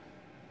 Yeah.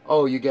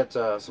 Oh, you get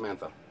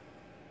Samantha.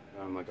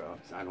 I'm like, oh,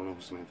 I don't know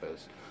who Samantha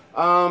is.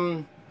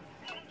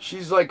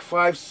 She's like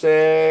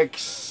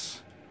 5'6",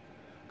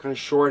 kind of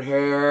short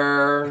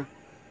hair.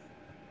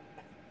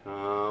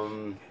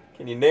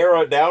 Can you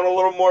narrow it down a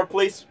little more,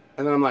 please?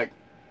 And then I'm like,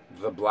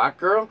 the black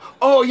girl?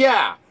 Oh,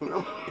 yeah.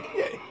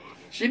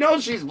 She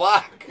knows she's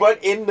black.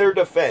 But in their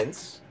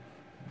defense,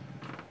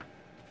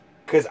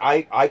 because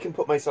I can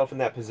put myself in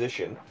that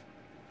position,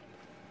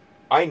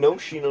 I know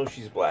she knows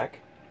she's black,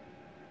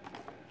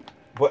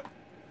 but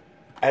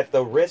at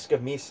the risk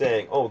of me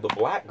saying, oh, the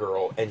black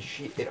girl, and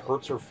it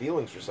hurts her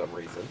feelings for some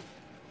reason,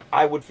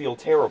 I would feel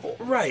terrible.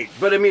 Right.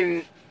 But I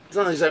mean, it's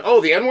not like you said,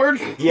 oh, the N-word?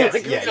 Yes,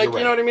 like, yeah, like, you're right.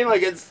 You know what I mean?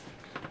 Like, it's,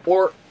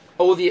 or,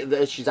 oh,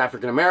 she's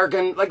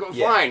African-American. Like,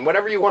 fine,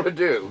 whatever you want to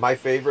do. My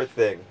favorite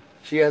thing.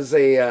 She has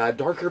a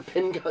darker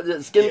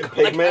skin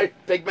pigment.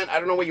 Pigment. I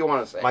don't know what you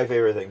want to say. My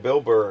favorite thing. Bill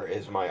Burr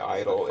is my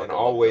idol, and fucking love Bill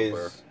always,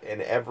 Burr.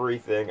 in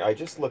everything, I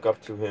just look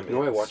up to him You know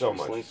what I watched so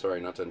recently? much.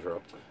 Sorry, not to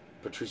interrupt.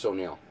 Patrice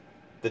O'Neill.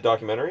 The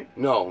documentary?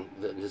 No,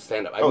 the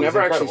stand-up. I've Oh, he's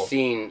never actually incredible.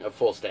 seen a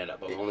full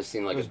stand-up. I've only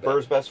seen like He was a bit.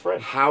 Burr's best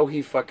friend. How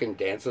he fucking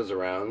dances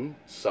around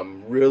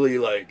some really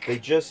like. They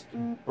just...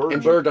 And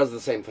Burr does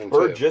the same thing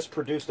Burr too. just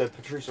produced a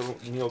Patrice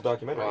O'Neill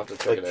documentary I'll have to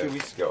check like it 2 out.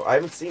 weeks ago. I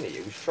haven't seen it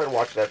yet. We should try to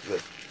watch it after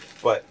this.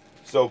 But,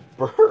 so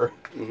Burr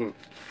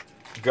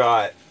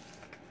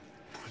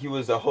he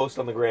was a host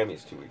on the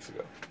Grammys 2 weeks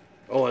ago.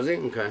 Oh, was he?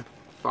 Okay.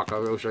 Fuck, I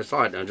wish I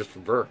saw it now just for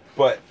Burr.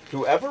 But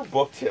whoever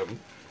booked him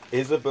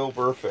is a Bill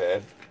Burr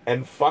fan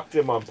and fucked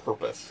him on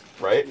purpose,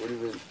 right? What do you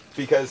mean?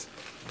 Because,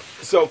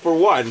 so for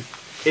one,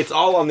 it's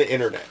all on the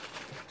internet.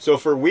 So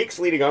for weeks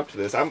leading up to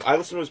this, I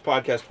listen to his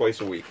podcast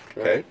twice a week,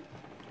 okay? Right.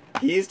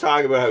 He's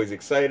talking about how he's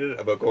excited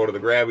about going to the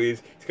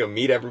Grammys. He's going to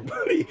meet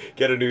everybody,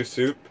 get a new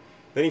suit.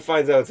 Then he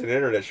finds out it's an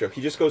internet show.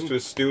 He just goes to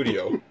his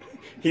studio.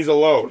 He's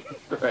alone,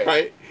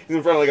 right? He's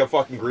in front of like a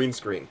fucking green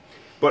screen.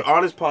 But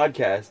on his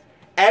podcast,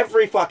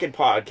 every fucking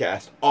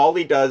podcast, all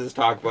he does is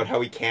talk about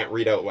how he can't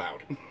read out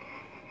loud.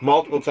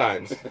 Multiple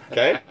times,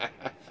 okay?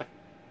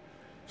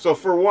 So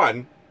for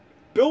one,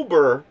 Bill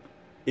Burr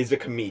is a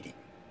comedian.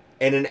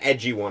 And an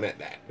edgy one at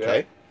that,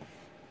 okay?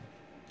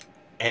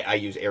 And I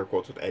use air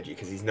quotes with edgy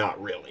because he's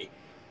not really.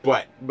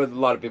 But a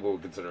lot of people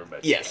would consider him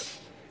edgy. yes.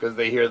 Because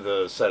they hear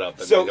the setup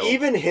and So they don't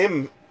even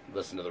him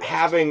listen to the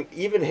rest.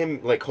 even him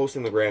like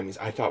hosting the Grammys,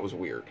 I thought was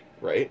weird,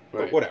 right?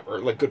 But Right. whatever,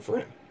 like good for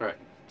him. Right.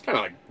 It's kind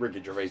of like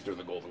Ricky Gervais doing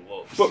the Golden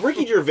Globes. But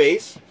Ricky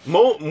Gervais,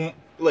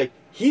 like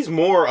he's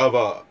more of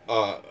a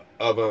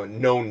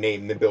known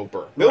name than Bill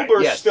Burr. Bill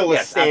Burr's still a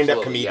stand-up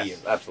absolutely, comedian.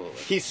 Yes,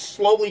 absolutely. He's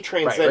slowly Right.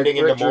 transcending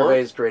Rick into more.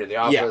 Gervais created The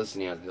Office,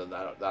 and he has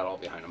that all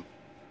behind him.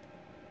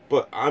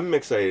 But I'm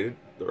excited.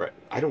 Right,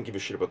 I don't give a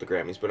shit about the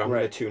Grammys, but I'm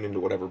going to tune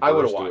into whatever Burr's I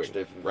would have doing, watched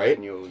if right? I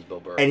knew it was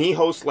Bill Burr. And he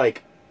hosts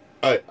like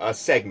a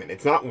segment.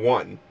 It's not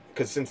one,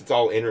 because since it's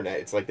all internet,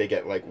 it's like they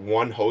get like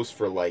one host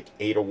for like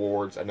 8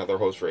 awards, another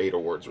host for 8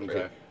 awards. Right?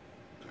 Okay.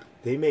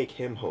 They make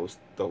him host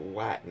the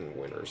Latin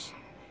winners.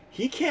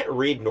 He can't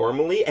read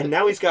normally, and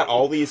now he's got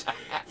all these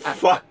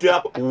fucked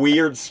up,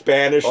 weird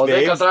Spanish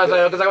names.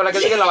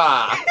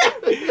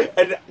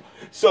 And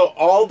so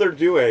all they're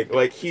doing,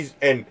 like he's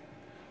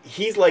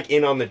like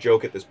in on the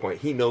joke at this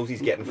point. He knows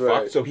he's getting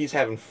fucked, so he's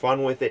having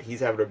fun with it.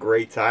 He's having a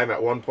great time.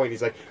 At one point,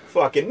 he's like,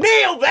 "Fucking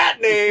nailed that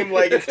name!"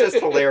 Like it's just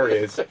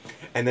hilarious.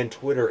 And then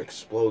Twitter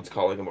explodes,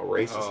 calling him a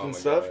racist and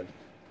stuff.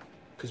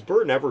 Because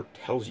Burr never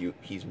tells you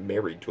he's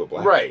married to a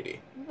black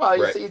lady.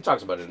 Well, he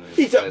talks about it in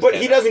his But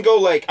he doesn't go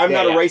like, I'm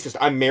not a racist,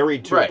 I'm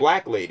married to a Right.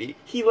 black lady.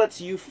 He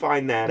lets you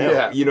find that out.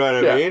 Yeah. You know what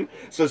I Yeah. mean?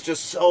 So it's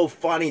just so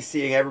funny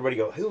seeing everybody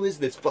go, who is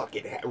this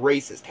fucking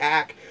racist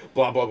hack?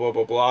 Blah, blah, blah,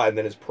 blah, blah. And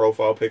then his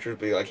profile pictures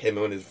be like him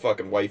and his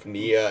fucking wife,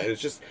 Nia. And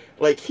it's just,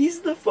 like,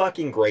 he's the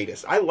fucking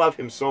greatest. I love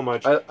him so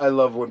much. I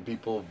love when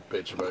people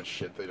bitch about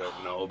shit they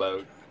don't know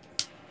about.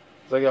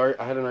 It's like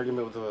I had an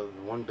argument with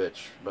one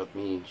bitch about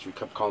me. She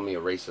kept calling me a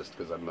racist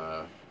because I'm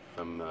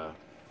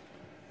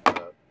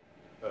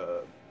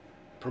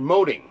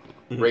promoting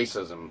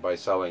racism by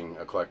selling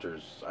a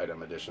collector's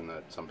item edition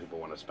that some people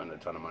want to spend a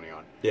ton of money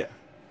on. Yeah.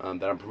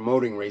 That I'm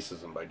promoting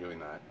racism by doing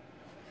that.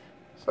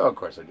 So of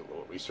course I do a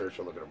little research.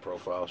 I look at her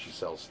profile. She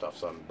sells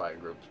stuff on buy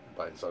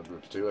and sell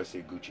groups too. I see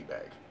a Gucci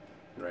bag,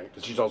 right?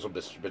 Because she's also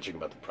bitching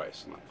about the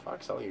price. I'm like,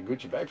 fuck, selling a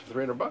Gucci bag for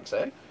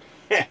 $300,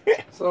 eh?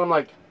 So I'm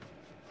like,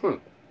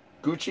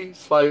 Gucci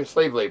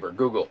slave labor.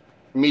 Google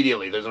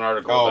immediately. There's an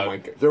article. Oh about my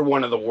God. They're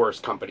one of the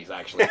worst companies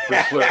actually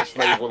for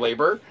slave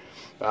labor.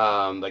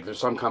 Like there's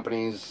some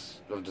companies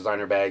of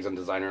designer bags and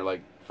designer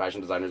like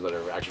fashion designers that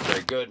are actually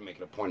very good,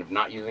 making a point of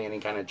not using any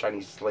kind of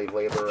Chinese slave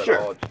labor at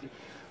all.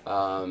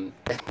 And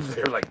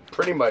they're like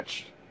pretty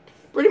much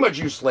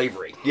use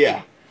slavery.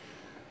 Yeah.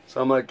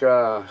 So I'm like,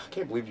 I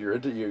can't believe you're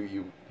into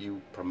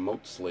you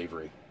promote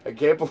slavery. I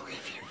can't believe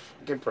you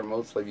fucking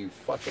promote slavery, you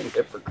fucking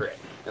hypocrite.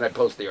 And I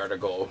post the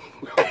article.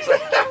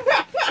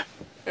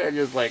 I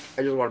just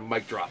want a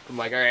mic drop. I'm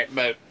like, all right,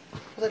 but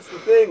Well, that's the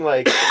thing,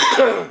 like,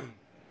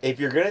 if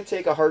you're gonna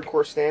take a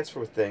hardcore stance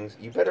for things,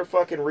 you better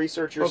fucking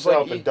research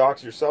yourself and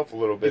dox yourself a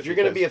little bit. If you're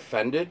gonna be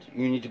offended,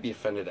 you need to be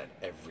offended at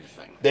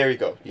everything. There you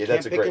go. Yeah,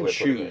 that's a great way to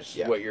put it.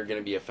 choose what you're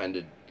gonna be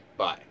offended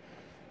by.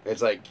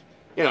 It's like,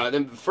 you know,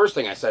 the first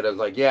thing I said was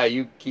like, yeah,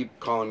 you keep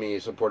calling me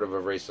supportive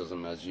of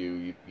racism as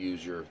you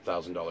use your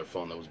 $1,000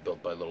 phone that was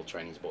built by little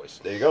Chinese boys.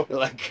 There you go.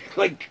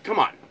 Like, come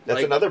on. That's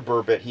like, another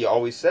Burbit he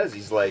always says.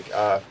 He's like,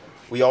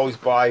 we always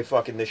buy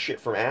fucking this shit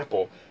from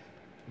Apple.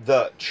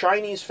 The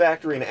Chinese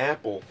factory in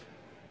Apple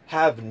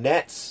have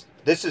nets,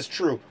 this is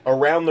true,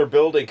 around their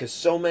building because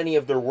so many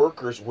of their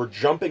workers were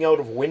jumping out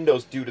of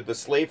windows due to the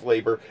slave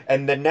labor,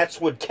 and the nets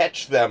would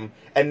catch them,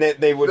 and then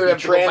they would be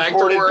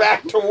transported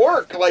back to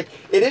work. Like,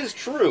 it is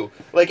true.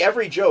 Like,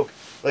 every joke,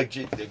 like,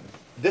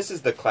 this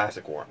is the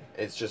classic one.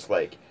 It's just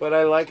like... But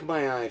I like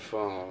my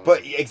iPhone.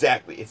 But,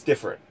 exactly, it's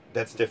different.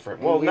 That's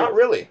different. Well, not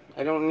really.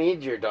 I don't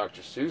need your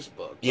Dr. Seuss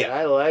book. Yeah. But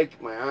I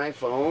like my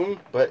iPhone.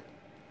 But...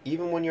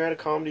 even when you're at a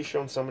comedy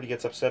show and somebody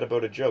gets upset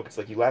about a joke, it's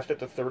like you laughed at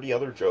the 30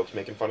 other jokes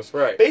making fun of...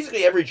 Right.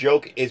 Basically, every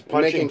joke is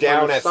punching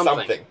down at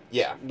something.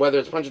 Yeah. Whether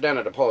it's punching down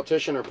at a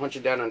politician or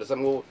punching down at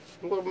something...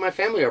 Well, my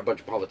family are a bunch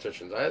of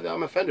politicians.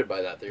 I'm offended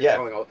by that. You're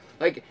calling all,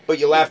 like... But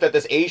you laughed at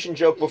this Asian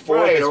joke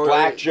before, this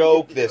black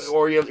joke, this...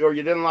 Or you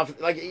didn't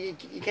laugh... Like, you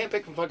can't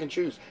pick and fucking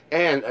choose.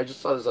 And I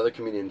just saw this other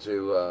comedian,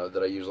 too,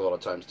 that I use a lot of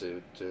times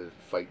to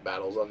fight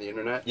battles on the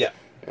internet. Yeah.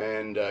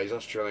 And he's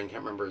Australian,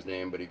 can't remember his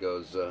name, but he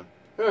goes, all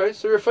right,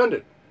 so you're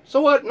offended. So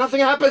what?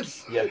 Nothing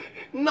happens. Yeah.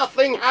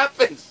 Nothing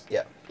happens.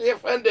 Yeah. Be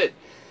offended.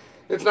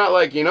 It's not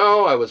like, you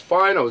know, I was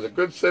fine, I was a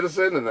good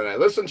citizen, and then I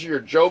listened to your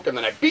joke, and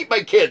then I beat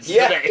my kids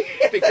today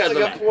because That's a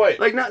good point.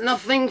 Like,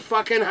 nothing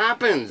fucking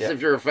happens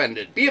if you're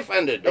offended. Be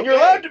offended. And you're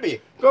allowed to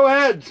be. Go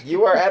ahead.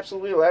 You are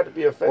absolutely allowed to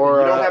be offended. Or,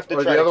 you don't have to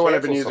or try the other to one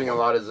I've been cancel using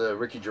someone. a lot is a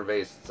Ricky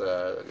Gervais,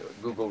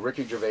 Google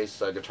Ricky Gervais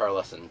guitar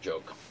lesson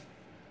joke.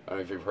 I don't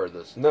know if you've heard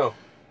this. No.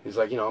 He's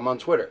like, you know, I'm on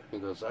Twitter. He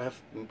goes, I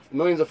have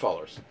millions of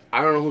followers.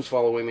 I don't know who's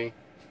following me.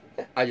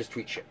 I just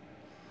tweet shit.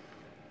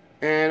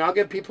 And I'll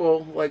get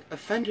people, like,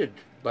 offended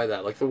by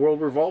that. Like, the world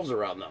revolves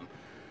around them.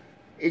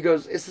 He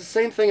goes, it's the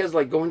same thing as,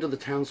 like, going to the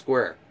town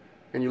square.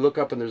 And you look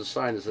up and there's a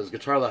sign that says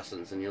guitar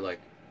lessons. And you're like,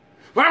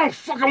 well, I don't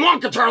fucking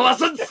want guitar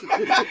lessons!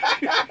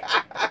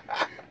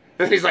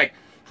 And he's like,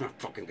 oh,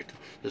 fucking guitar.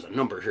 There's a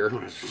number here.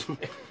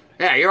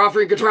 Yeah, you're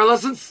offering guitar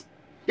lessons?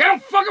 You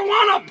don't fucking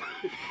want them!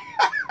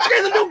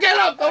 Okay, then don't get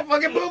up! Don't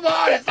fucking move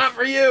on! It's not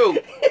for you!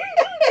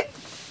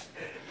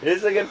 It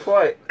is a good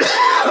point.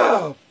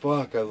 Oh,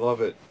 fuck, I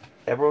love it.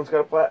 Everyone's got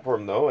a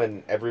platform, though,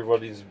 and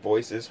everybody's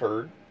voice is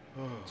heard.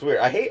 It's weird.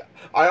 I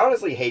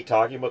honestly hate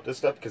talking about this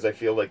stuff because I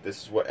feel like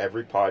this is what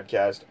every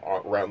podcast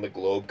around the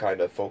globe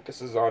kind of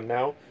focuses on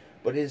now.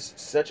 But it is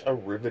such a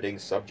riveting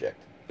subject.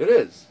 It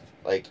is.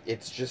 Like,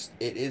 it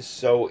is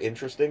so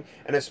interesting.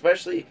 And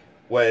especially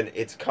when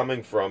it's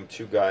coming from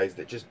two guys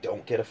that just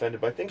don't get offended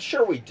by things.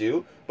 Sure, we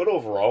do, but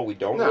overall, we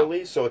don't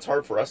really, so it's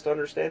hard for us to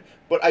understand.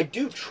 But I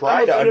do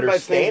try to understand by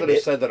things that are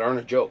it. said that aren't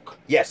a joke.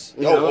 Yes.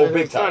 You know,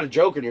 big it's not time. a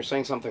joke and you're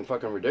saying something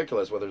fucking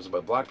ridiculous, whether it's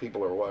about black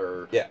people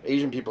or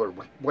Asian people or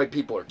white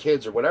people or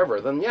kids or whatever,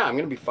 then yeah, I'm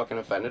going to be fucking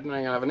offended and I'm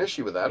going to have an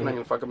issue with that and I'm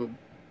going to fucking...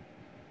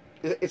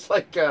 It's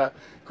like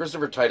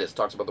Christopher Titus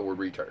talks about the word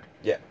retard.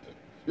 Yeah.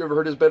 You ever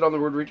heard his bit on the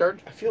word retard?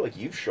 I feel like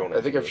you've shown it.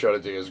 I think I've shown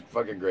it to you. It's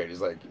fucking great.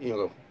 He's like, you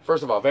know,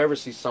 first of all, if I ever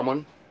see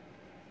someone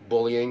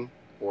bullying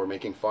or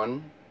making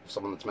fun of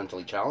someone that's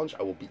mentally challenged,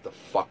 I will beat the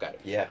fuck out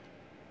of you. Yeah.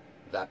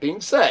 That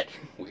being said,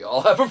 we all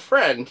have a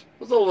friend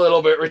who's a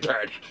little bit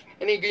retarded.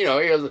 And he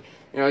has,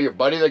 your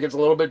buddy that gets a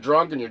little bit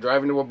drunk and you're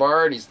driving to a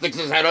bar and he sticks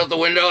his head out the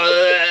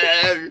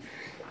window.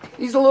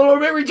 He's a little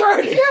bit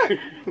retarded.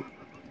 Yeah.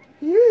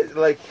 He is.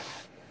 Like,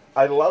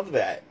 I love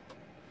that.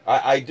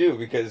 I do,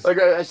 because... Like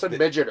I said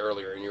midget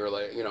earlier, and you were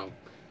like,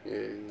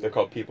 they're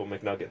called People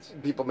McNuggets.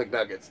 People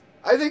McNuggets.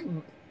 I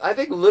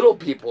think little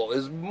people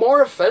is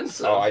more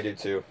offensive. Oh, I do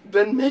too.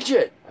 Than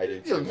midget. I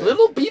do too.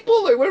 Little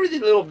people? Like, what are they,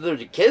 little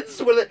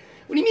kids? What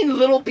do you mean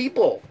little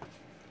people?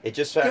 It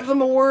just give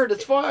them a word.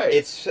 It's fine.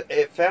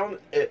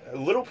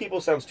 Little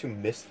people sounds too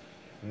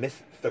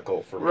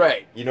ethical for me.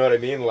 Right. You know what I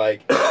mean?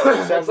 Like, it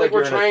sounds It's like we're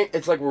you're in a- trying.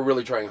 It's like we're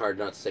really trying hard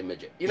not to say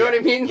midget. You know Yeah, what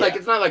I mean? Like yeah.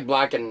 it's not like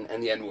black and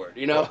the N word.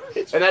 You know.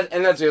 It's-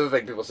 And that's the other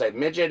thing people say.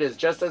 Midget is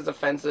just as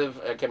offensive.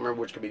 I can't remember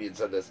which comedian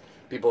said this.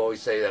 People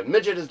always say that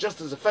midget is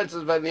just as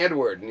offensive as the N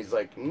word, and he's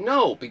like,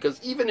 no, because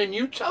even in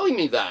you telling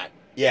me that,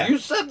 Yeah. you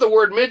said the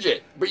word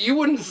midget, but you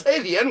wouldn't say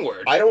the N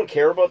word. I don't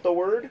care about the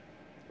word.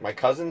 My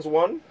cousin's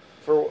one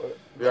for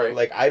Right.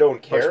 like I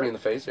don't care. Punch me in the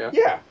face. Yeah.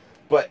 Yeah,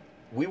 but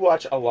we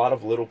watch a lot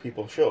of little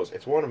people shows.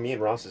 It's one of me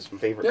and Ross's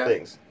favorite Yeah.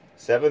 things.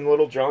 7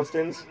 Little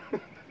Johnstons.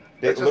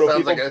 That Little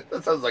sounds people, like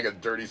that sounds like a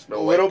dirty Snow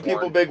White Little porn.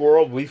 People, Big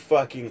World. We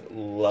fucking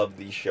love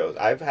these shows.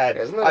 I've had.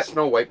 Isn't that a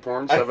Snow White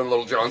porn? 7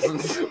 Little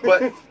Johnsons.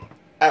 But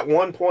at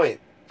one point,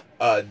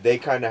 they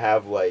kind of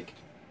have like,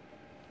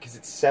 because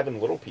it's 7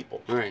 little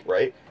people,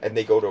 Right. And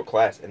they go to a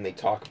class and they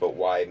talk about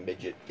why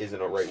midget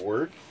isn't a right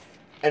word,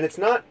 and it's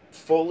not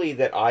fully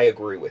that I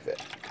agree with it,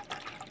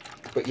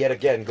 but yet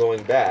again,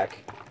 going back,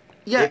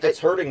 Yeah, if it's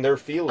hurting their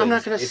feelings, I'm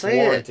not gonna it's say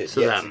it warranted. to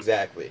Yes, them.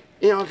 exactly.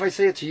 you know, if I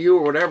say it to you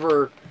or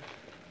whatever,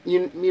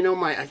 you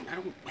know, I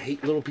don't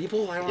hate little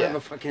people. I don't Yeah. have a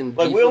fucking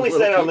Like beef we with only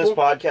little said it on this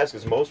people. podcast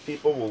because most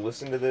people will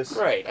listen to this,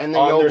 Right, and they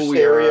on know their who we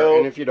stereo, are,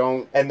 and if you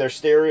don't, and their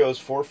stereo is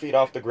 4 feet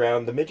off the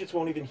ground, the midgets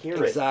won't even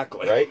hear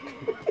Exactly. it. Right.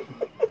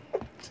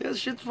 this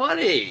shit's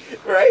funny.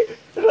 Right?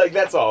 Like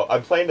that's all.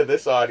 I'm playing to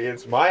this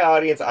audience. My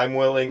audience, I'm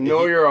willing.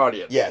 Know your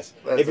audience. Yes.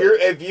 That's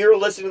If you're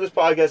listening to this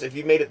podcast, if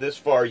you made it this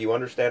far, you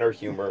understand our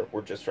humor.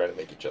 We're just trying to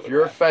make each other If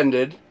you're laugh.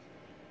 offended,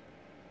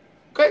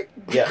 okay,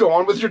 Yeah. go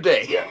on with your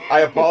day. Yeah.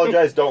 I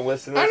apologize. Don't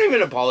listen to I this. don't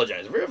even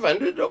apologize. If you're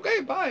offended,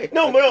 okay, bye.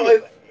 No, but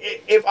no.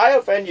 If I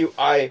offend you,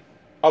 I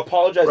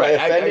apologize. Right,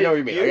 I I offended know what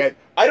you mean.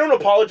 I don't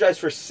apologize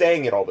for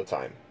saying it all the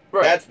time.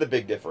 Right. That's the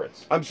big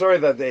difference. I'm sorry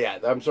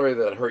that I'm sorry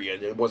that it hurt you.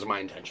 It wasn't my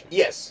intention.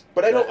 Yes,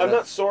 but I'm not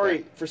That's- sorry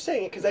yeah. for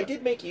saying it because I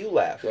did make you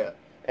laugh. Yeah.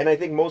 And I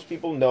think most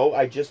people know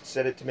I just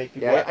said it to make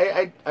people Yeah,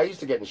 laugh. I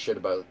used to get in shit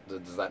about the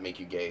 "Does That Make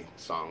You Gay"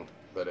 song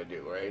that I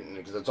do, right?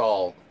 Because it's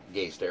all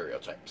gay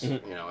stereotypes,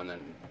 Mhm. you know, and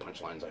then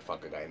punchlines, I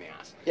fuck a guy in the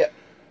ass. Yeah.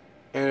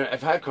 And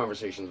I've had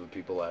conversations with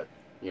people at,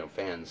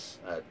 fans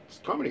at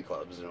comedy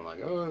clubs, and I'm like,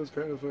 oh, this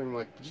kind of thing. I'm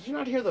like, did you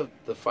not hear the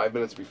 5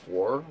 minutes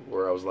before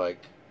where I was like,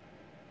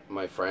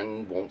 my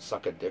friend won't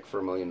suck a dick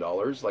for $1 million?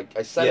 Like,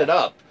 I set Yeah. it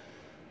up.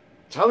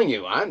 Telling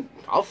you,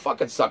 I'll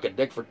fucking suck a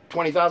dick for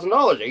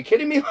 $20,000. Are you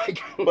kidding me?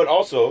 But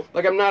also,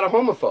 Like, I'm not a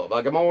homophobe.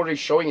 Like, I'm already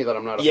showing you that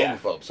I'm not a Yeah.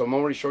 homophobe. So I'm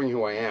already showing you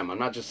who I am. I'm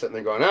not just sitting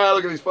there going,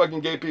 look at these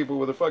fucking gay people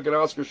with their fucking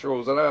Oscar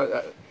shows.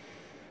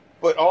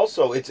 but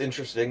also, it's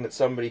interesting that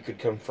somebody could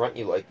confront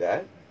you like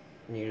that,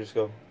 and you just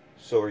go,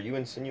 "So are you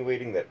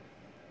insinuating that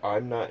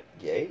I'm not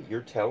gay?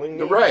 You're telling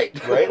me, Right.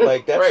 Right?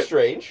 Like that's Right.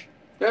 strange.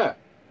 Yeah,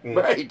 Mm.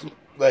 right.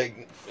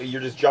 Like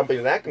you're just jumping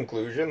to that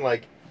conclusion.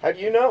 Like, how do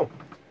you know?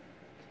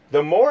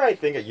 The more I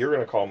think that you're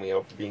going to call me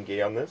out for being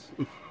gay on this,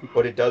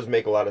 but it does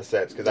make a lot of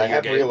sense because That I you're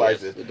have gay,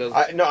 realized yes, it. it does.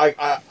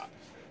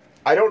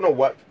 I don't know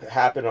what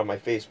happened on my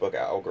Facebook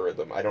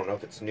algorithm. I don't know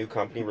if it's a new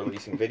company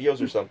releasing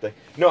videos or something.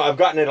 No, I've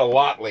gotten it a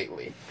lot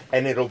lately,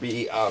 and it'll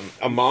be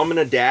a mom and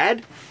a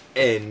dad,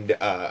 and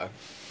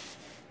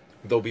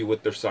they'll be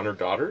with their son or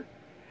daughter,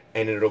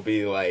 and it'll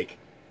be like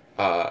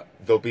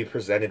they'll be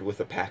presented with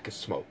a pack of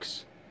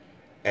smokes.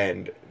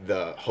 And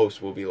the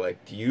host will be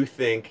like, do you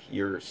think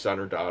your son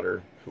or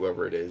daughter,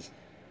 whoever it is,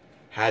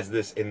 has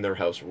this in their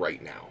house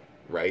right now,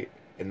 right?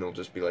 And they'll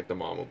just be like, the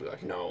mom will be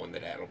like, no, and the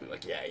dad will be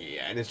like, yeah.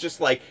 And it's just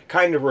like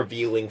kind of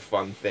revealing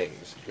fun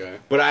things. Okay.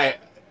 But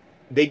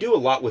they do a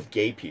lot with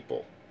gay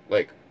people.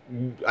 Like,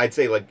 I'd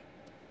say like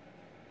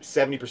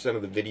 70%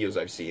 of the videos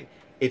I've seen,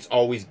 it's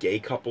always gay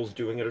couples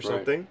doing it or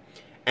something.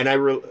 And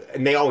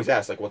and they always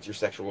ask, like, what's your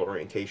sexual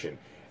orientation?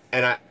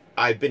 And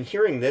I've been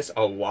hearing this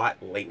a lot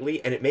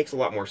lately, and it makes a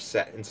lot more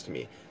sense to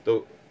me.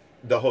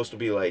 The host will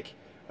be like,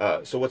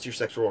 so what's your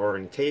sexual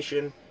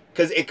orientation?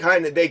 Because they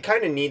kind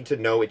of need to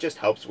know. It just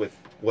helps with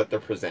what they're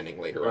presenting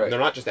later on. Right. They're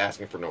not just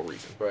asking for no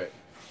reason. Right.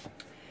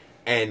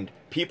 And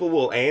people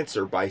will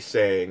answer by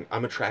saying,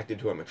 I'm attracted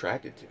to who I'm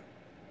attracted to.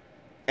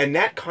 And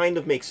that kind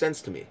of makes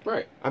sense to me.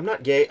 Right. I'm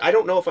not gay. I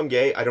don't know if I'm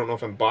gay. I don't know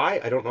if I'm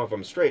bi. I don't know if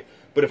I'm straight.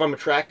 But if I'm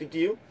attracted to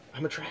you,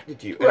 I'm attracted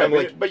to you. And Right, I'm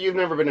like, but you've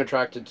never been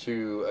attracted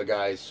to a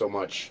guy so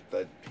much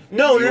that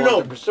No. you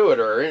want to pursue it,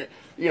 or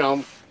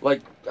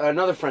like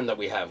another friend that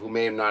we have who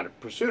may have not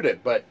pursued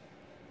it, but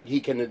he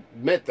can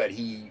admit that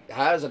he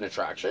has an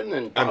attraction.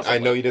 And I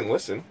know you didn't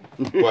listen,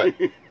 but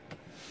a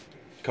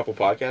couple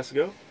podcasts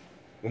ago,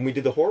 when we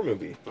did the horror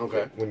movie,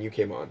 Okay. when you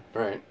came on,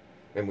 Right.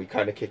 and we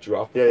kind of kicked you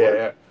off Yeah, before,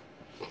 yeah.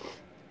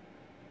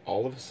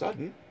 all of a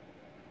sudden,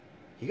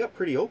 he got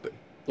pretty open.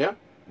 Yeah.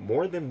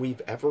 More than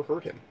we've ever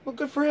heard him. Well,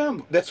 good for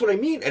him. That's what I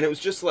mean. And it was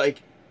just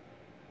like,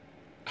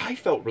 I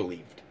felt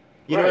relieved.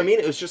 You know what I Right. mean?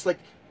 It was just like,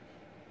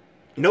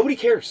 nobody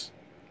cares.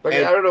 Like,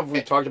 And- I don't know if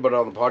we talked about it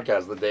on the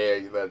podcast the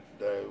day that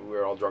we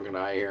were all drunk and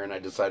high here, and I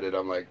decided,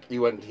 I'm like, he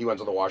went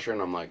to the washer,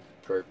 and I'm like,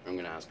 Kurt, I'm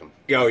going to ask him.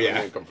 Oh, I'm yeah.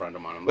 going to confront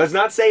him on him. Let's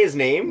not say his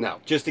name. No.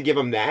 Just to give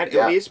him that,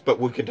 Yeah. at least, but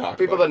we could talk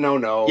People about that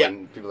know, Yeah.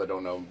 and people that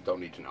don't know don't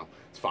need to know.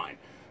 It's fine.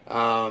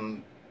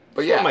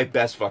 But He's yeah, one of my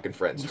best fucking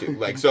friends too.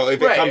 Like, so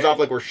if Right. it comes off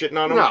like we're shitting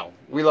on him, no,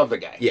 we love the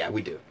guy. yeah,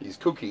 we do. He's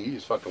kooky.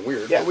 He's fucking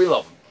weird. Yeah. But we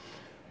love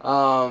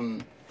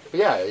him. But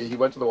yeah, he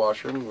went to the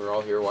washroom. We were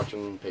all here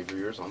watching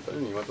pay-per-view or something,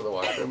 and he went to the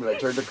washroom. And I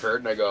turned to Kurt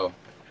and I go,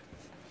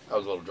 I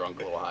was a little drunk,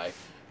 a little high.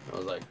 I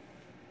was like,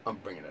 I'm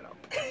bringing it up.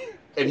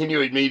 And he knew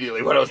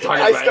immediately what I was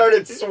talking about. I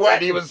started sweating.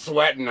 And he was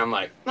sweating. I'm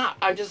like, nah,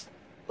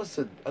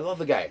 listen, I love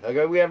the guy.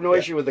 Like, we have no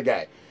issue with the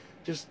guy.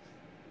 Just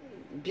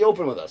be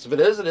open with us. If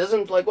it is, it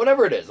isn't. Like,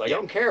 whatever it is. Like, I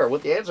don't care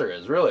what the answer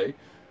is, really.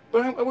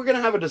 But we're going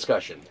to have a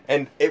discussion.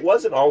 And it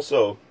wasn't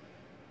also,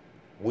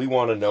 we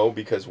want to know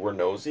because we're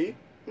nosy.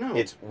 No.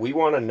 It's, we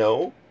want to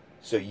know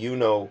so you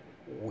know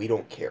we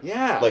don't care.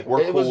 Yeah. Like,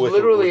 we're it cool was with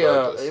literally it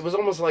regardless. it was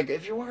almost like,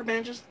 if you are,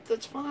 man,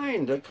 that's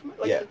fine. Like, come on,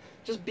 like, Yeah.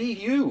 just be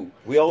you.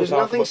 We always There's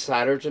talk nothing about-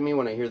 sadder to me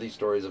when I hear these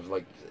stories of,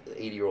 like,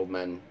 80-year-old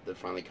men that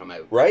finally come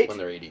out Right? when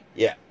they're 80.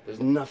 Yeah. There's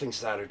nothing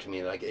sadder to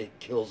me. Like, it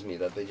kills me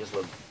that they just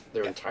live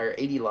their entire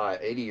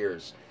 80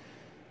 years,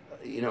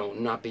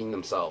 not being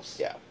themselves.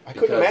 Yeah. I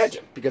couldn't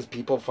imagine. Because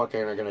people fucking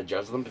are going to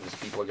judge them, because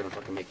people are going to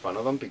fucking make fun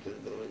of them, because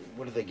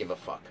what do they give a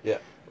fuck? Yeah.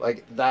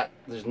 Like, that,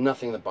 there's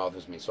nothing that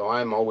bothers me. So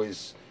I'm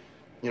always,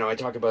 I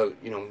talk about,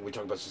 we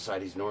talk about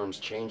society's norms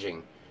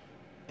changing.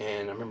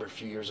 And I remember a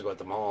few years ago at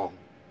the mall,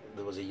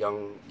 there was a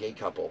young gay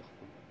couple.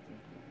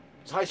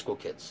 It's high school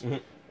kids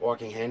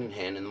walking hand in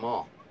hand in the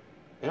mall.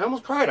 And I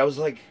almost cried. I was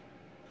like,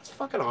 that's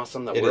fucking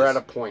awesome that It we're is. at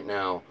a point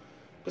now.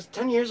 It was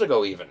 10 years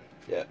ago even.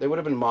 Yeah. They would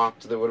have been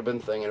mocked. There would have been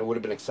thing, and it would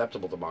have been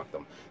acceptable to mock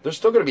them. There's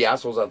still going to be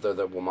assholes out there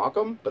that will mock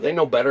them, but they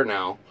know better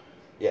now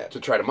Yeah. to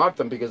try to mock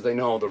them because they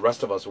know the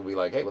rest of us will be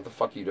like, hey, what the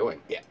fuck are you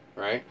doing? Yeah.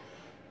 Right?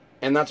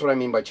 And that's what I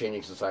mean by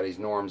changing society's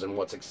norms and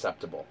what's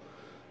acceptable.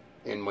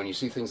 And when you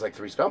see things like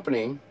Three's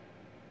Company,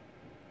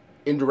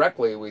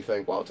 indirectly we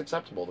think, well, it's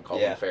acceptable to call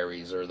them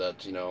fairies, or that,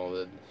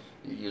 that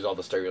you use all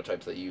the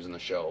stereotypes that you use in the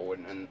show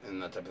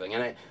and that type of thing.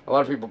 And a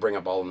lot of people bring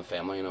up All in the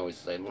Family and always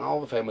say, well,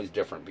 All the Family's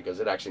different because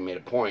it actually made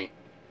a point.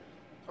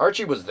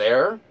 Archie was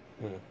there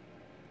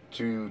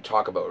to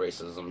talk about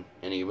racism,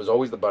 and he was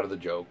always the butt of the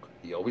joke.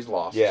 He always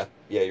lost. Yeah.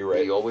 Yeah, you're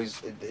right. He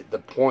always, the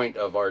point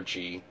of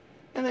Archie,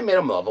 and they made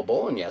him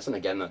lovable, and yes, and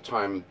again, at the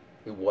time,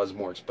 it was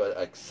more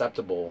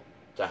acceptable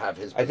to have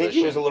his position. I think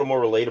he was a little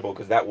more relatable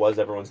because that was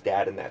everyone's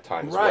dad in that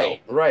time as well.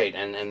 Right,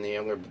 and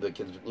the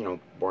kids,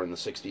 born in the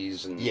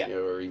 60s and Yeah.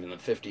 or even the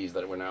 50s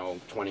that were now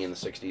 20 in the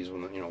 60s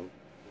when,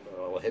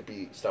 all the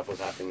hippie stuff was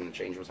happening and the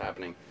change was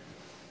happening.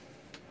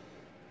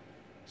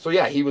 So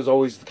yeah, he was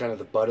always kind of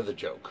the butt of the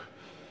joke.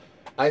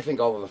 I think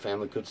All in the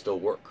Family could still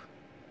work.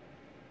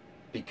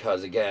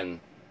 Because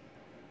again,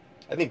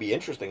 I think it'd be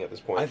interesting at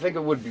this point. I think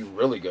it would be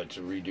really good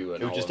to redo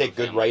it. It would just take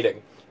good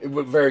writing. It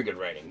would very good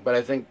writing, but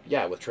I think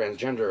with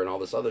transgender and all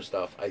this other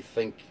stuff, I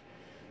think,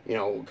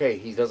 okay,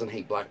 he doesn't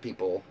hate black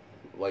people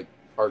like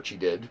Archie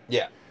did.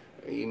 Yeah.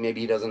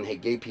 Maybe he doesn't hate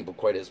gay people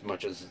quite as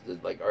much as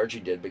like Archie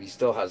did, but he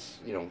still has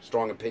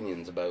strong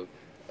opinions about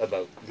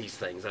these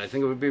things, and I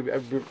think it would be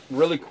a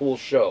really cool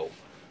show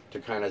to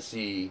kind of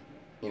see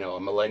a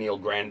millennial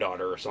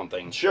granddaughter or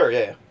something Sure.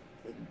 Yeah.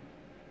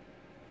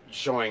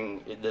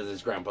 showing that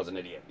his grandpa's an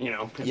idiot.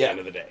 At the end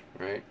of the day,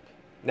 right?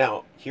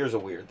 Now, here's a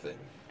weird thing,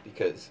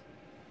 because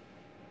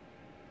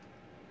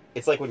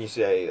it's like when you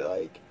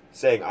say,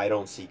 saying I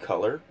don't see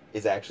color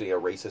is actually a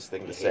racist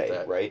thing to say,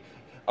 that. right?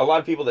 A lot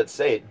of people that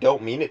say it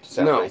don't mean it to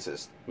sound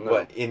racist,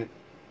 but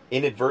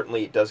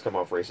inadvertently it does come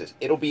off racist.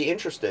 It'll be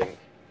interesting,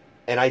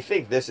 and I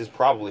think this is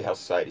probably how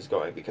society's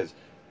going, because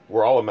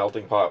we're all a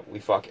melting pot. We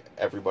fuck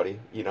everybody,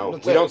 we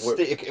don't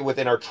stick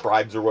within our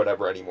tribes or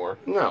whatever anymore.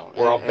 No.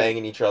 We're all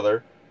banging each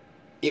other.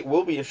 It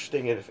will be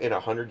interesting if in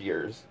 100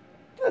 years,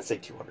 let's say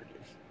 200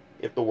 years,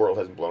 if the world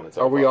hasn't blown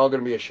itself Are we up. all going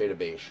to be a shade of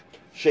beige?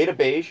 Shade of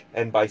beige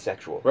and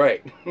bisexual.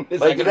 Right.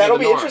 That'll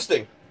be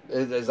interesting.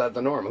 Is that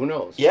the norm? Who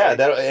knows? Yeah,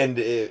 right?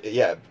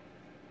 yeah.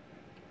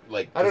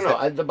 I don't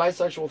know. The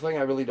bisexual thing,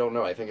 I really don't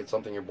know. I think it's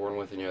something you're born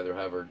with and you either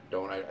have or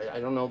don't. I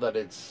don't know that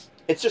it's...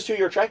 It's just who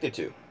you're attracted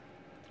to.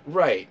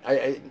 Right.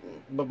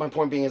 But my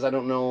point being is I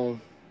don't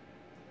know...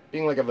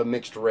 Being of a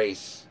mixed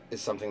race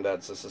is something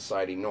that's a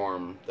society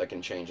norm that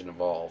can change and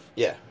evolve.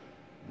 Yeah.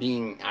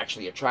 Being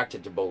actually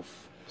attracted to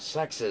both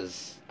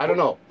sexes, I don't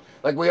know.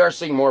 We are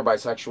seeing more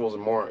bisexuals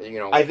and more,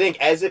 I think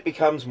as it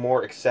becomes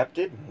more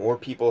accepted, more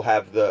people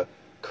have the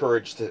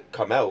courage to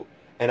come out.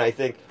 And I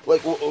think,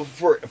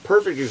 for a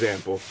perfect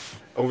example,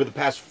 over the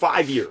past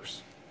 5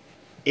 years,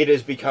 it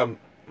has become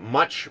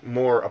much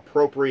more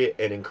appropriate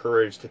and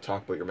encouraged to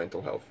talk about your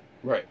mental health.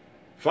 Right.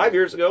 5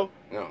 years ago,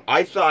 No.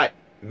 I thought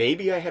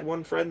maybe I had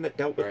one friend that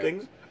dealt with Right.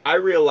 things. I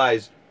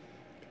realized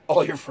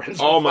All your friends.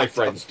 all are my fucked up.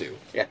 friends do.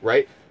 Yeah.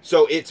 Right?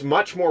 So it's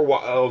much more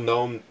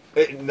well-known,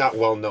 not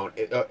well-known,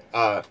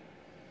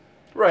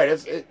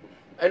 Right.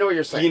 I know what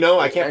you're saying.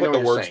 I can't put know the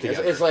what you're words saying.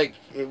 together. It's like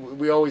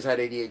we always had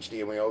ADHD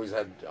and we always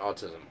had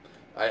autism.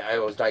 I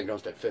was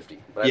diagnosed at 50,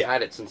 but I've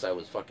had it since I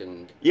was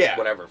fucking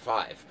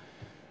 5.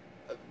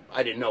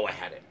 I didn't know I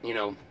had it.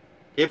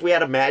 If we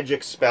had a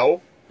magic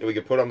spell that we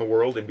could put on the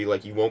world and be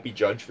like, you won't be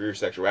judged for your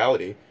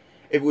sexuality,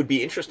 it would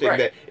be interesting Right.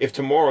 that if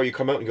tomorrow you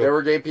come out and go, There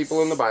were gay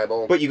people in the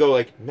Bible. but you go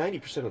like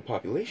 90% of the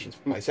population's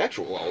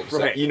bisexual all of a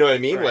sudden. Right. You know what I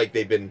mean? Right. Like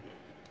they've been.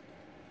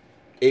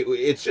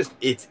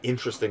 It's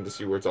interesting to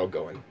see where it's all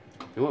going.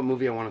 You know what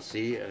movie I want to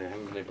see? I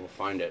haven't been able to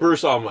find it.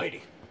 Bruce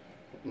Almighty,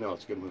 No,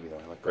 it's a good movie though.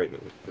 I like great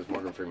movie. because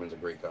Morgan Freeman's a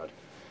great god.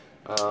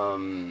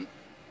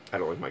 I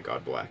don't like my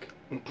God Black.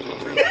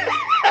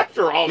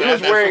 After all He that,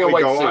 was that's wearing what a we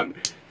white go suit. on.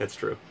 That's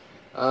true.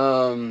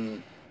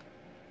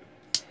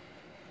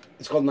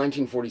 It's called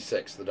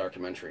 1946, the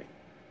documentary.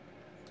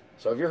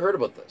 So have you heard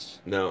about this?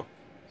 No.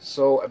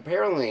 So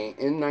apparently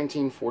in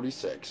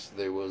 1946,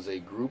 there was a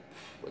group,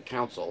 a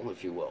council,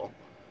 if you will,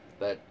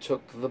 that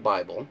took the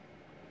Bible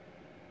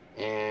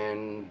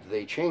and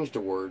they changed the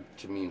word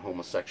to mean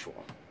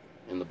homosexual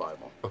in the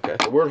Bible. Okay.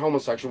 The word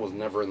homosexual was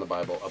never in the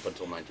Bible up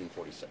until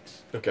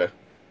 1946. Okay.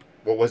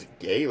 What was it?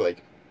 Gay?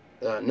 Like.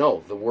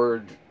 No, the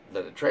word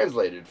that it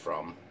translated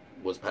from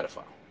was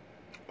pedophile.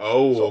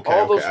 Oh, So okay.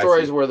 all those okay, I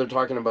stories see. where they're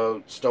talking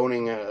about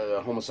stoning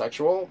a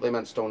homosexual, they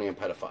meant stoning a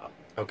pedophile.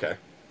 Okay.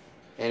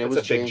 And it That's was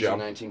a big changed in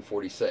jump.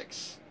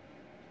 1946.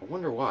 I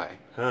wonder why.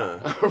 Huh.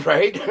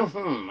 Right?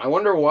 I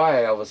wonder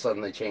why all of a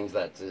sudden they changed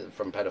that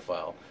from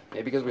pedophile.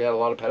 Maybe because we had a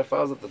lot of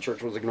pedophiles that the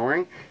church was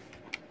ignoring?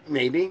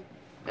 Maybe.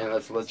 And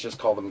let's just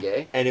call them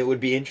gay. And it would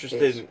be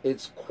interesting.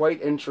 It's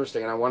quite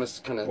interesting, and I want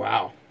to kind of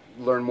Wow.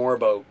 learn more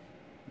about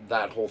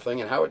that whole thing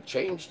and how it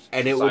changed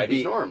And it society's would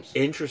be norms.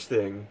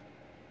 interesting,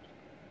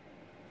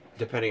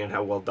 depending on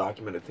how well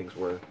documented things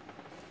were,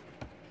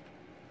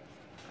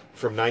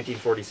 from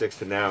 1946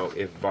 to now,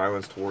 if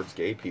violence towards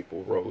gay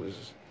people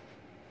rose,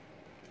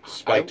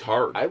 spiked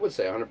hard. I would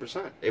say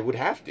 100%. It would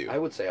have to. I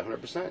would say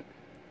 100%.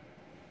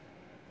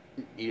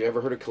 You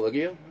ever heard of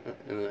Caligula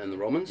and the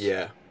Romans?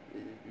 Yeah.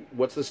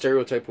 What's the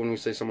stereotype when we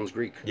say someone's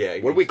Greek? Yeah.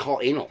 What do we call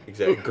anal?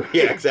 Exactly.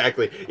 Yeah,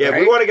 exactly. Yeah, if we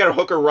Right? want to get a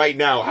hooker right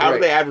now, how Right.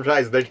 do they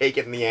advertise they take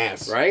it in the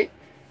ass? Right?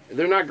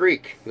 They're not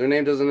Greek. Their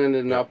name doesn't end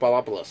in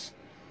Apollopolis.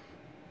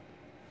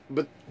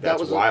 But that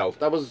That's was wild.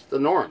 That was the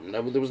norm.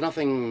 There was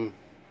nothing.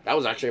 That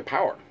was actually a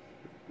power.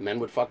 Men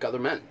would fuck other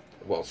men.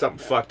 Well, something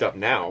fucked up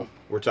now.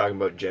 We're talking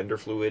about gender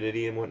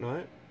fluidity and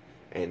whatnot,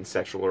 and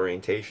sexual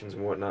orientations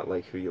and whatnot,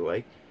 like who you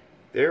like.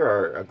 There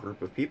are a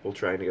group of people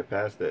trying to get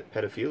past that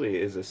pedophilia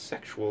is a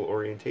sexual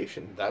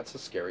orientation. That's a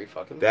scary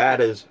fucking That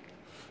thing. is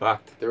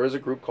fucked. There is a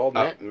group called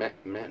Oh.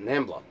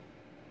 NAMBLA,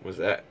 What's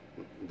that?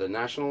 the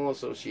National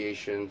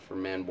Association for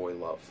Man-Boy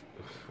Love.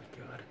 Oh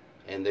my god.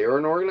 And they're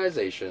an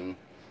organization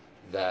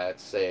that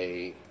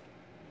say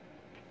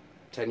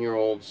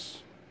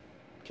 10-year-olds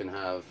can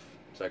have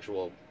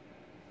sexual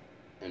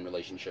and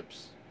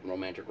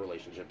romantic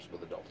relationships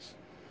with adults.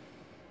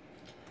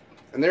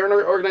 And they're an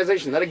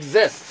organization that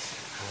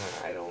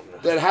exists, I don't know.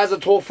 that has a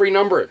toll-free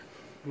number.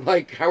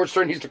 Like Howard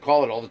Stern used to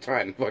call it all the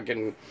time.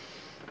 Fucking,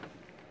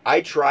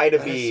 I try to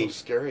that be. is so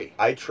scary.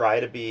 I try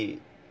to be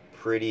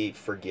pretty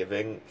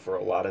forgiving for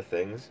a lot of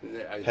things.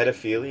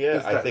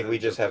 Pedophilia, I think we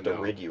just have to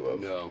rid you of.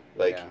 No.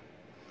 Like,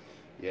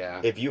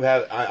 yeah. if you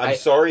have, I'm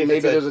sorry if maybe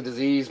it's there's a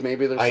disease,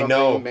 maybe there's I something,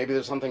 know. maybe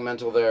there's something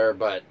mental there,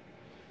 but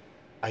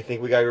I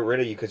think we gotta get rid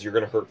of you because you're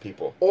gonna hurt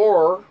people.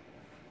 or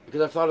because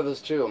I've thought of this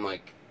too. I'm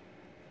like,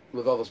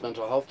 with all this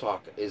mental health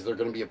talk, is there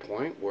going to be a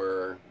point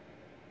where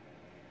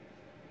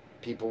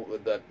people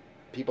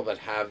that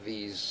have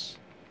these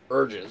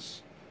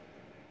urges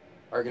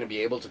are going to be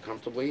able to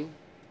comfortably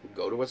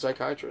go to a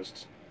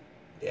psychiatrist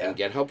and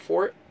get help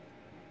for it?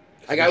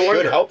 Like, We I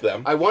wonder. should help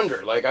them. I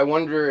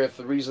wonder if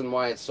the reason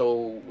why it's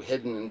so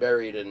hidden and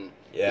buried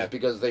is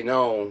because they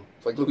know,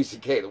 it's like Louis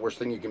C.K., the worst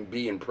thing you can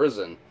be in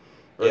prison,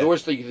 or the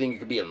worst thing you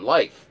could be in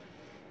life,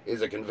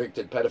 is a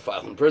convicted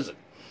pedophile in prison.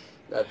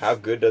 That's, How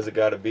good does it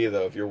gotta be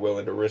though if you're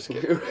willing to risk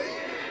it?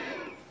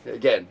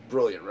 again,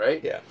 brilliant,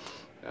 right? Yeah.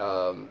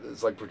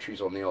 It's like Patrice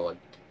O'Neill, like,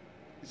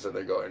 so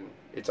they're going,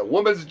 it's a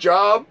woman's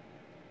job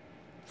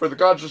for the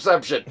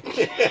contraception.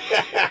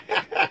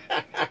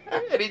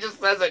 And he just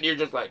says it, and you're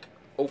just like,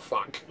 oh,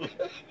 fuck.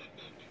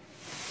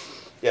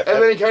 Yeah.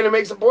 And then he kind of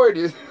makes a point.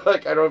 He's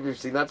like, I don't know if you've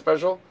seen that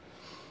special.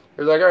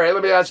 He's like, all right,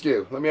 let me ask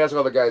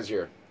all the guys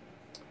here.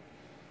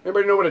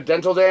 Anybody know what a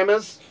dental dam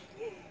is?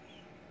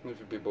 And a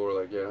few people were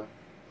like, yeah.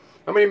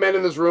 How many men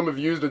in this room have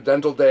used a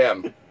dental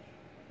dam?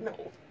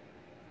 No.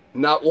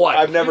 Not one.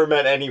 I've never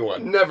met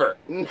anyone. Never.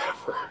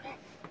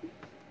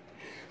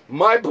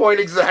 My point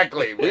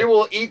exactly. We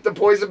will eat the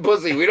poison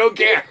pussy. We don't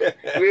care.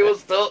 We will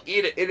still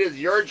eat it. It is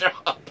your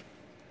job.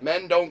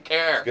 Men don't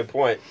care. Good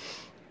point.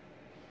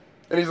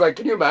 And he's like,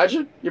 can you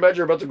imagine? You imagine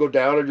you're about to go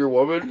down on your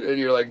woman and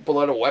you're like, pull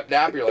out a wet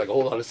nap. You're like,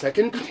 hold on a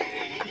second.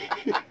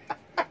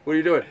 What are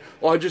you doing?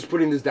 Oh, I'm just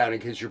putting this down in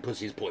case your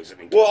pussy's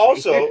poisoning. Well,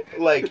 also,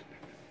 like,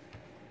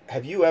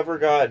 have you ever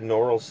gotten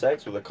oral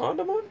sex with a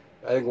condom on?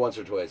 I think once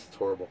or twice. It's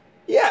horrible.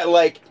 Yeah,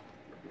 like,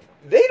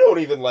 they don't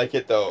even like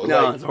it though.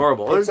 No, Like, it's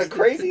horrible. It's a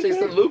crazy It tastes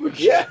thing. like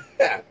lubricant.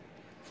 Yeah.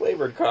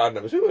 Flavored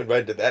condoms. Who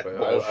invented that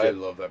bullshit? I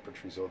love that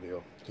Patrice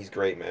O'Neill. He's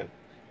great, man.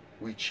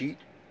 We cheat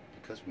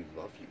because we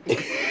love you.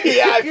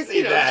 Yeah, I've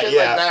seen that. Shit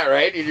Yeah. like that,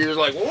 right? And you're just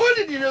like, what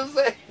did you just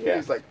say? Yeah.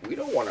 He's like, we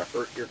don't want to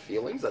hurt your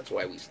feelings. That's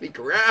why we sneak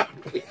around.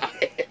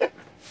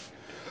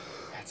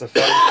 That's It's a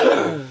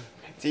fun thing.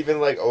 It's even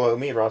like,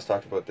 me and Ross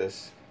talked about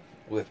this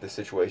with the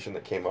situation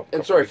that came up.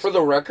 And sorry, for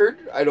the record,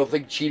 I don't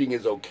think cheating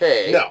is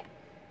okay. No.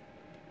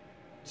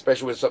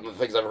 Especially with some of the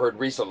things I've heard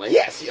recently.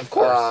 Yes, of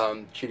course.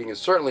 Cheating is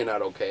certainly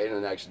not okay,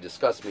 and it actually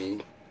disgusts me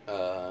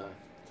to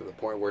the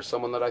point where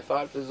someone that I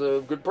thought is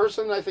a good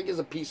person, I think is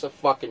a piece of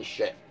fucking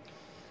shit.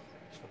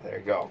 There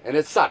you go. And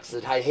it sucks.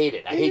 I hate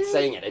it. I hate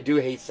saying it. I do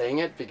hate saying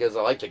it because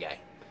I like the guy.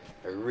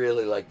 I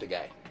really like the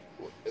guy.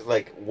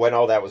 Like, when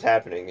all that was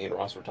happening, me and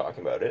Ross were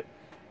talking about it,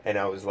 and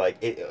I was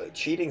like,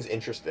 cheating's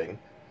interesting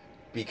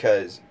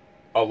because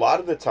a lot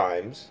of the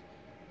times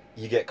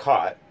you get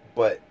caught,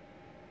 but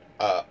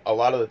a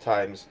lot of the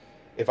times,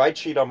 if I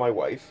cheat on my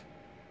wife,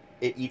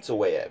 it eats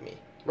away at me,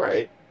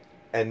 right?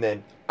 And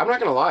then I'm not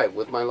gonna lie,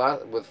 with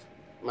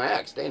my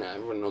ex Dana,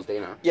 everyone knows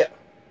Dana. Yeah,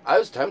 I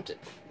was tempted.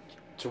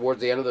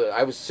 Towards the end of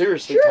I was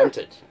seriously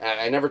tempted.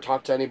 I never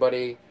talked to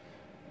anybody,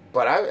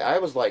 but I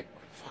was like,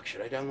 fuck,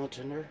 should I download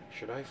Tinder?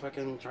 Should I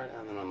fucking try?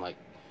 And then I'm like,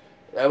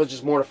 I was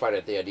just mortified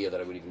at the idea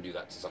that I would even do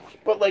that to someone.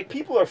 but like,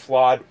 people are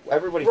flawed.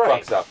 Everybody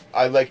fucks up.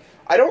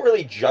 I don't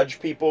really judge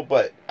people,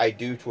 but I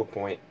do to a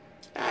point.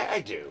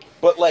 I do.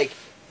 But like,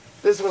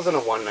 this wasn't a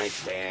one night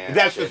stand.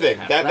 That's the thing.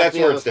 That's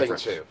where it's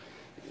different too.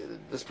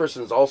 This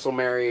person is also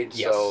married,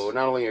 Yes. so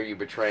not only are you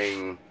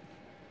betraying.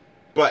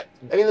 but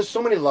I mean, there's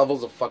so many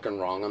levels of fucking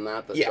wrong on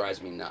that Yeah.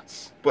 drives me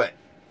nuts. but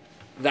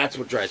That's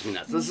what drives me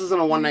nuts. This isn't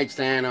a one night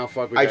stand. Oh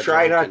fuck. I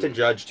try not to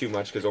judge too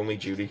much because only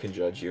Judy can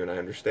judge you, and I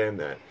understand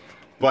that.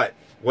 But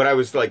what I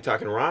was like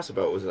talking to Ross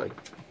about was like,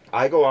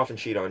 I go off and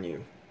cheat on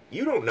you.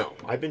 You don't know.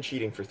 I've been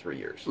cheating for 3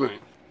 years. Right.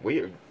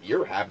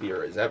 You're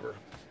happier as ever,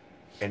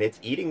 and it's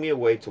eating me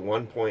away. To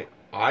one point,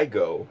 I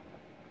go.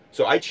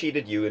 So I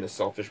cheated you in a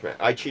selfish manner.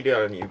 I cheated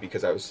on you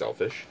because I was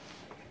selfish,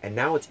 and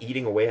now it's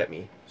eating away at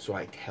me. So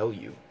I tell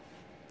you,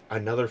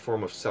 another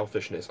form of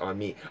selfishness on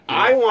me.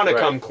 I want to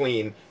come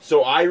clean,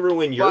 so I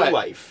ruin your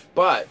life.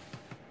 But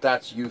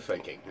that's you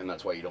thinking, and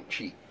that's why you don't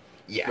cheat.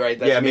 Yeah. Right.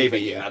 That's me maybe.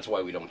 thinking, Yeah. That's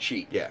why we don't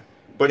cheat. Yeah.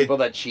 But People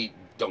that cheat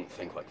don't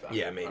think like that.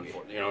 Yeah, maybe.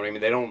 You know what I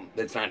mean? They don't.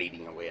 It's not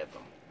eating away at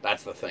them.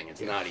 That's the thing.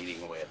 It's not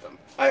eating away at them.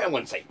 I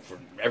wouldn't say for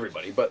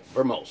everybody, but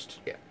for most.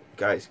 Yeah.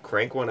 Guys,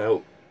 crank one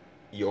out.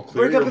 You'll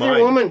clear Break your up with mind.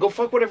 your woman. Go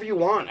fuck whatever you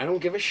want. I don't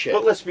give a shit.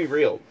 But let's be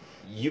real.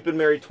 You've been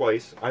married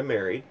twice. I'm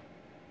married.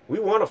 We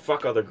want to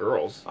fuck other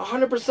girls.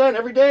 100%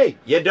 every day.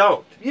 You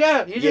don't.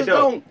 Yeah, you just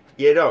don't.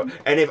 You don't.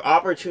 And if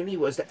opportunity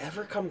was to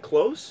ever come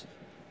close,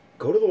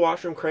 go to the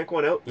washroom, crank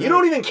one out. You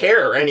don't even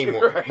care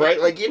anymore, right?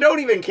 Like, you don't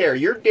even care.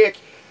 Your dick...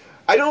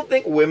 I don't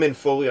think women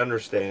fully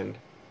understand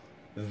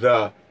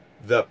the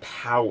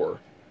power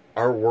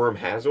our worm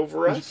has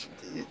over us.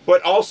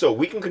 But also,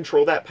 we can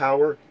control that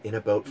power in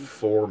about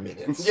 4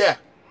 minutes. Yeah.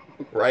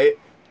 Right?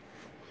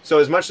 So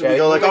as much as we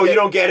go like, oh, you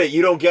don't get it.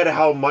 You don't get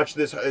how much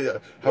this...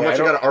 how much I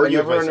got to argue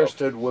with myself. I never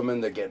understood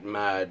women that get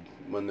mad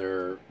when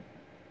their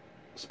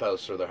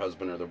spouse or their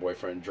husband or their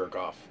boyfriend jerk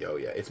off. Oh,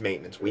 yeah. It's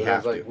maintenance. We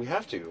have to. We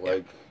have to. Yeah.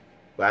 Like,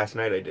 last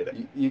night I did it.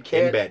 You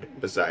can't... In bed,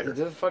 beside her. I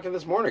did it fucking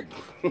this morning.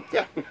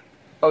 Yeah.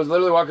 I was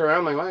literally walking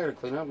around like, well, I gotta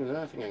clean up.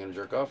 I think I'm gonna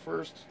jerk off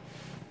first.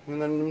 And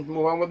then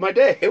move on with my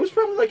day. It was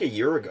probably like a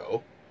year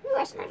ago.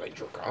 Ross knows I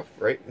jerk off,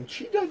 right? And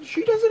she does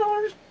it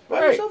on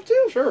by herself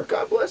too. Sure.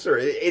 God bless her.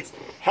 It's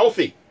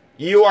healthy.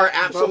 You are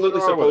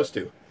absolutely supposed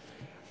to.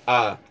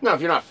 Now,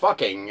 if you're not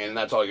fucking and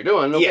that's all you're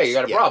doing, okay, yes, you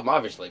got a problem,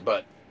 obviously.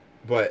 But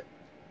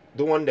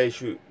the one day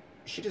she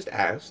just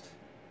asked,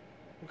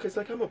 because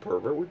like I'm a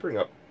pervert. We bring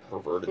up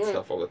perverted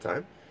stuff all the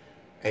time.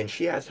 And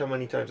she asked how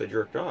many times I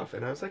jerked off,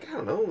 and I was like, I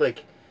don't know,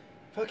 like,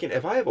 fucking,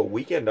 if I have a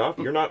weekend off,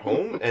 you're not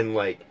home, and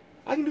like,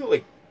 I can do it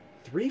like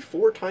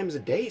 3-4 times a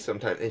day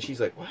sometimes. And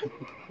she's like, what?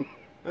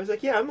 I was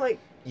like, yeah, I'm like,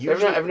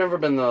 usually... I've never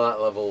been to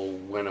that level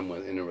when I'm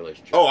in a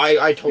relationship. Oh,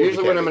 I totally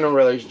usually when I'm in a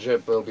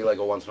relationship, it'll be like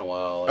a once in a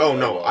while. Oh,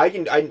 no,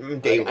 I'm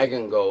daily. I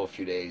can go a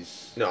few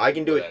days. No, I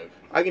can do it.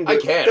 I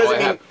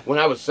can. When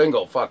I was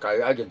single, fuck,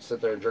 I could sit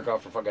there and jerk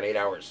off for fucking 8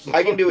 hours.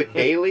 I can do it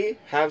daily,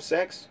 have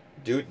sex,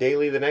 do it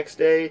daily the next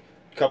day,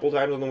 a couple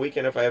times on the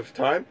weekend if I have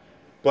time.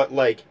 But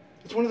like...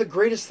 It's one of the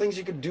greatest things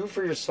you could do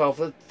for yourself.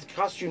 It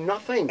costs you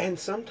nothing. And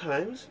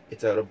sometimes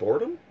it's out of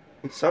boredom.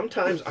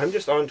 Sometimes I'm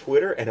just on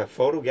Twitter and a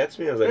photo gets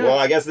me. I was like, well,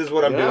 I guess this is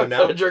what I'm doing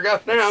now. Jerk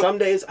off now. Some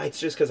days it's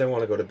just because I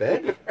want to go to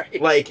bed.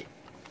 Right. Like,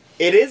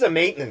 it is a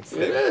maintenance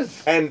thing. It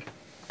is. And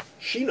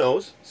she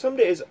knows some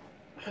days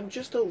I'm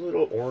just a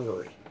little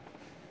ornery.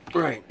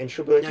 Right. And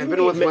she'll be like, I've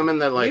been with women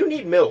that like... You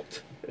need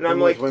milked. And I'm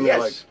like,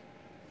 yes.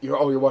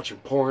 You're watching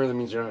porn, that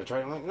means you're not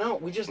trying. I'm like, no,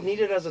 we just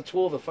need it as a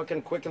tool to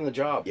fucking quicken the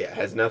job. Yeah, it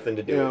has nothing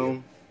to do with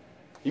you.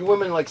 You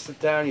women like sit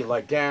down, you lie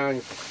down,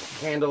 you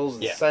put candles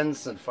and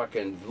scents and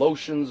fucking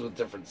lotions with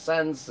different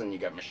scents, and you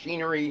got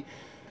machinery.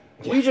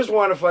 Yeah. We just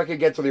want to fucking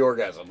get to the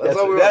orgasm. That's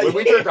all we want. When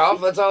we jerk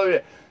off, that's all we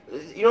do.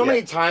 You know how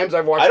many times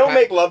I've watched... I don't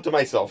make love to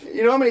myself.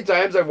 You know how many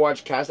times I've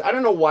watched cast... I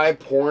don't know why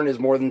porn is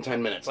more than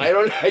 10 minutes. I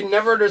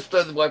never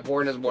understood why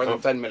porn is more than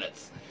 10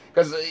 minutes.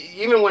 Because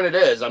even when it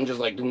is, I'm just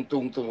like, doom,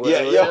 doom, doom.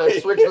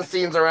 Let's switch the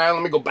scenes around.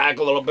 Let me go back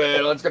a little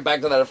bit. Let's get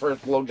back to that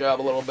first blowjob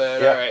a little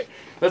bit. Yeah. All right.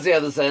 Let's see how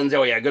this ends.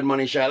 Oh, yeah, good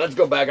money shot. Let's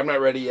go back. I'm not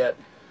ready yet.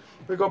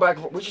 We go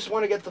back. We just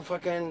want to get the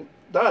fucking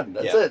done.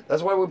 That's Yeah. it.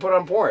 That's why we put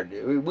on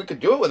porn. We could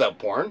do it without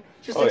porn.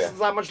 Just takes us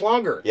that much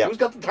longer. Yeah. Who's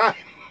got the time?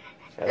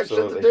 Got shit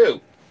Absolutely. to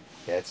do.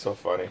 Yeah, it's so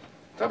funny.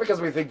 It's not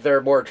because we think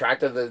they're more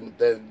attractive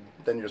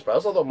than your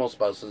spouse, although most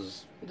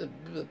spouses, the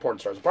porn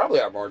stars probably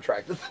are more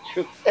attractive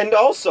than you. And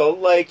also,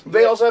 like...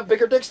 They also have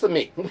bigger dicks than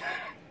me.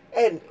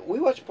 And we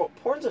watch...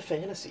 Porn's a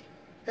fantasy.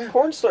 Yeah.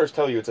 Porn stars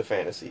tell you it's a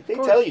fantasy. They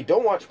tell you,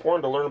 don't watch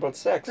porn to learn about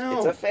sex. No.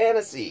 It's a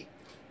fantasy.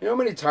 You know how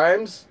many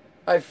times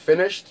I've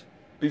finished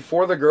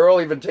before the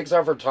girl even takes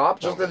off her top,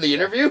 just in the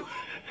interview?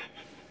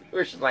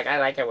 Where she's like, I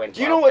like it when...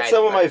 Do you know what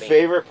some of my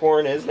favorite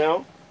porn is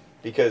now?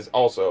 Because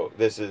also,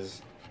 this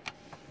is...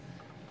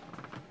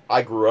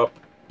 I grew up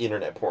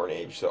internet porn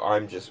age, so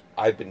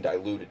I've been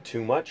diluted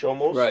too much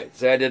almost. Right.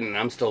 See, I didn't.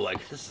 I'm still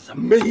like, this is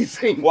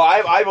amazing. Well,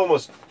 I've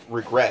almost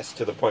regressed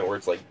to the point where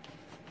it's like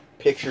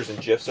pictures and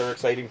GIFs are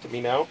exciting to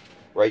me now,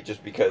 right?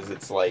 Just because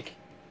it's like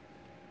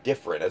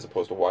different as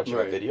opposed to watching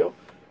a video.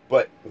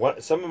 But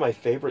some of my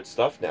favorite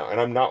stuff now, and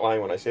I'm not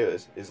lying when I say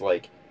this, is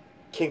like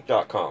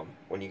kink.com,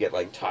 when you get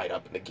like tied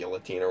up in the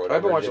guillotine or whatever.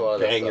 I've been watching a lot of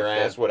that bang your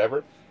stuff, ass,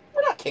 whatever.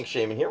 We're not kink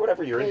shaming here,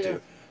 whatever you're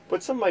into.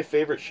 But some of my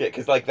favorite shit,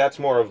 because like that's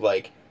more of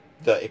like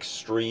the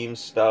extreme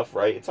stuff,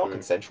 right? It's all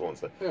consensual and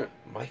stuff. Yeah.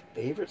 My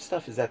favorite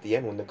stuff is at the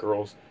end when the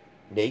girl's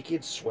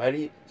naked,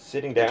 sweaty,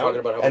 sitting down,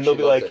 and they'll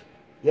be like,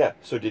 yeah,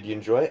 so did you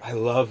enjoy it? I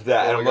love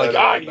that. And I'm like,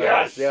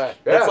 yes! Yeah.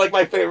 That's like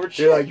my favorite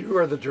shit. You're like, you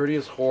are the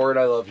dirtiest whore and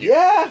I love you.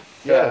 Yeah!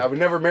 I would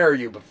never marry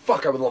you, but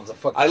fuck, I would love to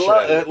fuck the I shit love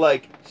out of it. you.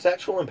 Like,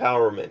 sexual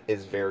empowerment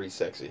is very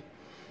sexy.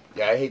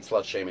 Yeah, I hate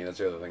slut shaming. That's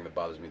the other thing that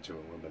bothers me too,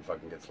 when women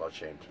fucking get slut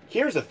shamed.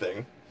 Here's the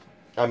thing.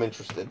 I'm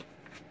interested.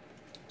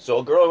 So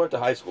a girl I went to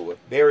high school with,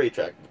 very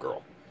attractive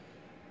girl,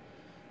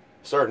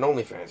 started an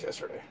OnlyFans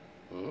yesterday.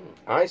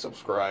 I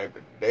subscribed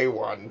day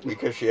one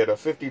because she had a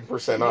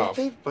 15% off.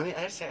 Money?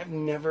 I've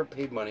never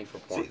paid money for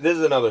porn. See, this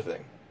is another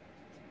thing.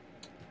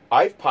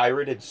 I've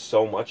pirated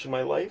so much in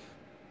my life.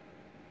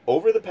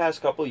 Over the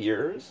past couple of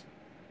years,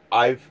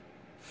 I've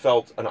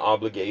felt an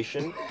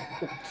obligation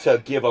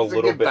to give a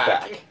little bit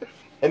back.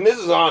 And this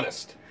is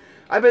honest.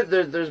 I bet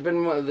there's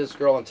been this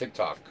girl on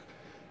TikTok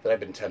that I've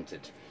been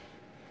tempted.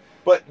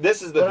 But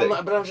this is the thing.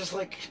 But I'm just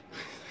like,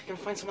 I can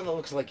find someone that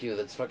looks like you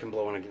that's fucking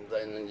blowing, and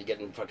then you're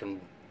getting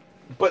fucking...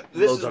 But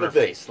this is the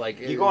thing. Like,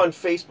 you go on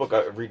Facebook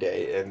every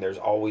day, and there's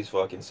always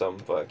fucking some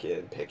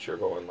fucking picture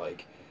going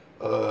like,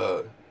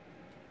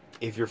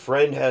 if your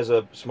friend has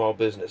a small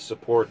business,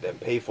 support them,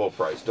 pay full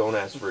price, don't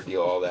ask for a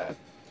deal, all that.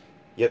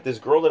 Yet this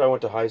girl that I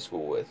went to high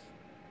school with,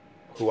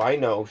 who I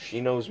know, she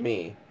knows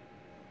me,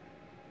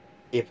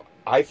 if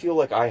I feel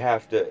like I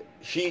have to...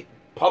 She...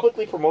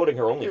 Publicly promoting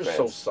her OnlyFans. You're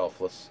so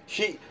selfless.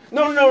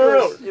 No.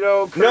 You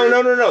know, Kurt,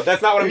 no.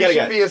 That's not what I'm getting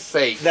at. You should be a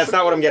saint. That's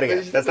not what I'm getting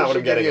at. That's not what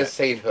I'm getting at. You should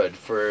give you a sainthood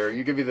for...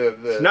 You could be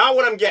the not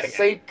what I'm getting at.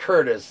 Saint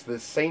Curtis, the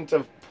saint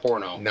of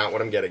porno. Not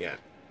what I'm getting at.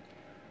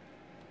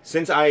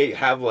 Since I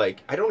have,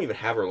 like... I don't even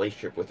have a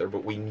relationship with her,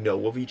 but we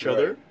know of each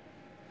other.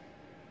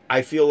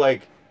 I feel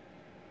like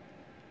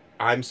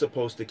I'm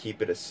supposed to keep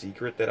it a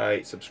secret that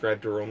I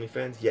subscribe to her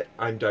OnlyFans, yet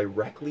I'm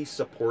directly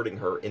supporting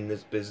her in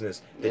this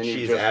business that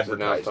she's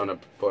advertising. On a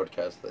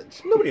podcast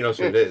that nobody knows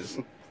who it is,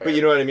 but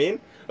you know what I mean.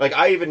 Like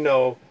I even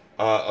know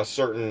a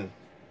certain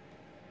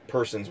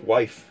person's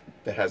wife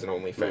that has an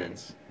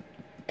OnlyFans,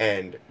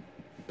 and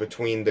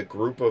between the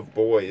group of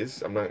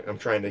boys, I'm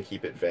trying to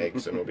keep it vague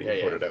so nobody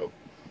can put it out.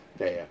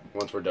 Yeah.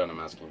 Once we're done,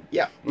 I'm asking.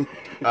 Yeah.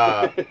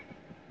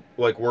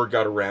 Like word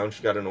got around,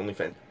 she got an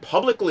OnlyFans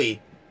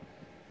publicly.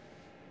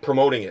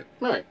 Promoting it.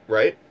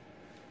 Right?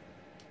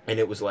 And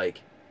it was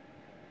like,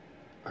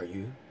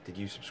 did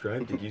you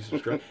subscribe? Did you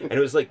subscribe? And it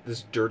was like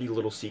this dirty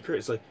little secret.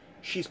 It's like,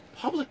 she's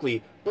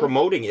publicly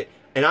promoting it,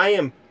 and I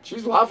am...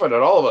 She's laughing at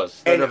all of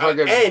us.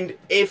 And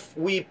if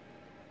we...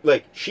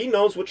 Like, she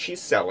knows what she's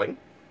selling,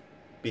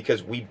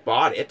 because we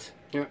bought it,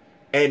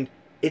 and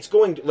it's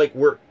going to... Like,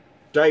 we're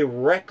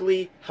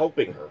directly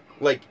helping her.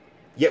 Like,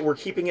 yet we're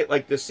keeping it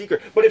like this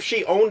secret. But if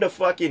she owned a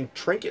fucking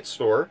trinket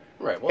store...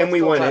 Right, well, and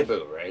we went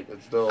taboo, right?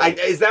 It's still...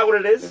 is that what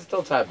it is? It's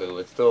still taboo.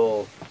 It's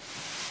still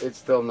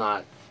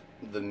not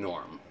the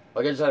norm.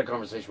 Like, I just had a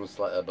conversation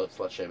about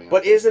slut shaming.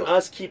 But isn't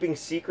us keeping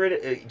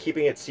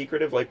it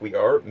secretive like we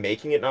are,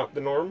 making it not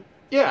the norm?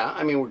 Yeah,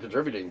 I mean, we're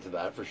contributing to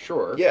that, for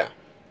sure. Yeah.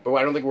 But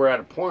I don't think we're at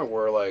a point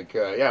where, like,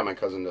 my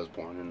cousin does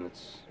porn, and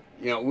it's,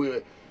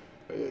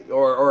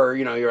 or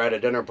you're at a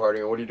dinner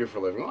party, or what do you do for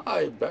a living? Well,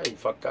 I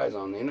fuck guys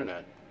on the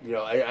internet.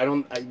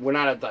 We're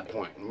not at that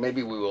point.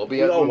 Maybe we will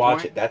be at one point. We all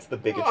watch it. That's the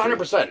biggest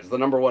 100%. It's the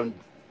number one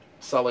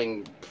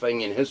selling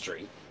thing in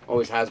history.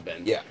 Always has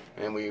been. Yeah.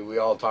 And we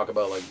all talk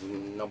about, like,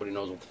 nobody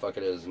knows what the fuck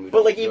it is.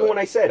 But, like, even when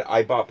I said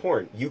I bought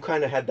porn, you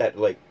kind of had that,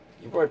 like,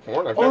 you bought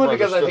porn? Only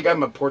because I think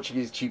I'm a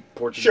cheap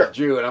Portuguese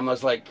Jew, and I'm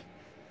just like,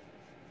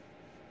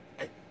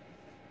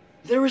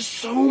 there is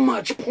so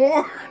much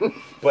porn.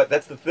 But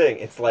that's the thing.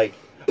 It's like...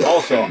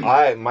 Also,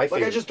 my favorite...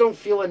 Like, I just don't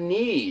feel a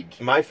need.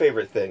 My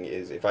favorite thing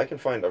is if I can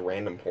find a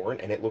random porn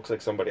and it looks like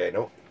somebody I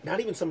know, not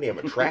even somebody I'm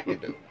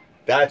attracted to,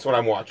 that's what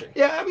I'm watching.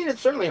 Yeah, I mean, it's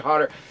certainly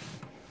hotter.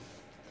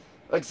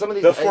 Like some of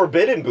these, The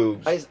forbidden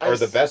boobs are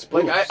the best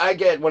boobs. Like I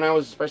get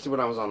especially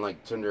when I was on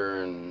like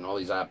Tinder and all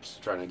these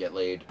apps trying to get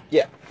laid.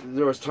 Yeah.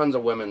 There was tons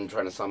of women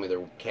trying to sell me their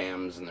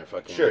cams and their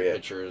fucking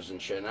pictures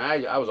and shit. And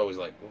I was always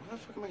like, what the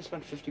fuck am I gonna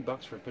spend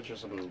 $50 for a picture of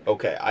something?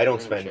 Okay, I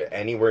don't spend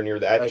anywhere near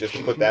that. Just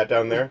to put that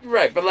down there.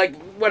 Right, but like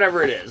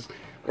whatever it is,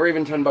 or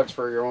even $10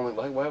 for your only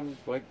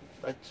like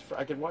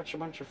I could watch a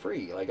bunch of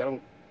free. Like I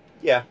don't.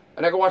 Yeah.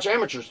 And I can watch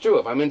amateurs too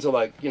if I'm into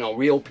like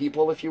real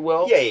people, if you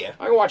will. Yeah.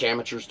 I can watch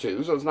amateurs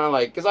too, so it's not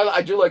like because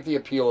I do like the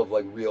appeal of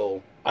like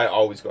real. I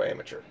always go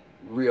amateur.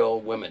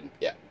 Real women.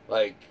 Yeah.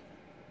 Like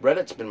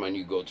Reddit's been my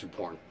new go-to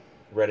porn.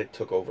 Reddit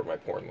took over my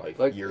porn life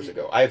years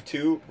ago. I have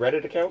 2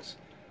 Reddit accounts.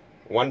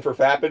 One for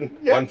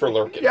fapping, one for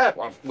lurking. Yeah,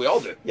 well, we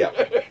all do. Yeah.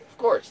 Of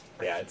course.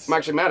 Yeah, I'm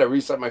actually mad. I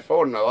reset my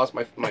phone and I lost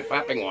my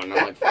fapping one. I'm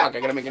like, fuck, I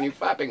gotta make a new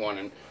fapping one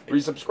and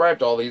resubscribe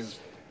to all these.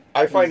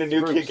 I find a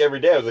new kink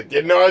every day. I was like,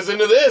 didn't know I was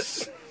into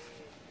this.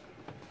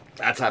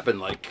 That's happened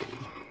like.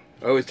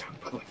 I always talk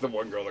about like the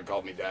one girl that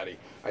called me daddy.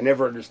 I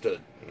never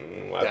understood.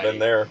 I've been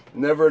there.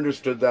 Never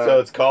understood that.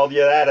 So it's called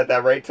you that at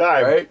that right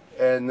time. Right?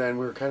 And then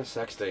we were kind of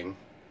sexting.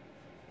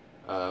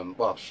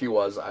 Well, she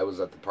was. I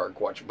was at the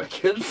park watching my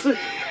kids.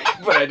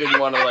 But I didn't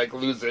want to like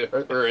lose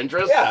her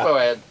interest. Yeah. So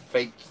I had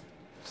fake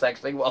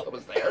sexting while I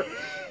was there.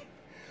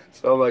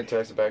 So I'm like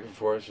texting back and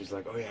forth. She's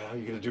like, oh yeah,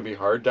 you gonna do me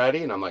hard,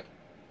 daddy? And I'm like,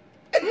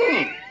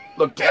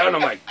 look down.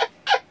 I'm like,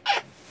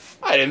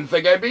 I didn't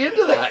think I'd be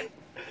into that.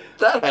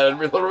 That had a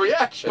little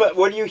reaction. But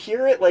when you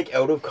hear it like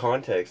out of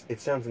context,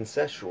 it sounds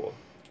incestual.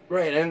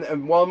 Right,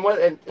 and well, but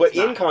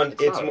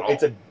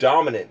it's a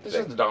dominant. This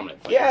is the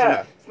dominant thing.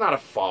 Yeah, it's not a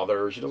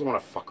father. She doesn't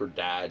want to fuck her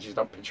dad. She's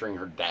not picturing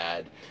her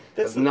dad.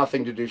 That's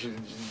nothing to do.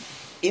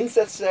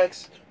 Incest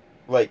sex,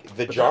 like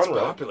the genre.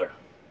 That's popular.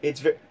 It's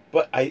very.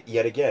 But I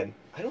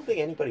don't think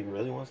anybody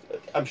really wants to.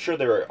 I'm sure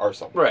there are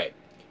some. Right.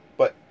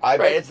 But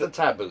it's the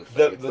taboo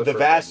thing. The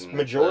vast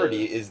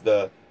majority is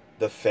the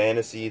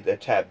fantasy, the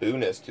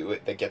tabooness to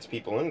it that gets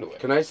people into it.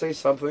 Can I say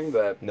something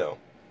that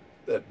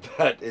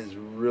that is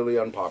really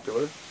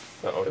unpopular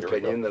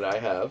opinion that I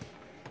have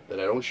that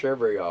I don't share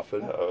very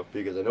often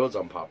because I know it's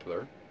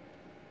unpopular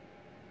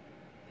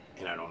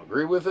and I don't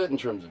agree with it in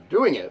terms of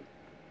doing it.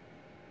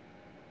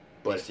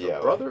 But if a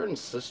brother and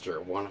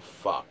sister want to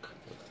fuck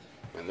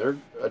and they're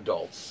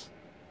adults,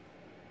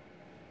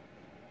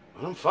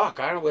 I don't fuck.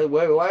 I don't.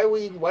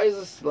 Why is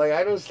this like?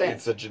 I don't understand.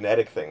 It's a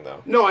genetic thing,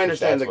 though. No, I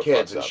understand the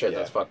kids and shit.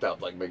 That's fucked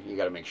up. Like, you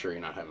got to make sure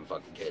you're not having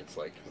fucking kids.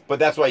 Like, but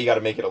that's why you got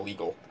to make it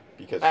illegal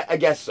because I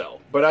guess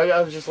so. But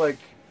I was just like,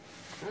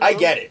 I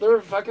get it.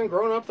 They're fucking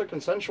grown up. They're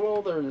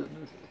consensual. They're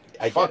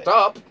fucked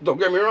up. Don't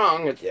get me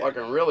wrong. It's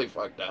fucking really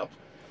fucked up.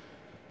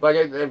 Like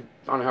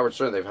on Howard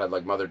Stern, they've had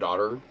like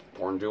mother-daughter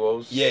porn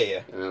duos.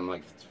 Yeah. And I'm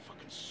like, it's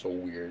fucking so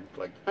weird.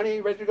 Like, honey,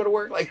 you ready to go to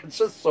work? Like, it's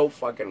just so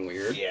fucking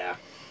weird. Yeah.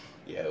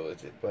 Yeah, it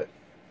was it, but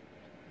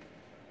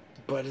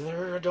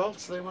they're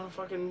adults. They want to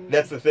fucking.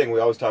 That's the thing. We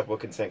always talk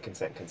about consent.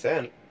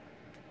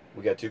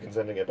 We got 2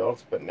 consenting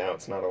adults, but now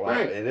it's not allowed.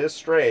 Right. It is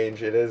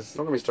strange. It is.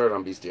 Don't get me started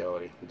on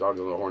bestiality. Dogs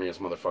are the horniest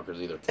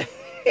motherfuckers either.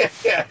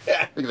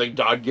 Because like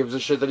dog gives a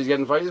shit that he's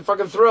getting fight. He's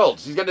fucking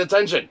thrilled. He's getting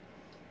attention.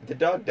 The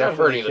dog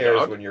definitely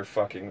cares when you're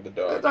fucking the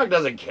dog. The dog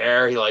doesn't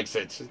care. He likes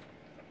it. It's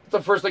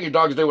the first thing your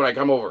dogs do when I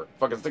come over.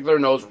 Fucking stick their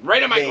nose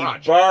right in my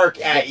crotch. They bark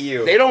at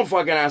you. They don't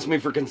fucking ask me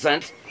for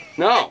consent.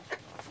 No.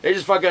 They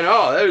just fucking,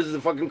 there's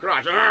the fucking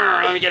crotch.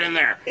 Let me get in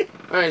there.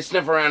 All right,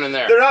 sniff around in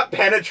there. They're not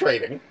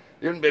penetrating.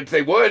 If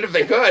they would, if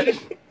they could.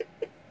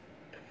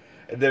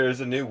 There's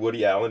a new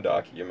Woody Allen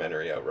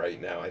documentary out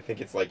right now. I think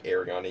it's like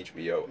airing on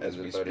HBO as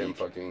we speak. Him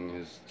fucking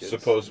his kids?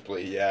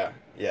 Supposedly, yeah.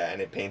 Yeah, and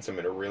it paints him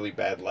in a really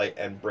bad light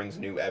and brings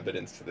new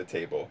evidence to the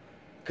table.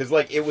 Because,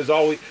 like, it was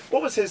always...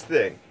 What was his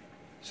thing?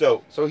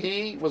 So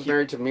he was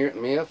married to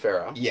Mia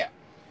Farrow. Yeah.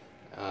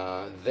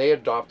 They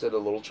adopted a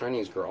little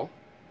Chinese girl.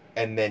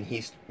 And then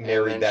he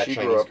married that Chinese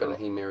girl. She grew up and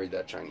he married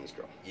that Chinese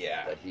girl.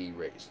 Yeah. That he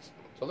raised.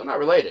 So they're not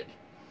related.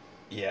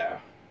 Yeah.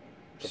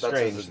 But strange,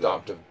 that's his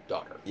adoptive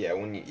daughter. Yeah,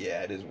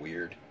 it is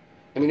weird.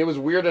 I mean, it was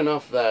weird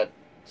enough that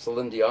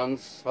Celine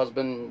Dion's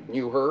husband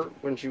knew her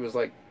when she was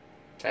like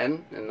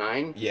 10 and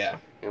 9. Yeah.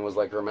 And was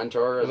like her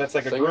mentor. Well, that's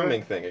like a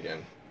grooming thing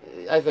again.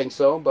 I think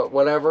so, but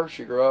whatever.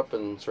 She grew up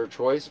and it's her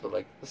choice. But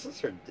like, this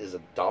is his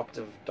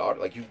adoptive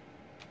daughter. Like, you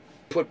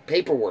put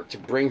paperwork to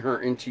bring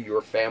her into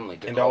your family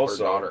to call her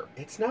daughter.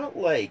 It's not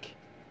like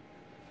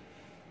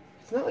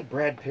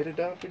Brad Pitt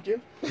adopted you.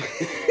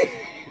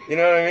 You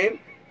know what I mean?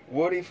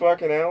 Woody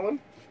fucking Allen.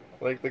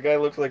 Like, the guy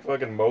looks like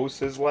fucking Mo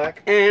Sislak.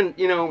 And,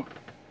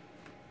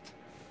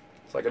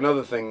 it's like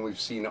another thing we've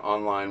seen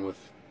online with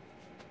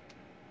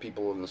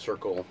people in the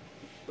circle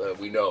that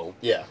we know.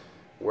 Yeah.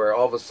 Where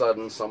all of a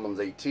sudden someone's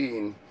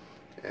 18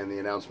 and the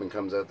announcement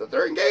comes out that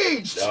they're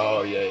engaged.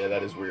 Oh, yeah,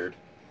 that is weird.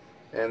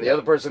 And the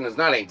other person is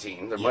not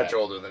 18. They're much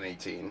older than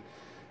 18.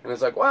 And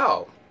it's like,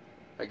 wow,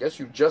 I guess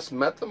you just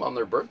met them on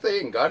their birthday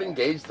and got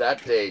engaged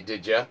that day,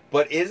 did ya?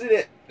 But isn't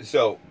it...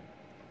 So,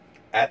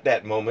 at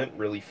that moment,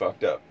 really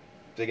fucked up.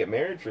 They get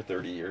married for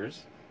 30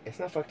 years. It's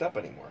not fucked up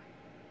anymore.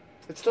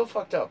 It's still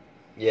fucked up.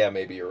 Yeah,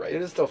 maybe you're right.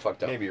 It is still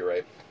fucked up. Maybe you're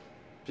right.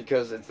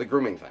 because it's the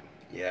grooming thing.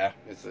 Yeah.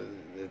 It's a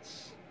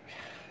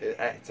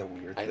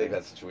weird I thing. think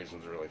that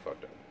situation's really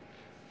fucked up.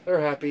 They're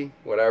happy,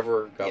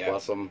 whatever. God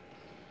bless them.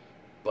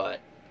 But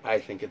I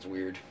think it's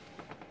weird.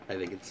 I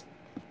think it's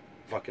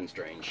fucking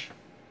strange.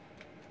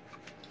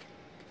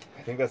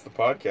 I think that's the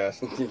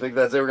podcast. You think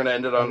that's it? We're gonna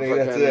end it on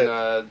I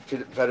think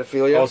fucking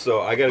pedophilia. Also,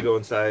 I gotta go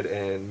inside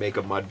and make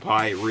a mud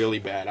pie really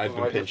bad. I've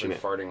been pinching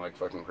it. Farting like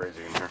fucking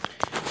crazy in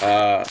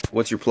here.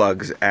 What's your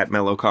plugs? At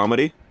Melo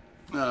Comedy?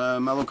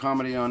 Melo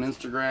Comedy on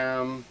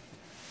Instagram.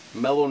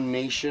 Melo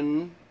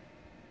Nation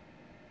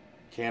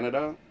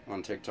Canada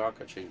on TikTok.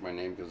 I changed my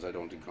name because I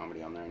don't do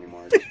comedy on there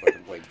anymore. I just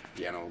fucking play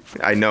piano.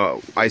 I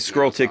know. I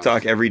scroll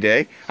TikTok every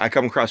day. I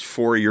come across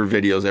 4 of your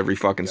videos every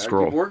fucking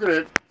scroll. Keep working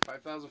it.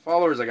 5,000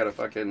 followers. I gotta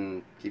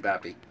fucking keep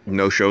happy.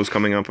 No shows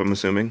coming up, I'm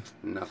assuming?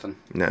 Nothing.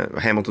 No.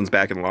 Hamilton's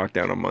back in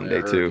lockdown on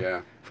Monday, too.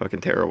 Yeah.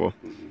 Fucking terrible.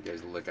 You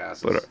guys lick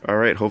asses. But all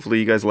right, hopefully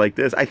you guys like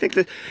this. I think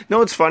that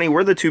it's funny.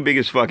 We're the 2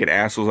 biggest fucking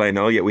assholes I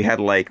know. Yet we had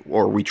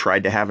we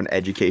tried to have an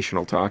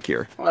educational talk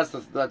here. Well, that's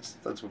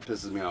what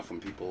pisses me off when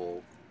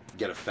people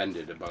get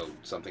offended about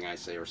something I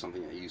say or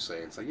something that you say.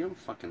 It's like, you don't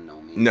fucking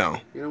know me. No.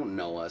 You don't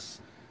know us.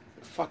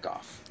 Fuck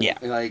off. Yeah.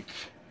 Like,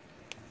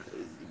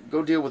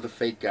 go deal with a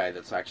fake guy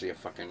that's actually a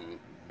fucking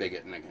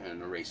bigot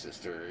and a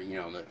racist, or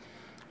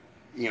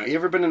you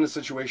ever been in a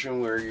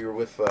situation where you're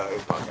with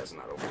podcast's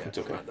not over yet. It's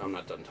okay. I'm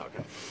not done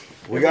talking.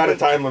 We got a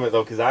time limit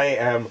though,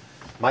 because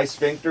my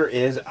sphincter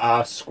is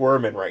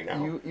squirming right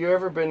now. You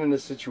ever been in a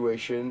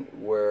situation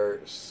where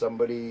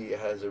somebody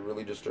has a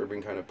really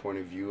disturbing kind of point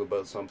of view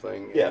about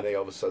something, and they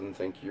all of a sudden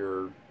think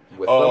you're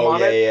with them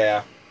on it?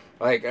 Yeah.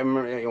 Like, I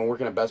remember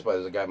working at Best Buy,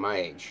 there's a guy my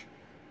age,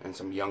 and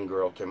some young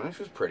girl came in, and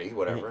she was pretty,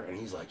 whatever, and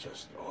he's like,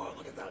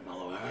 look at that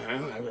Melo.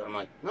 I'm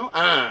like, no,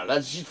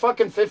 she's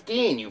fucking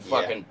 15, you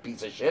fucking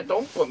piece of shit.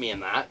 Don't put me in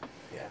that.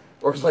 Yeah.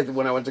 Or it's like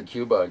when I went to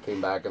Cuba and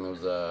came back, and there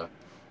was a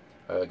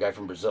guy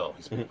from Brazil.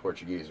 He speaks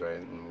Portuguese, right?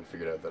 And we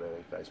figured out that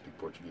I speak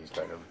Portuguese,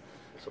 kind of.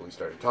 So we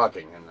started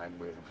talking, and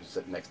we were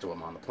sitting next to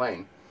him on the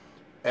plane.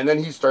 And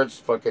then he starts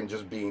fucking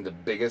just being the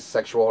biggest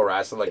sexual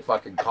harasser, like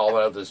fucking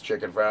calling out this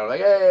chick in front of him, like,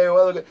 hey,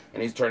 well, look at...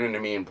 And he's turning to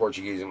me in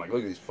Portuguese, and I'm like,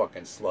 look at these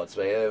fucking sluts,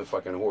 man,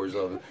 fucking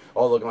whores,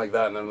 all looking like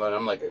that. And then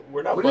I'm like,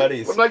 we're not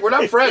buddies. I'm like, we're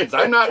not friends.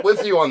 I'm not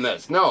with you on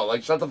this. No,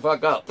 like, shut the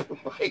fuck up.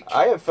 Like,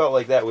 I have felt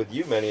like that with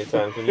you many a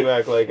times when you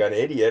act like an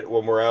idiot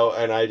when we're out,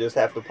 and I just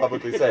have to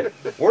publicly say,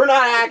 we're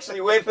not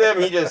actually with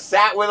him. He just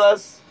sat with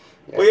us.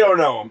 Yeah, we don't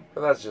know him.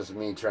 But that's just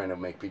me trying to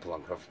make people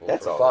uncomfortable.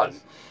 That's for all fun.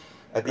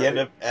 At the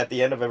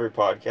end of every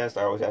podcast,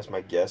 I always ask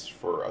my guests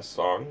for a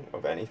song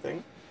of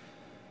anything.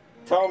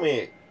 Tell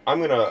me,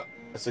 I'm gonna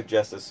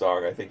suggest a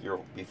song. I think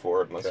you'll be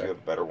for it unless you have a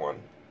better one.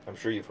 I'm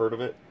sure you've heard of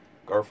it.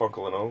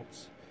 Garfunkel and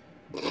Oates.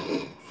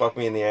 Fuck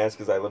Me in the Ass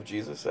Because I Love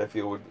Jesus. I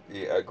feel would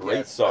be a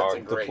great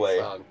song to play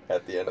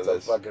at the end of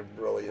this. That's a fucking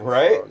brilliant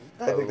right? song.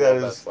 I think that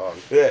is that song.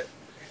 it.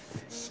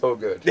 So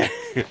good.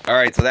 All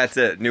right, so that's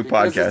it. New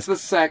Because podcast. It's the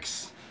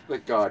sex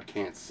that God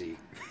can't see.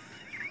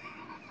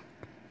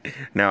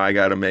 Now I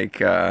gotta make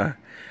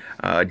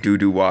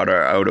doo-doo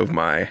water out of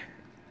my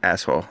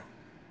asshole.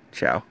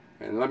 Ciao.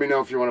 And let me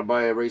know if you want to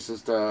buy a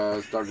racist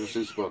Dr.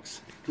 Seuss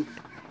books.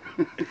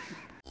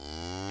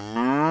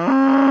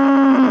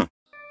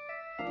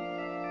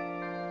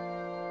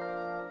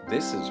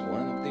 This is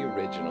one of the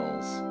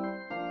originals.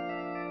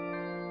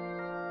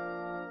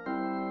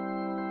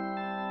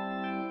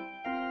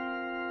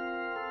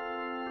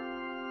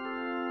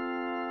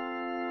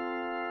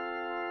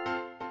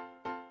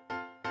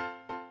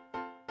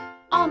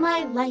 All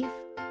my life,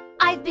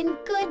 I've been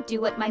good,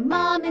 do what my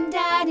mom and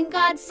dad and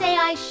God say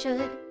I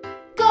should.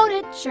 Go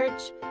to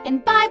church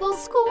and Bible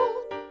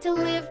school to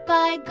live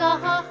by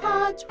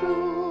God's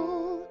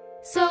rule.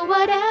 So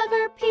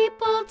whatever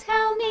people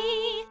tell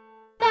me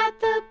that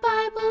the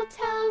Bible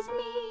tells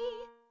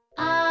me,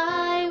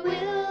 I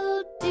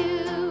will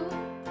do.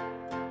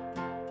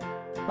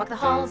 Walk the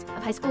halls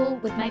of high school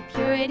with my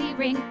purity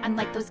ring.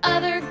 Unlike those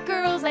other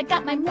girls, I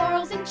got my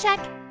morals in check.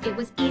 It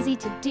was easy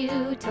to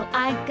do till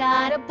I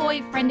got a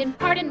boyfriend. And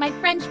pardon my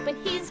French, but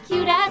he's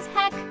cute as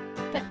heck.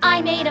 But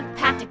I made a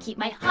pact to keep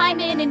my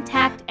hymen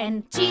intact,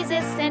 and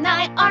Jesus and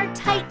I are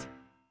tight.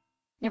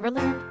 Never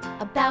learned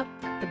about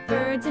the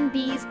birds and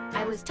bees.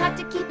 I was taught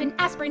to keep an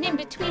aspirin in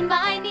between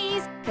my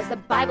knees, 'cause the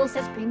Bible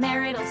says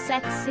premarital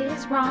sex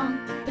is wrong.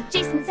 But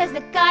Jason says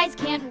that guys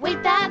can't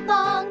wait that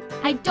long.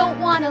 I don't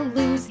want to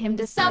lose him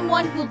to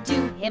someone who'll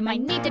do him. I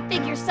need to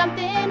figure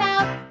something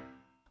out.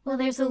 Well,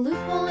 there's a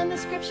loophole in the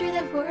scripture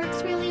that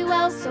works really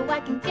well, so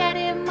I can get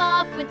him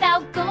off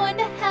without going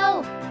to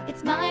hell.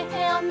 It's my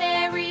Hail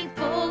Mary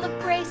full of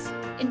grace.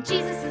 In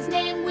Jesus'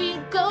 name we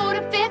go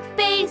to fifth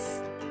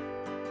base.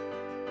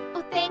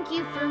 Oh, thank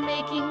you for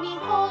making me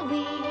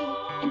holy,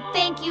 and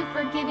thank you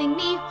for giving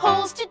me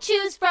holes to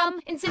choose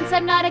from. And since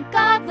I'm not a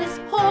godless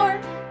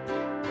whore,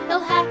 he'll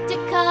have to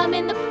come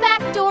in the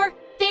back door.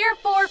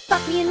 Therefore,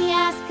 fuck me in the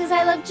ass 'cause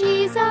I love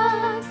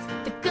Jesus.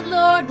 The good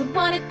Lord would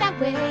want it that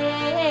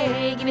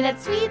way. Give me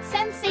that sweet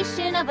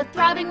sensation of a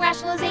throbbing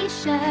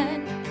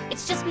rationalization.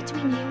 It's just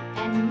between you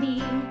and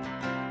me.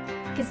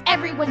 'cause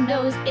everyone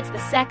knows it's the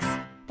sex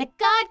that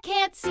God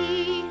can't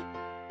see.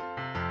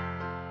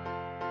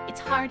 It's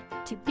hard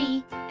to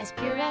be as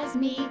pure as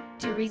me,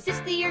 to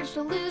resist the urge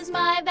to lose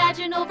my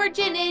vaginal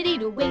virginity,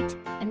 to wait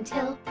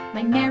until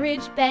my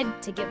marriage bed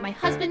to give my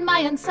husband my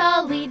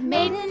unsullied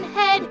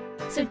maidenhead.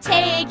 So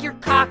take your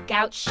cock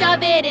out,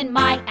 shove it in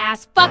my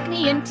ass, fuck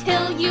me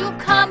until you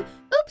come.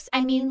 Oops,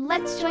 I mean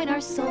let's join our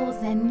souls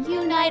and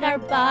unite our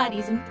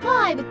bodies and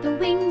fly with the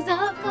wings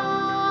of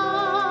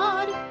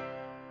God.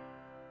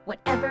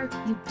 Whatever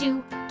you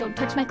do, don't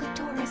touch my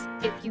clitoris.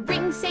 If you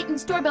ring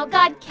Satan's doorbell,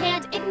 God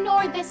can't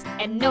ignore this.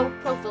 And no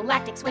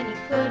prophylactics when you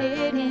put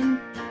it in,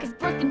 'cause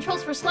birth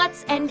control's for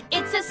sluts and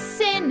it's a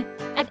sin.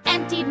 I've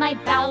emptied my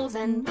bowels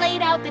and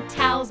laid out the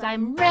towels.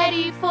 I'm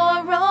ready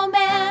for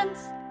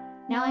romance.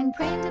 Now I'm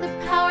praying to the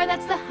power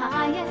that's the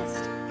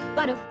highest,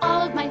 but of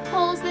all of my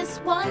holes,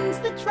 this one's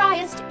the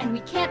driest. And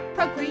we can't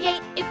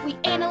procreate if we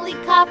anally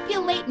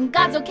copulate. And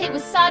God's okay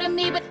with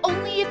sodomy, but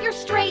only if you're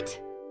straight.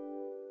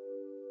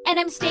 And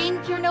I'm staying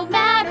pure no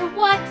matter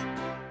what,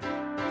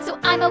 so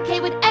I'm okay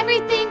with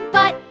everything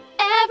but,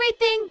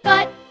 everything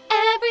but,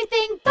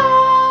 everything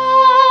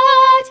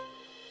but.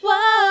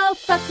 Whoa,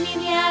 fuck me in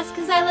the ass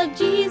 'cause I love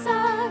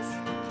Jesus.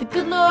 The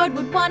good Lord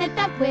would want it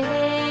that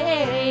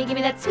way. Give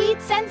me that sweet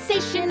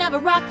sensation of a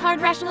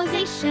rock-hard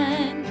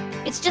rationalization.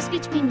 It's just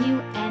between you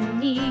and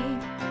me,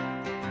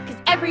 'cause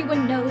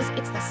everyone knows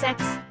it's the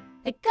sex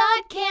that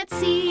God can't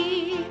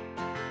see.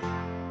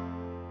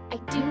 I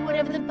do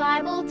whatever the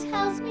Bible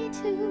tells me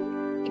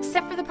to,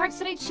 except for the parts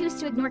that I choose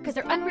to ignore 'cause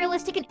they're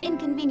unrealistic and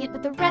inconvenient,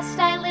 but the rest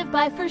I live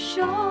by for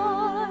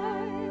sure.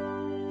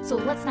 So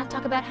let's not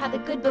talk about how the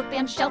good book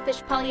bans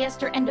shellfish,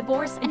 polyester, and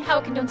divorce, and how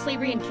it condones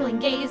slavery and killing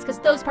gays, 'cause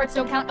those parts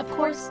don't count, of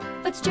course.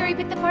 Let's cherry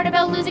pick the part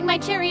about losing my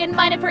cherry and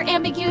mine it for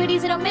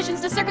ambiguities and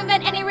omissions to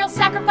circumvent any real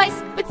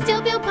sacrifice, but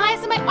still feel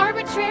biased in my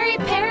arbitrary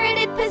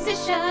parroted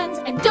positions.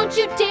 And don't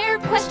you dare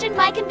question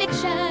my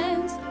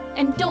convictions,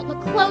 and don't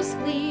look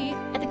closely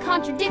at the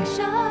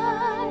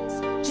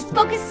contradictions. Just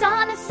focus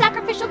on a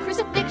sacrificial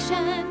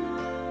crucifixion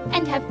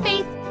and have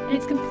faith in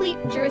its complete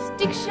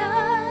jurisdiction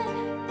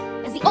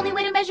as the only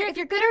way to measure if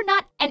you're good or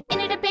not. And in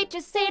a debate,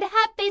 just say to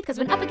have faith, 'cause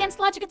when up against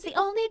logic, it's the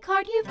only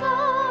card you've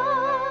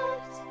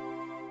got.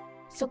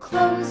 So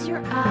close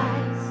your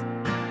eyes,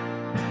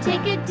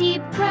 take a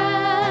deep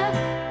breath,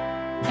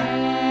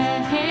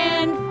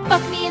 and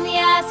fuck me in the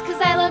ass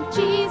 'cause I love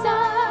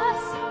Jesus.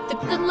 The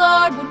good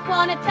Lord would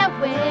want it that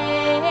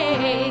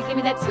way. Give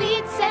me that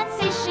sweet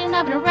sensation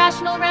of an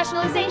irrational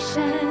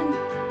rationalization.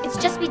 It's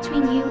just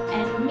between you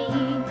and me,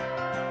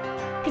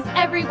 'cause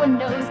everyone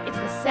knows it's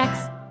the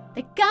sex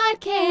that God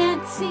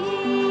can't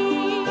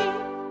see.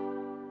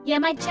 Yeah,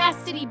 my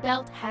chastity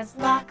belt has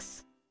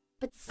locks,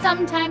 but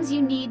sometimes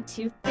you need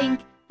to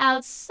think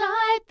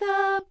outside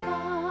the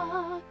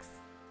box.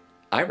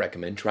 I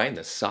recommend trying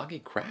the soggy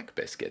crack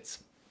biscuits.